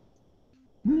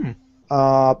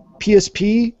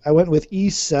 PSP, I went with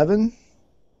E7.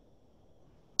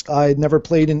 I had never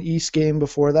played an East game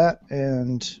before that,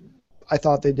 and I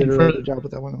thought they did a really good job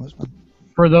with that one. It was fun.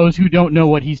 For those who don't know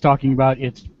what he's talking about,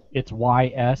 it's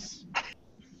YS.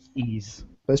 Ease.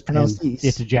 But it's pronounced And East.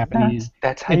 It's a Japanese.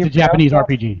 That's how It's you a Japanese pronounce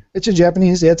RPG. It's a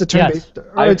Japanese. Yeah, it's a turn-based. Yes.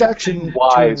 Or it's I've actually been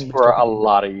wise turn-based. for a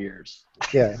lot of years.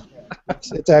 Yeah,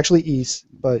 it's actually East,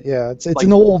 but yeah, it's Like-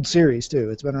 an old series too.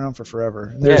 It's been around for forever.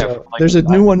 And there's Yeah, a, for like there's a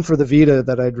new 5 one for the Vita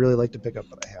that I'd really like to pick up,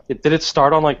 but I haven't. Did it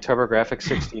start on like TurboGrafx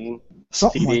 16?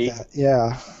 Something CD? like that,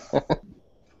 yeah.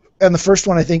 And the first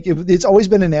one, I think it's always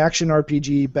been an action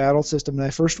RPG battle system. And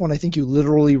the first one, I think you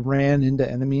literally ran into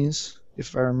enemies,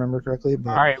 if I remember correctly.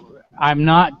 But... All right. I'm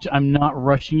not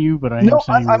rushing you, but I am No,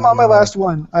 saying I'm on my last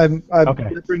one. Okay.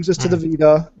 That brings us to the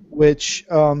Vita, which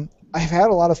I've had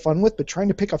a lot of fun with, but trying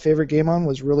to pick a favorite game on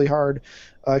was really hard.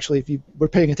 Actually, if you were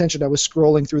paying attention, I was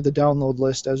scrolling through the download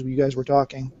list as you guys were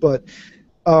talking. But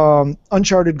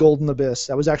Uncharted Golden Abyss,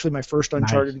 that was actually my first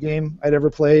Uncharted game I'd ever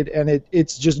played, and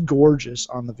it's just gorgeous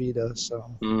on the Vita. So.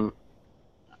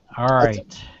 All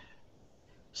right.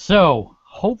 So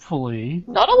hopefully,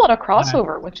 Not a lot of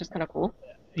crossover, which is kind of cool.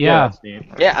 yeah. that's neat.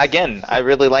 Yeah, again, I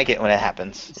really like it when it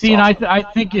happens. It's See, and awesome. I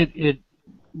think it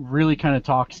really kind of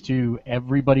talks to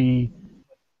everybody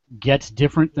gets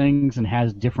different things and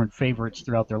has different favorites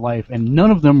throughout their life, and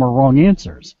none of them are wrong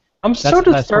answers. I'm That's so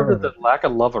the best disturbed part at of the lack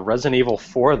of love of Resident Evil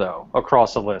 4, though,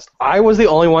 across the list. I was the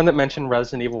only one that mentioned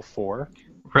Resident Evil 4.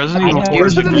 Resident Evil I 4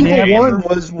 is a Resident good Evil game. 1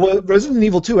 was Resident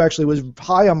Evil 2 actually was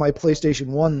high on my PlayStation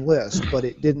 1 list, but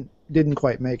it didn't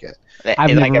quite make it. I've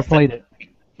Like I never said, played it.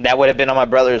 That would have been on my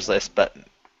brother's list, but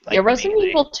like, Yeah, Resident mainly-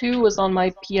 Evil 2 was on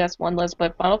my PS1 list,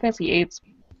 but Final Fantasy 8's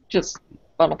just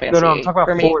Final No, Fantasy no, I'm 8 talking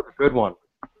for about me. 4, the good one.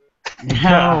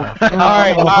 No.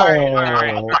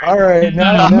 All right.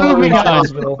 Now Moving on.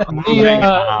 Townsville.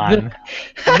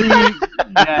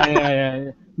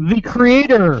 The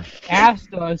creator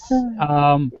asked us,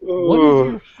 what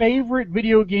is your favorite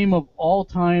video game of all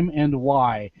time and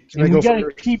why? Can I And go we gotta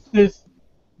first? keep this.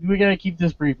 We gotta keep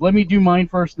this brief. Let me do mine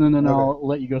first, and then Okay. I'll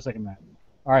let you go second, Matt.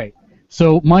 All right.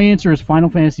 So my answer is Final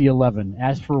Fantasy XI.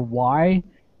 As for why,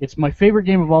 it's my favorite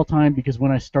game of all time because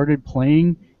when I started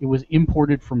playing, it was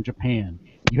imported from Japan.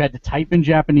 You had to type in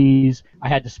Japanese. I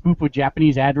had to spoof a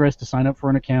Japanese address to sign up for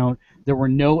an account. There were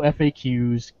no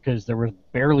FAQs because there was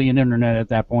barely an internet at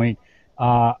that point.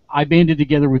 I banded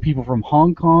together with people from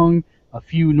Hong Kong, a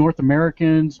few North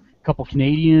Americans, a couple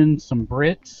Canadians, some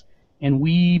Brits, and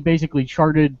we basically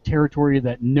charted territory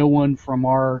that no one from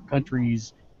our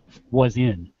countries was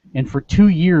in. And for 2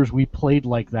 years, we played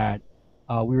like that.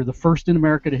 We were the first in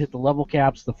America to hit the level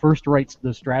caps, the first to write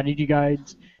the strategy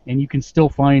guides, and you can still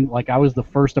find, like, I was the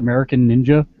first American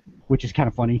ninja, which is kind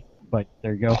of funny, but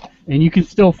there you go. And you can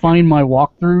still find my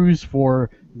walkthroughs for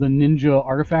the ninja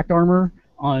artifact armor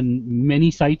on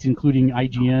many sites, including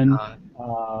IGN,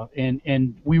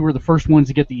 and we were the first ones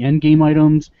to get the end game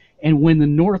items. And when the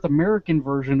North American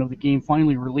version of the game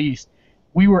finally released,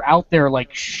 we were out there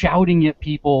like shouting at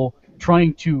people,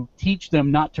 trying to teach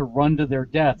them not to run to their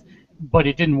death. But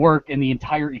it didn't work, and the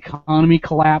entire economy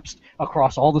collapsed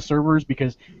across all the servers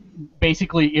because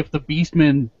basically if the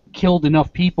Beastmen killed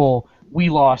enough people, we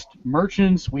lost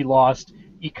merchants, we lost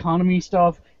economy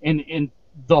stuff, and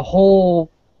the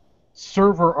whole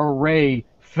server array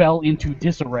fell into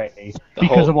disarray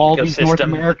because of all these North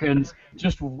Americans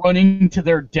just running to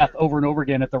their death over and over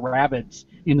again at the rabbits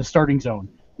in the starting zone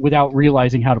without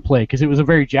realizing how to play, because it was a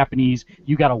very Japanese,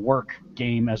 you got to work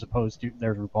game as opposed to,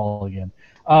 there's RuPaul again.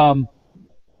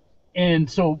 And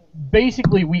so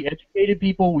basically we educated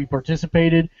people, we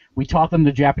participated, we taught them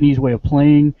the Japanese way of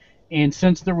playing, and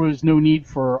since there was no need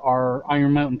for our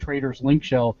Iron Mountain Traders link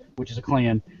shell, which is a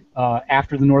clan,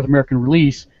 after the North American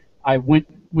release, I went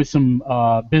with some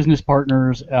business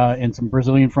partners and some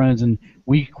Brazilian friends, and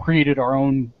we created our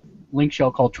own link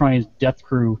shell called Trian's Death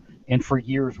Crew, and for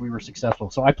years we were successful.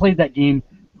 So I played that game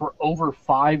for over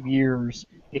 5 years.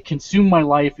 It consumed my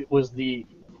life. It was the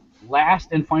last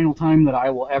and final time that I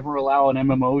will ever allow an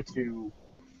MMO to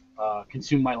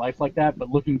consume my life like that. But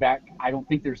looking back, I don't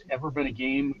think there's ever been a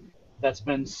game that's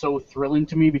been so thrilling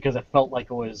to me because it felt like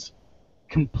it was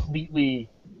completely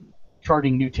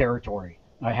charting new territory.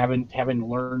 I haven't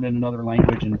learned in another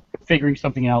language and figuring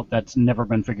something out that's never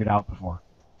been figured out before.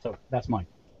 So that's mine.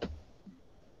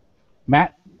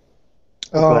 Matt?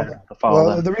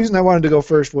 Well, the reason I wanted to go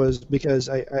first was because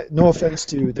I no offense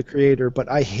to the creator, but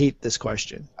I hate this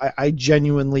question. I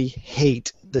genuinely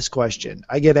hate this question.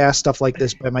 I get asked stuff like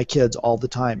this by my kids all the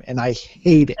time, and I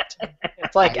hate it.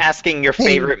 It's like asking your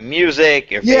favorite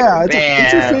music, your favorite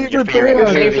band, your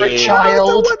favorite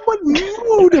child. What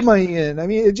mood am I in? I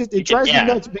mean, it drives me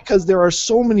nuts because there are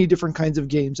so many different kinds of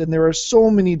games, and there are so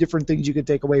many different things you could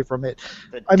take away from it.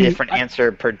 Different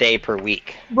answer per day, per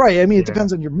week. Right. I mean, it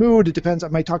depends on your mood. It depends.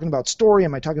 Am I talking about story?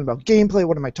 Am I talking about gameplay?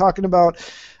 What am I talking about?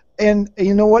 And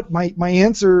you know what? My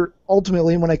answer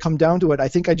ultimately, when I come down to it, I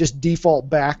think I just default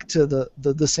back to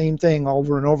the same thing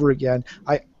over and over again.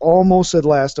 I almost said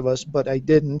Last of Us, but I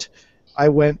didn't. I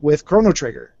went with Chrono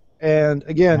Trigger. And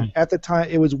again, at the time,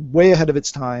 it was way ahead of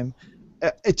its time.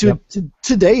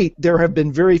 To date, there have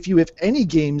been very few, if any,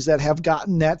 games that have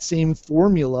gotten that same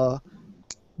formula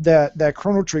that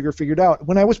Chrono Trigger figured out.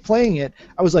 When I was playing it,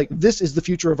 I was like, this is the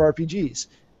future of RPGs.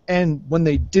 And when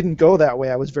they didn't go that way,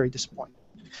 I was very disappointed.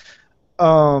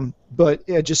 But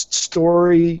yeah, just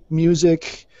story,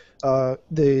 music,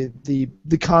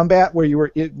 the combat where you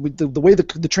were the way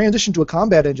the transition to a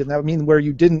combat engine, that would mean where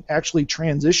you didn't actually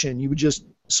transition, you would just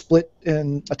split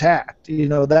and attack. You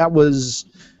know, that was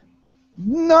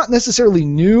not necessarily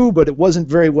new, but it wasn't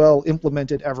very well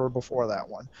implemented ever before that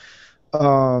one.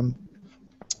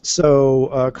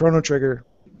 So Chrono Trigger,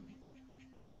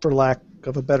 for lack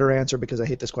of a better answer, because I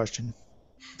hate this question.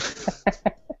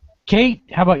 Kate,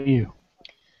 how about you?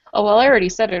 Oh, well, I already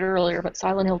said it earlier, but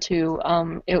Silent Hill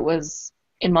 2, it was,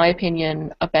 in my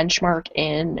opinion, a benchmark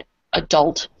in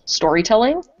adult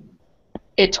storytelling.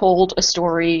 It told a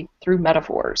story through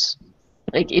metaphors.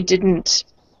 Like, it didn't...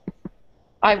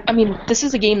 I mean, this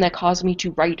is a game that caused me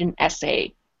to write an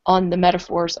essay on the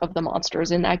metaphors of the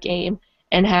monsters in that game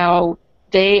and how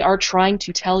they are trying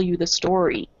to tell you the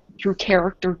story through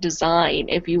character design.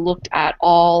 If you looked at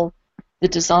all the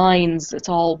designs, it's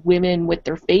all women with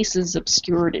their faces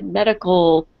obscured in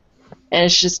medical, and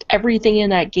it's just everything in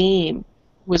that game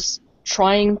was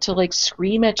trying to like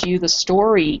scream at you the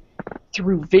story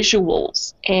through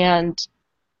visuals and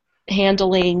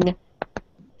handling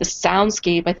the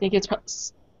soundscape. I think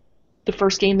it's the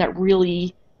first game that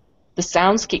really, the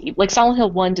soundscape, like Silent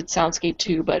Hill 1 did soundscape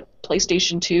too, but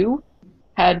PlayStation 2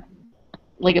 had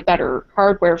like a better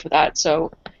hardware for that.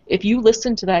 So if you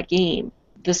listen to that game,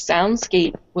 the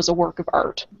soundscape was a work of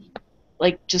art.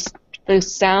 Like, just the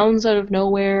sounds out of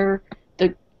nowhere,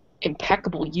 the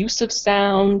impeccable use of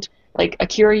sound. Like,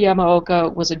 Akira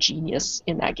Yamaoka was a genius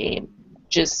in that game.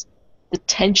 Just the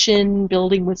tension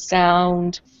building with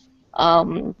sound.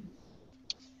 Like,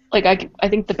 I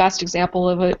think the best example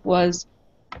of it was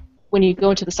when you go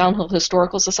into the Silent Hill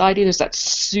Historical Society, there's that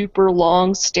super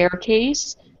long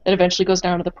staircase that eventually goes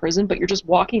down to the prison, but you're just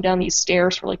walking down these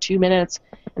stairs for like 2 minutes,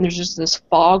 and there's just this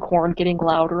foghorn getting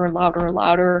louder and louder and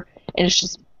louder, and it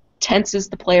just tenses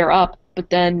the player up. But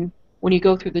then when you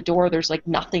go through the door, there's like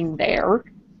nothing there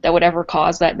that would ever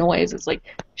cause that noise. It's like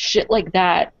shit like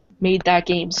that made that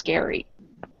game scary.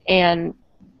 And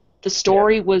the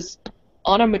story was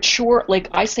on a mature, like,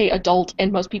 I say adult,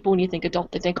 and most people when you think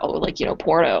adult, they think, oh, like, you know,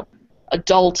 porno.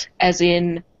 Adult as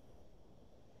in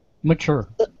mature.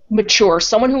 mature.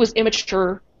 Someone who was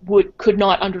immature could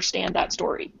not understand that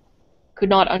story. Could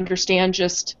not understand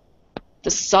just the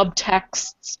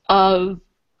subtexts of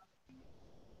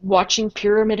watching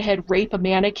Pyramid Head rape a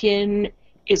mannequin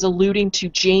is alluding to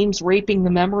James raping the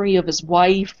memory of his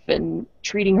wife and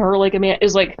treating her like a man.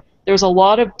 Is like there's a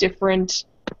lot of different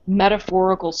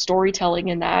metaphorical storytelling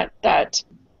in that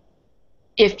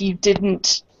if you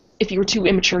were too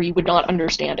immature, you would not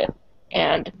understand it.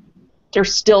 And there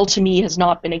still, to me, has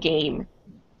not been a game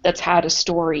that's had a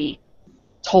story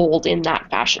told in that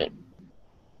fashion.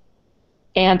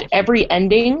 And every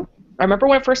ending, I remember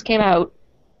when it first came out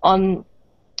on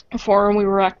a forum we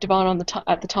were active on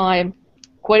at the time,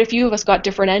 quite a few of us got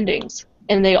different endings,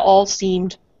 and they all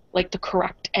seemed like the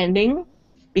correct ending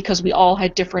because we all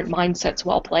had different mindsets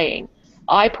while playing.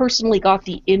 I personally got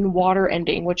the in-water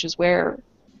ending, which is where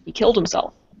he killed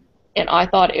himself, and I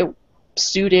thought it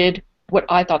suited what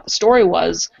I thought the story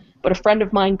was, but a friend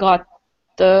of mine got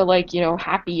the,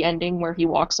 happy ending where he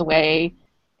walks away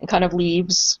and kind of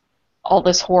leaves all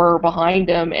this horror behind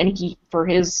him, and for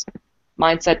his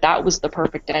mindset, that was the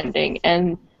perfect ending,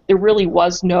 and there really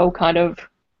was no kind of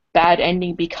bad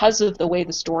ending because of the way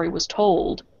the story was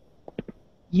told.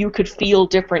 You could feel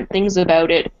different things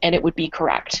about it, and it would be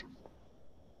correct.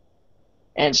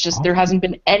 And it's just, there hasn't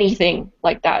been anything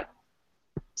like that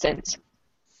since.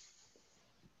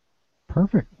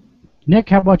 Perfect. Nick,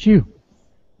 how about you?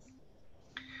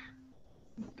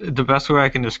 The best way I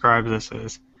can describe this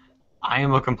is I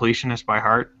am a completionist by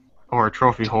heart, or a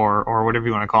trophy whore, or whatever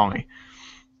you want to call me.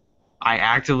 I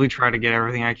actively try to get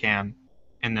everything I can,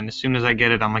 and then as soon as I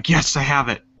get it, I'm like, yes, I have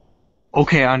it.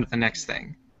 Okay, on to the next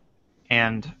thing.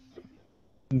 And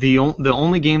the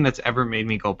only game that's ever made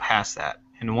me go past that,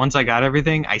 and once I got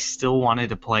everything, I still wanted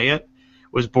to play it,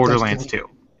 was Borderlands 2.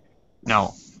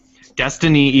 No.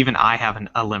 Destiny, even I have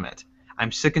a limit.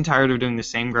 I'm sick and tired of doing the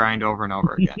same grind over and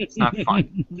over again. It's not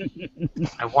fun.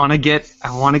 I want to get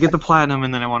the platinum,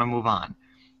 and then I want to move on.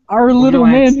 Our little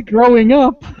man growing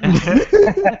up.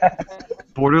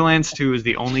 Borderlands 2 is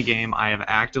the only game I have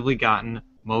actively gotten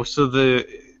most of the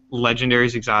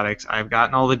legendaries, exotics. I've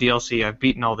gotten all the DLC. I've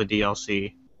beaten all the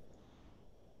DLC.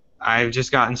 I've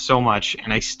just gotten so much,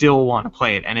 and I still want to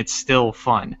play it, and it's still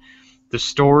fun. The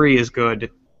story is good,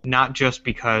 not just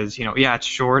because, it's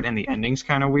short and the ending's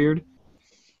kind of weird,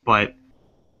 but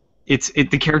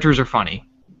the characters are funny.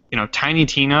 Tiny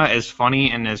Tina, as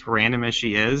funny and as random as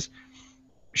she is,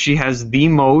 she has the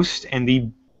most and the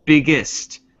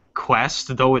biggest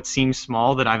quest, though it seems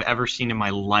small, that I've ever seen in my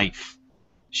life.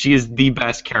 She is the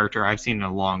best character I've seen in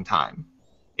a long time.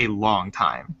 A long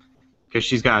time. Because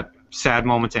she's got sad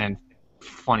moments and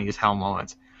funny as hell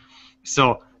moments.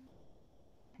 So,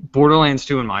 Borderlands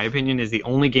 2, in my opinion, is the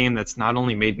only game that's not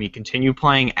only made me continue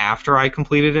playing after I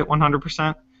completed it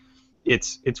 100%,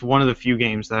 it's one of the few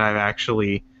games that I've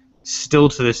actually, still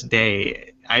to this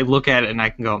day, I look at it and I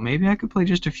can go, maybe I could play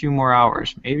just a few more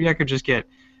hours. Maybe I could just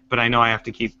but I know I have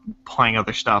to keep playing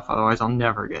other stuff, otherwise I'll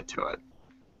never get to it.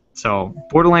 So,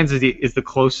 Borderlands is the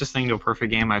closest thing to a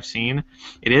perfect game I've seen.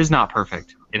 It is not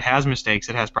perfect. It has mistakes,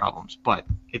 it has problems, but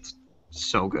it's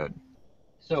so good.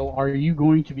 So, are you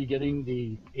going to be getting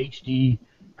the HD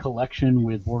collection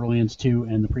with Borderlands 2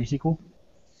 and the pre-sequel?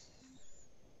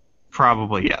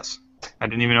 Probably, yes. I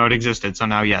didn't even know it existed, so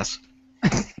now yes.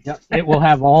 Yep, it will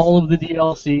have all of the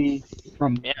DLC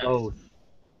from both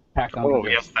packed on. Oh,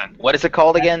 yes, then. What is it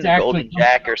called again? The Golden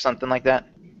Jack or something like that?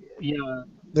 Yeah.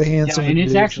 The Handsome and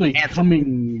it's Edition. actually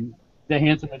coming, the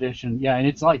Handsome Edition. Yeah, and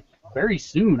it's like very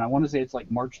soon. I want to say it's like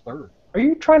March 3rd. Are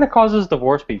you trying to cause this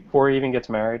divorce before he even gets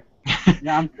married?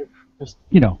 Yeah, I'm just,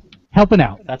 helping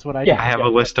out. That's what I do. I have a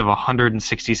list of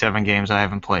 167 games I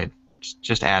haven't played.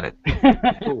 Just add it.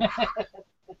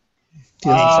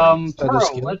 Taro,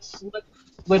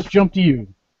 let's jump to you.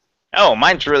 Oh,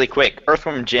 mine's really quick.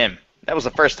 Earthworm Jim. That was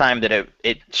the first time that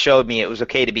it showed me it was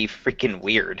okay to be freaking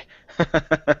weird.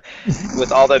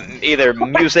 With all the either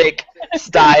music,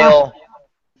 style,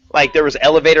 like there was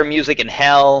elevator music in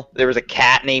hell, there was a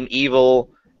cat named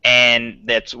Evil, and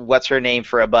that's what's her name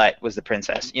for a butt was the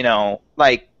princess. That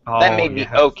made me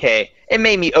okay. It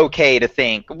made me okay to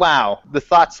think, wow, the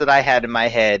thoughts that I had in my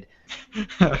head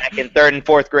back in 3rd and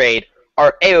 4th grade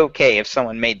are a-okay if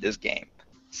someone made this game.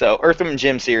 So Earthworm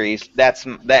Jim series,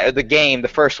 the game, the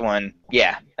first one,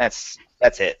 yeah, that's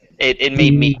it. It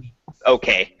made me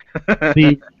okay.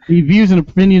 The views and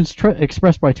opinions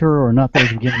expressed by Turo are not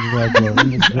those of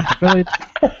Gamersledge affiliates.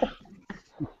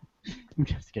 I'm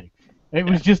just kidding. It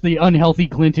was just the unhealthy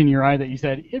glint in your eye that you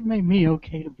said, it made me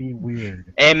okay to be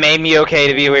weird. It made me okay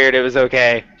to be weird. It was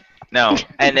okay. No.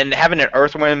 And then having an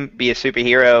Earthworm be a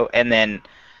superhero and then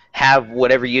have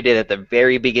whatever you did at the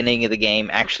very beginning of the game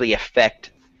actually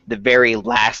affect the very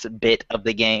last bit of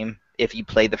the game if you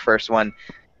played the first one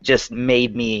just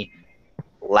made me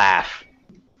laugh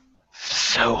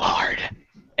so hard.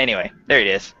 Anyway, there it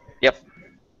is. Yep.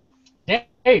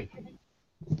 Hey,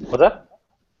 What's that?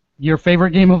 your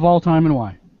favorite game of all time and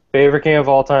why? Favorite game of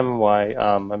all time and why?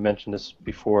 I mentioned this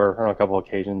before on a couple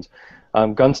occasions.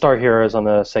 Gunstar Heroes on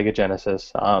the Sega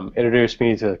Genesis introduced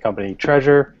me to the company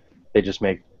Treasure. They just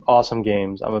make awesome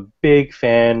games. I'm a big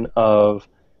fan of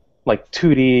like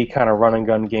 2D kind of run and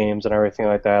gun games and everything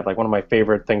like that. Like one of my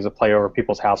favorite things to play over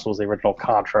people's houses was the original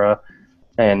Contra,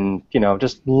 and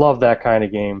just love that kind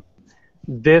of game.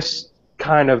 This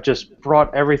kind of just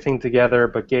brought everything together,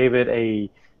 but gave it a,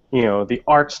 the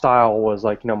art style was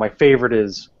like, my favorite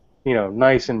is,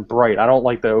 nice and bright. I don't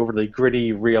like the overly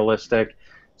gritty, realistic.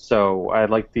 So I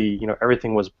like the,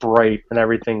 everything was bright and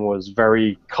everything was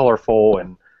very colorful,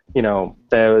 and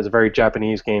that was a very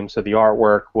Japanese game, so the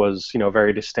artwork was,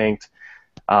 very distinct.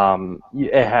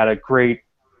 It had a great,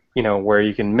 where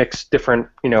you can mix different,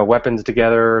 weapons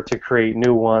together to create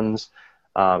new ones.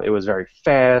 It was very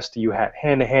fast. You had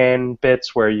hand-to-hand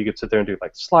bits where you could sit there and do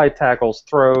like slide tackles,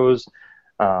 throws.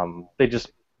 They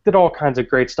just did all kinds of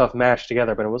great stuff mashed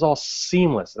together, but it was all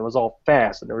seamless. It was all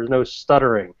fast, and there was no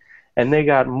stuttering. And they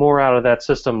got more out of that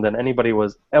system than anybody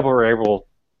was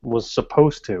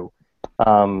supposed to.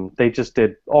 They just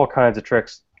did all kinds of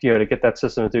tricks, to get that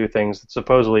system to do things that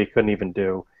supposedly it couldn't even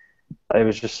do. It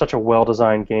was just such a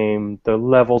well-designed game. The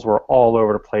levels were all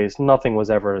over the place. Nothing was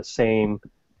ever the same.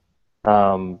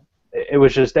 It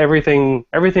was just everything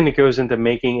that goes into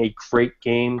making a great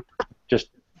game. Just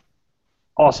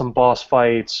awesome boss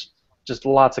fights, just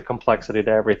lots of complexity to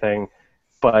everything,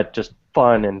 but just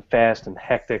fun and fast and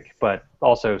hectic, but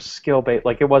also skill-based.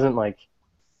 Like, it wasn't like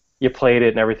you played it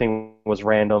and everything was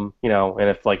random, and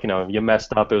if, like, you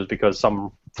messed up, it was because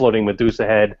some floating Medusa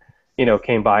head,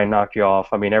 came by and knocked you off.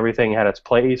 I mean, everything had its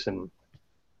place, and,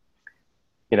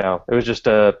 it was just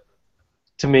to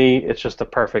me, it's just a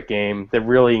perfect game that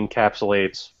really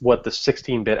encapsulates what the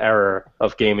 16-bit era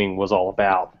of gaming was all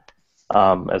about,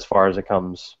 as far as it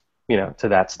comes, to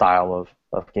that style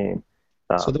of game.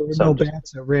 So there were no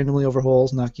bats that randomly over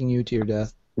holes knocking you to your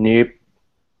death? Nope.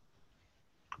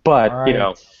 But,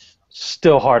 Right.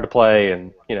 Still hard to play,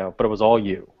 and, but it was all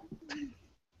you.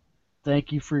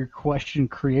 Thank you for your question,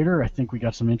 creator. I think we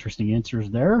got some interesting answers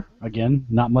there. Again,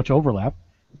 not much overlap.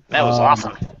 That was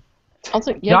awesome.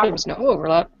 Also, yeah, there was no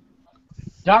overlap.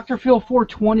 Dr. Phil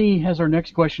 420 has our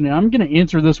next question, and I'm going to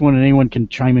answer this one, and anyone can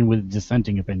chime in with a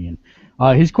dissenting opinion.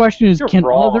 His question is: You're Can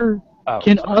wrong.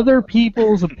 other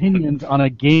people's opinions on a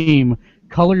game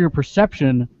color your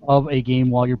perception of a game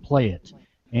while you play it?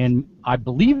 And I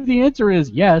believe the answer is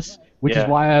yes, which is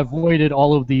why I avoided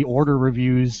all of the order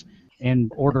reviews and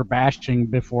order bashing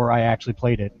before I actually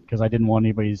played it, because I didn't want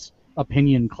anybody's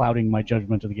opinion clouding my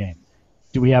judgment of the game.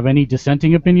 Do we have any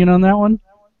dissenting opinion on that one?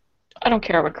 I don't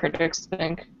care what critics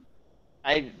think.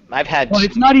 I've had. Well,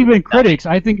 it's not even critics.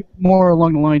 I think more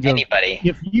along the lines Anybody.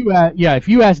 of if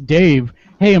you ask Dave,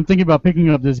 hey, I'm thinking about picking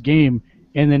up this game,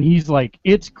 and then he's like,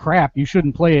 it's crap, you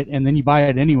shouldn't play it, and then you buy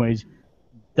it anyways,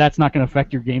 that's not going to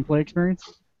affect your gameplay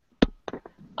experience?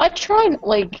 I've tried,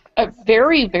 like, a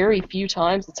very, very few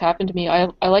times it's happened to me. I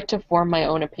like to form my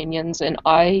own opinions, and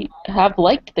I have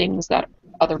liked things that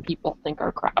other people think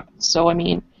are crap. So, I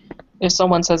mean, if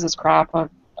someone says it's crap,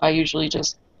 I usually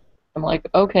just, I'm like,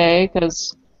 okay,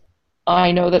 because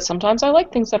I know that sometimes I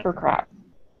like things that are crap.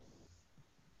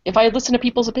 If I had listened to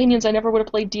people's opinions, I never would have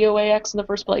played DOAX in the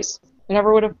first place. I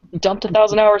never would have dumped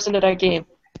 1,000 hours into that game.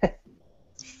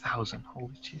 1,000,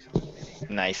 holy Jesus.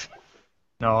 Nice.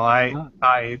 No,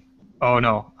 I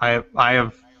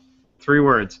have 3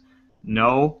 words.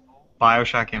 No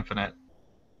BioShock Infinite.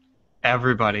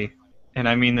 Everybody, and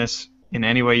I mean this in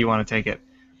any way you want to take it,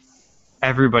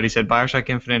 everybody said BioShock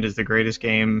Infinite is the greatest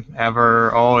game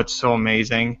ever. Oh, it's so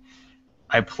amazing.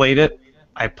 I played it.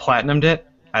 I platinumed it.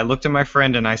 I looked at my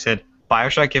friend and I said,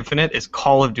 BioShock Infinite is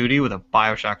Call of Duty with a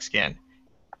BioShock skin.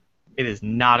 It is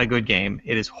not a good game.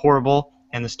 It is horrible,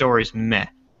 and the story's meh.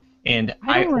 And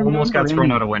I almost got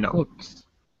thrown out a window. Hooks.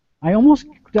 I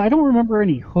don't remember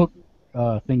any hook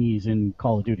thingies in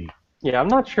Call of Duty. Yeah, I'm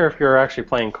not sure if you're actually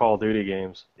playing Call of Duty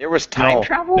games. There was time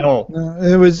travel? No.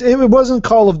 It wasn't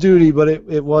Call of Duty, but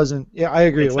it wasn't. Yeah, I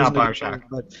agree. It's it wasn't not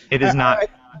BioShock. It is not.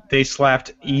 They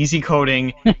slapped easy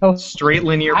coding, straight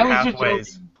linear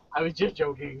pathways. I was just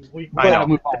joking. I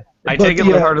know. I take it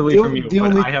lightheartedly from you,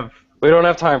 but I have. We don't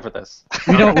have time for this.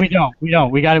 We don't.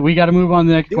 We got to move on to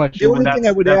the next question. The only thing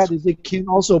I would add is it can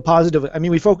also positively. I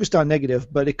mean, we focused on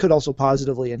negative, but it could also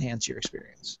positively enhance your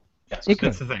experience. Yes, It could.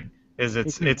 that's the thing.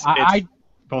 It's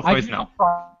both I ways just no.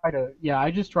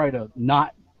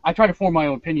 I try to form my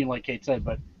own opinion, like Kate said,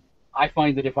 but I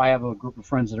find that if I have a group of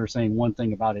friends that are saying one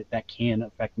thing about it, that can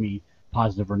affect me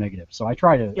positive or negative. So I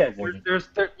try to. Yeah,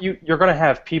 you're going to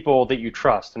have people that you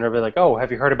trust, and they'll be like, oh,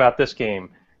 have you heard about this game?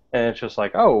 And it's just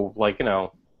like, oh, like,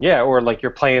 yeah, or like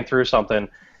you're playing through something,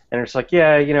 and it's like,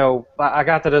 yeah, I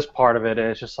got to this part of it, and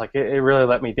it's just like, it really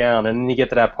let me down. And then you get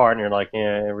to that part, and you're like,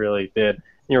 yeah, it really did.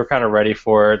 You were kind of ready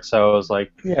for it, so it was like,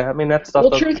 yeah, I mean, that stuff.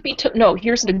 Well, truth be told, no,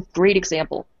 here's a great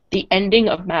example. The ending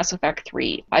of Mass Effect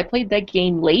 3. I played that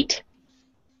game late,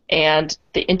 and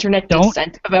the internet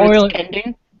dissent about its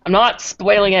ending. I'm not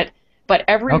spoiling it, but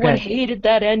everyone hated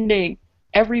that ending.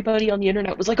 Everybody on the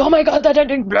internet was like, oh my god, that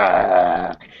ending,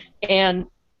 blah! And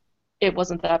it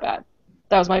wasn't that bad.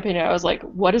 That was my opinion. I was like,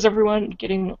 what is everyone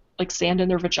getting like sand in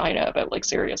their vagina about? Like,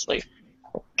 seriously.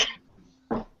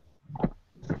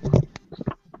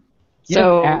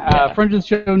 So, friend of the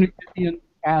show, New Christian,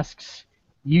 asks,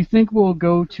 you think we'll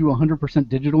go to 100%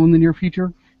 digital in the near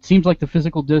future? Seems like the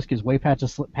physical disc is way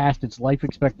past its life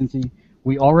expectancy.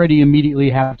 We already immediately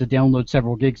have to download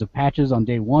several gigs of patches on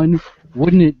day one.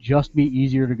 Wouldn't it just be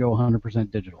easier to go 100%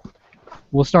 digital?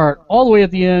 We'll start all the way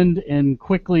at the end and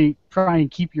quickly try and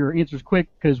keep your answers quick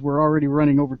because we're already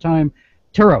running over time.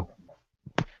 Turo.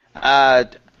 I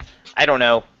don't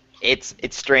know. It's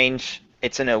strange.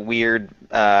 It's in a weird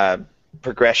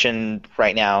progression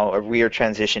right now, a weird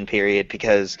transition period,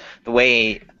 because the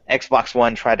way Xbox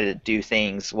One tried to do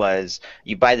things was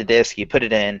you buy the disc, you put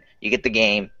it in, you get the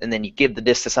game, and then you give the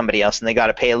disc to somebody else, and they got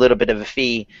to pay a little bit of a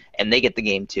fee, and they get the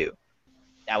game too.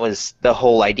 That was the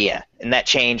whole idea, and that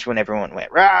changed when everyone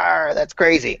went, "Rawr, that's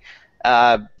crazy."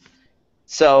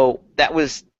 So that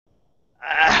was,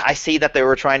 I see that they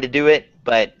were trying to do it,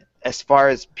 but as far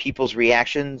as people's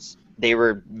reactions, they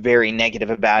were very negative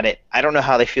about it. I don't know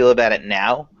how they feel about it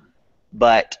now,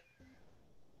 but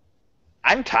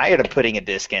I'm tired of putting a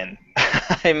disc in.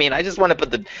 I mean, I just want to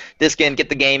put the disc in, get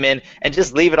the game in, and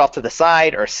just leave it off to the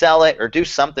side or sell it or do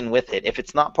something with it. If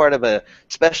it's not part of a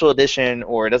special edition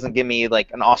or it doesn't give me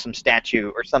like an awesome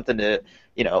statue or something to,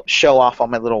 show off on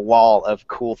my little wall of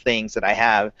cool things that I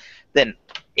have, then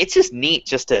it's just neat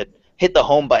just to hit the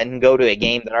home button and go to a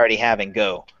game that I already have and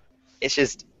go. That's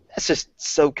just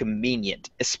so convenient,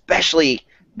 especially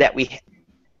that we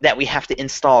have to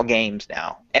install games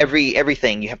now.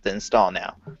 Everything you have to install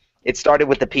now. It started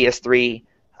with the PS3.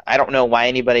 I don't know why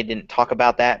anybody didn't talk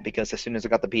about that, because as soon as I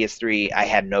got the PS3, I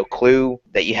had no clue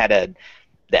that you have to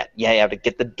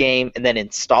get the game and then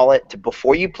install it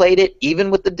before you played it,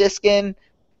 even with the disc in.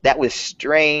 That was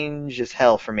strange as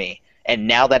hell for me. And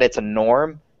now that it's a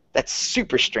norm, that's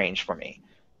super strange for me.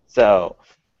 So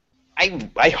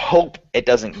I hope it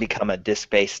doesn't become a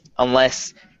disc-based,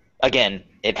 unless, again,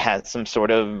 it has some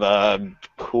sort of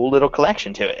cool little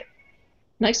collection to it.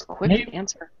 Nice, quick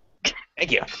answer.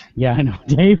 Thank you. Yeah, I know.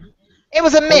 Dave? It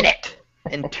was a minute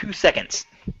and 2 seconds.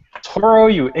 Toro,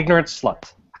 you ignorant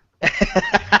slut.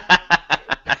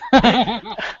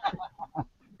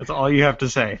 That's all you have to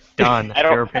say. Done.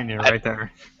 Your opinion right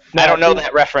there. I don't know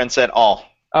that reference at all.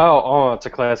 Oh, it's a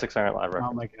classic Saturday Night Live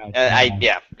reference. Oh my god.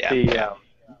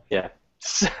 Yeah.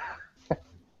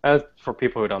 For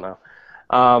people who don't know.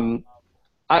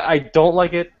 I don't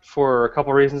like it for a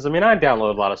couple reasons. I mean, I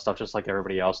download a lot of stuff just like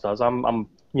everybody else does. I'm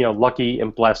lucky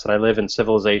and blessed that I live in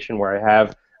civilization where I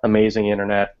have amazing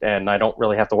internet and I don't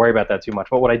really have to worry about that too much.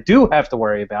 But what I do have to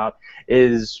worry about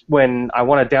is when I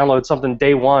want to download something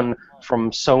day one from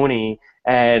Sony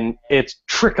and it's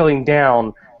trickling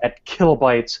down at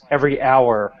kilobytes every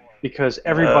hour because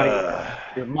everybody,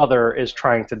 your mother, is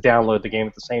trying to download the game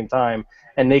at the same time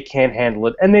and they can't handle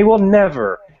it, and they will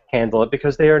never handle it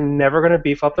because they are never going to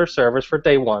beef up their servers for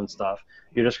day one stuff.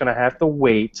 You're just going to have to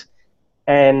wait,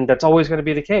 and that's always going to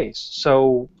be the case.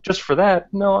 So just for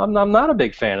that, no, I'm not a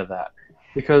big fan of that,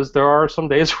 because there are some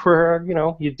days where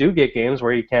you do get games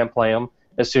where you can't play them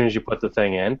as soon as you put the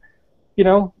thing in.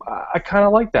 I kind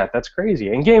of like that. That's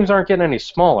crazy. And games aren't getting any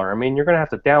smaller. I mean, you're going to have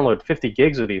to download 50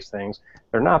 gigs of these things.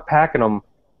 They're not packing them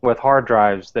with hard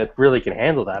drives that really can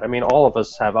handle that. I mean, all of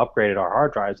us have upgraded our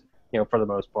hard drives, for the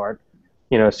most part,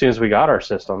 as soon as we got our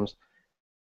systems.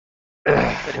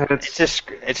 It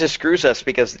just screws us,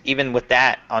 because even with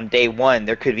that, on day one,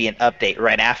 there could be an update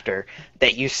right after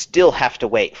that you still have to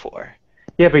wait for.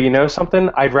 Yeah, but you know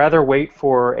something? I'd rather wait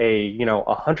for a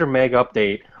 100 meg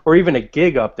update or even a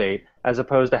gig update as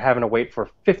opposed to having to wait for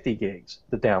 50 gigs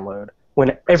to download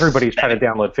when everybody's trying to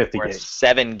download 50 or gigs. A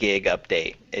 7 gig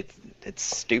update. It's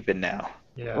stupid now.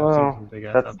 Yeah, well,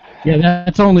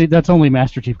 that's only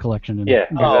Master Chief Collection. And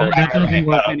that doesn't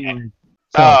work anyway.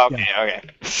 So, okay.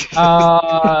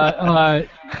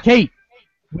 Kate,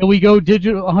 will we go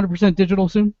digital, 100% digital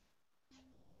soon?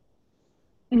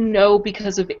 No,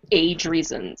 because of age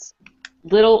reasons.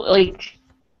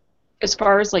 As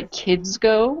far as like kids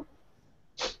go,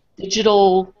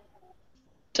 digital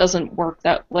doesn't work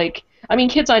that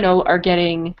kids I know are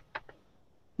getting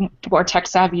more tech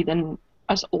savvy than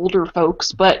us older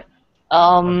folks, but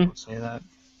Say that.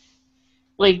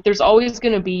 there's always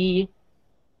going to be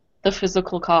the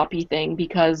physical copy thing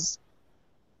because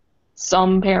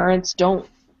some parents don't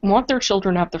want their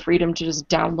children to have the freedom to just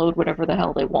download whatever the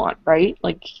hell they want, right?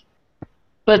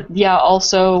 But yeah,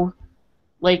 also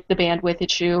the bandwidth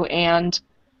issue, and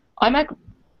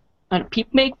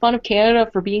people make fun of Canada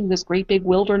for being this great big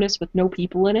wilderness with no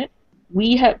people in it.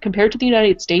 We have, compared to the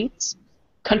United States,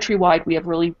 countrywide we have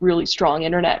really, really strong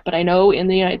internet, but I know in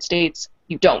the United States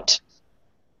you don't.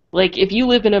 If you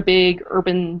live in a big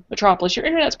urban metropolis, your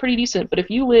internet's pretty decent, but if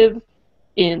you live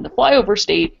in the flyover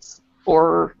states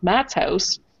or Matt's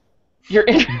house, your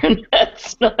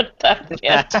internet's not that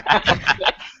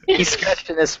fantastic. He's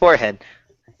scratching his forehead.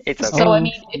 It's okay. So,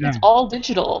 if it's all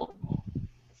digital,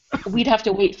 we'd have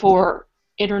to wait for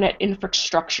internet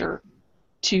infrastructure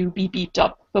to be beefed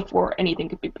up before anything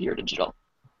could be pure digital.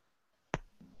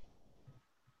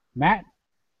 Matt,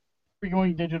 are we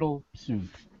going digital soon?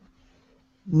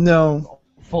 No.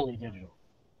 Fully digital.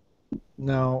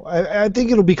 No, I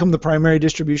think it'll become the primary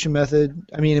distribution method.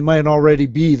 It might already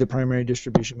be the primary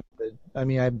distribution method.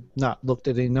 I've not looked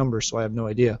at any numbers, so I have no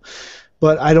idea.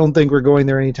 But I don't think we're going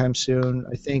there anytime soon.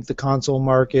 I think the console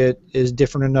market is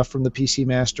different enough from the PC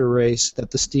master race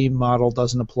that the Steam model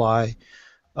doesn't apply.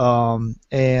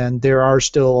 And there are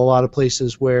still a lot of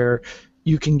places where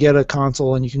you can get a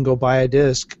console and you can go buy a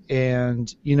disc,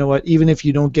 and you know what? Even if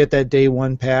you don't get that day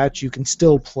one patch, you can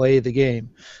still play the game.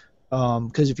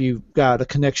 Because if you've got a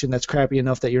connection that's crappy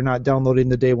enough that you're not downloading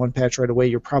the day one patch right away,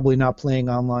 you're probably not playing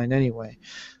online anyway.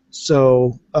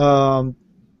 So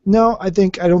no, I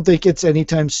don't think it's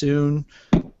anytime soon.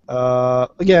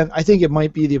 Again, I think it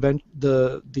might be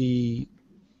the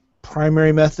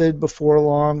primary method before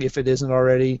long if it isn't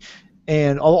already.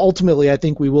 And ultimately, I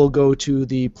think we will go to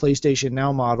the PlayStation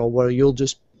Now model where you'll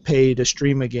just pay to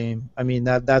stream a game.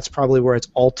 That's probably where it's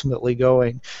ultimately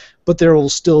going. But there will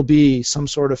still be some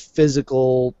sort of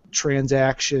physical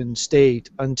transaction state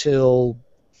until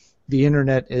the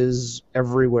internet is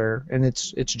everywhere, and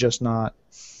it's just not.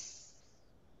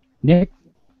 Nick?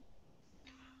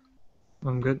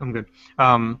 I'm good.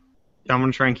 I'm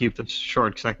going to try and keep this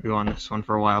short because I could go on this one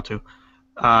for a while too.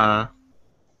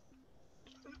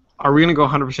 Are we going to go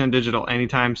 100% digital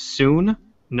anytime soon?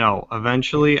 No.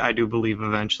 Eventually, I do believe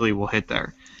eventually we'll hit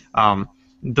there.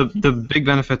 The big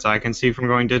benefits I can see from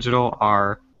going digital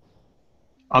are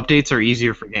updates are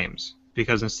easier for games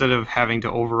because instead of having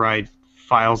to override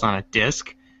files on a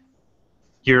disk,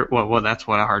 that's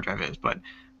what a hard drive is, but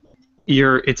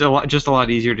it's just a lot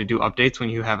easier to do updates when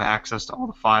you have access to all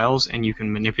the files and you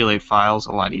can manipulate files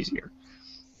a lot easier.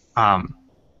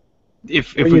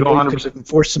 If we go 100%,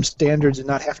 enforce some standards and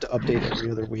not have to update every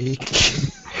other week.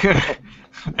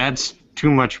 That's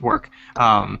too much work.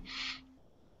 One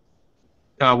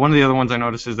of the other ones I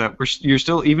noticed is that you're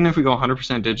still, even if we go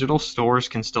 100% digital, stores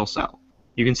can still sell.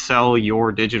 You can sell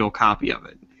your digital copy of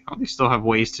it. They still have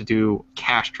ways to do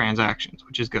cash transactions,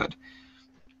 which is good.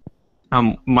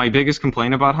 My biggest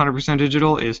complaint about 100%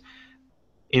 digital is,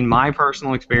 in my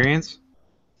personal experience,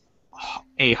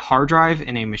 a hard drive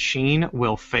in a machine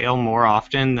will fail more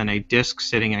often than a disk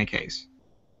sitting in a case.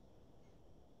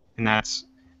 And that's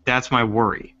my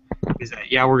worry. Is that,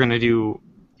 we're going to do,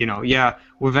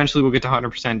 eventually we'll get to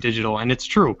 100% digital, and it's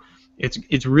true.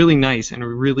 It's really nice and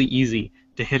really easy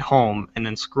to hit home and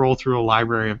then scroll through a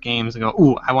library of games and go,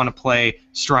 ooh, I want to play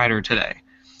Strider today.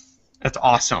 That's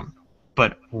awesome.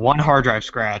 But one hard drive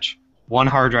scratch, one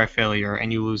hard drive failure,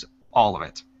 and you lose all of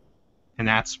it. And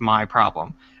that's my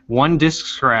problem. One disk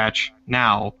scratch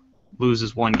now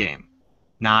loses one game,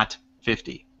 not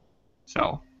 50.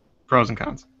 So, pros and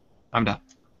cons. I'm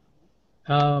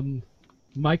done.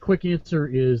 My quick answer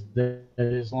is that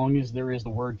as long as there is the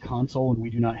word console and we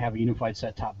do not have a unified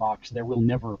set-top box, there will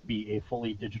never be a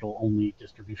fully digital-only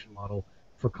distribution model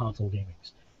for console gaming.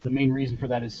 The main reason for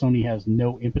that is Sony has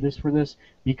no impetus for this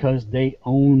because they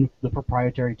own the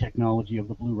proprietary technology of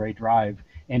the Blu-ray drive,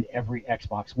 and every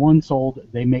Xbox One sold,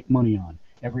 they make money on.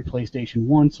 Every PlayStation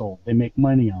 1 sold, they make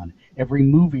money on. Every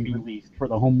movie released for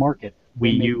the home market,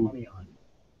 they make money on.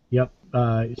 Yep.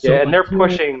 And they're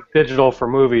pushing digital for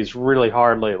movies really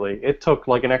hard lately. It took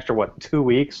like an extra, 2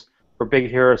 weeks for Big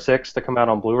Hero 6 to come out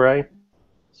on Blu-ray.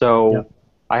 So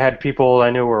I had people I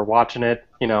knew were watching it,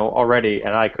 already,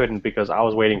 and I couldn't because I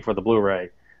was waiting for the Blu-ray,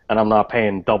 and I'm not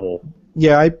paying double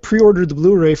Yeah, I pre-ordered the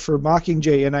Blu-ray for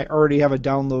Mockingjay, and I already have a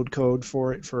download code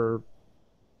for it for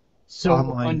So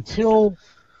online.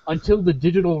 until the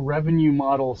digital revenue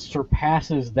model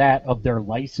surpasses that of their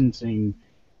licensing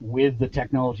with the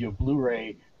technology of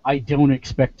Blu-ray, I don't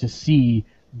expect to see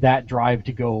that drive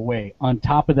to go away. On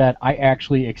top of that, I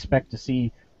actually expect to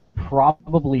see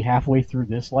probably halfway through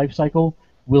this life cycle,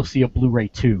 we'll see a Blu-ray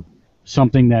 2,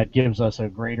 something that gives us a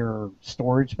greater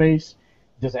storage space.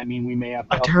 Does that mean we may have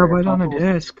to A upgrade terabyte on a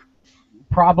consoles? disc.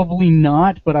 Probably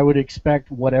not, but I would expect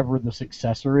whatever the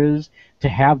successor is to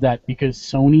have that, because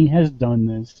Sony has done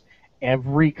this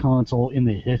every console in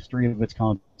the history of its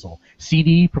console.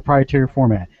 CD, proprietary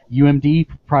format. UMD,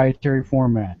 proprietary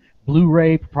format.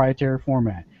 Blu-ray, proprietary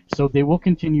format. So they will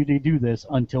continue to do this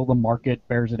until the market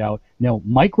bears it out. No,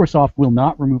 Microsoft will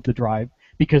not remove the drive,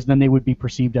 because then they would be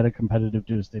perceived at a competitive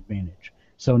disadvantage.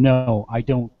 So no, I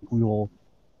don't think we will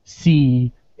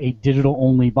see a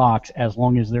digital-only box as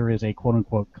long as there is a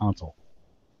quote-unquote console.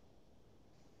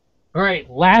 All right,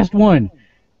 last one.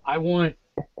 I want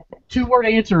 2-word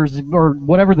answers, or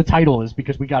whatever the title is,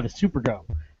 because we got a super go.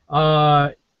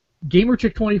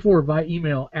 GamerChick24 via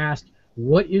email asked,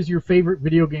 what is your favorite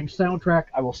video game soundtrack?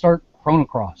 I will start Chrono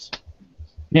Cross.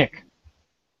 Nick.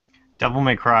 Devil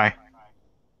May Cry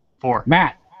 4.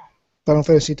 Matt. Final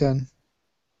Fantasy X.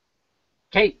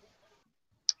 Kate.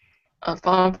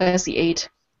 Final Fantasy VIII.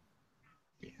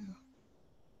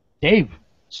 Dave.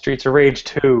 Streets of Rage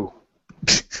 2.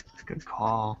 Good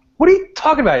call. What are you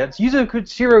talking about? It's Yuzo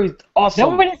Koshiro is awesome.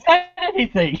 Nobody said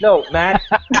anything. No, Matt.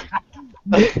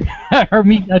 Or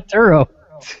me, Turo.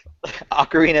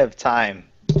 Ocarina of Time.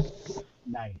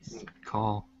 Nice. Good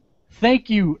call. Thank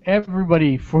you,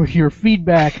 everybody, for your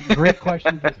feedback. Great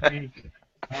questions this week.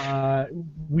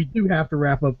 We do have to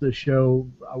wrap up the show.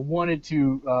 I wanted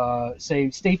to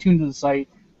say stay tuned to the site.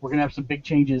 We're going to have some big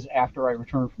changes after I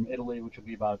return from Italy, which will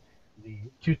be about the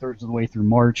 2/3 of the way through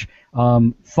March.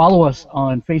 Follow us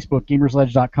on Facebook,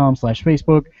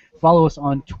 gamersledge.com/Facebook. Follow us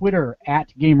on Twitter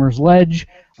 @gamersledge.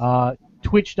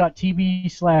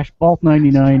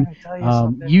 Twitch.tv/Balt99.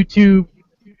 YouTube.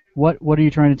 What are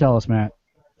you trying to tell us, Matt?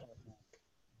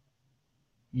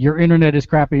 Your internet is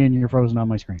crappy and you're frozen on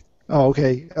my screen. Oh,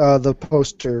 okay. The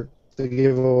poster, the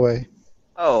giveaway.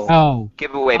 Oh.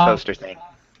 Giveaway poster thing.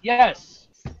 Yes.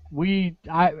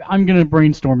 I'm gonna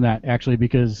brainstorm that actually,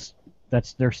 because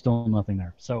there's still nothing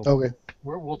there. So Okay.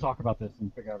 we'll talk about this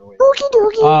and figure out a way. Dorky,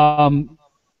 dorky.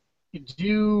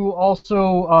 Do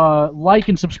also like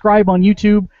and subscribe on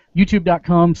YouTube.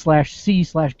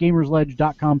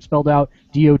 YouTube.com/c/gamersledge.com, spelled out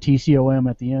DOTCOM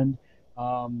at the end.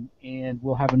 And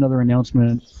we'll have another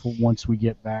announcement for once we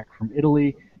get back from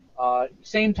Italy.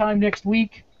 Same time next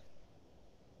week.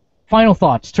 Final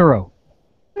thoughts, Turo.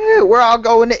 Woo, we're all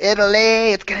going to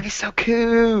Italy. It's going to be so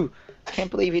cool. I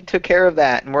can't believe he took care of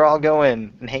that, and we're all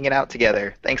going and hanging out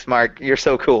together. Thanks, Mark. You're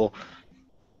so cool.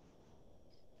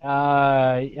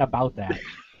 About that.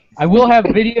 I will have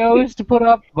videos to put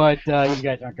up, but you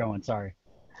guys aren't going. Sorry.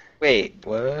 Wait,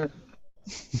 what?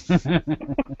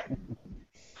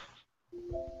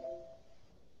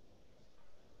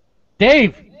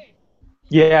 Dave.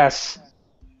 Yes.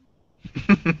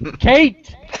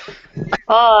 Kate.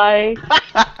 Hi.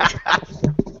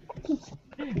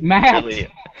 Matt.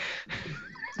 Brilliant.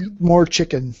 Eat more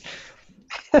chicken.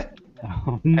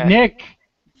 Nick.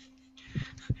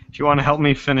 If you want to help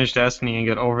me finish Destiny and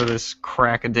get over this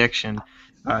crack addiction,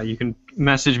 you can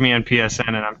message me on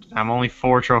PSN, and I'm only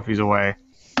 4 trophies away.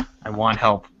 I want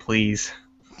help, please.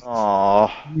 Aww.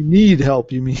 You need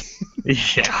help, you mean?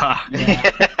 Yeah.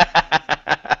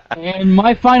 And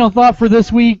my final thought for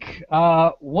this week,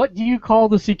 what do you call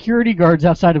the security guards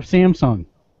outside of Samsung?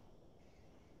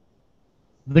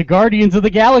 The Guardians of the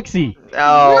Galaxy.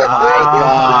 Oh my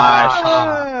gosh.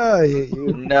 Ah, I hate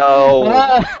you.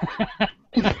 No.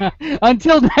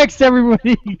 Until next,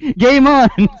 everybody, game on.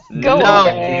 Go No.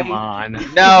 away. Come on.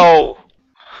 No.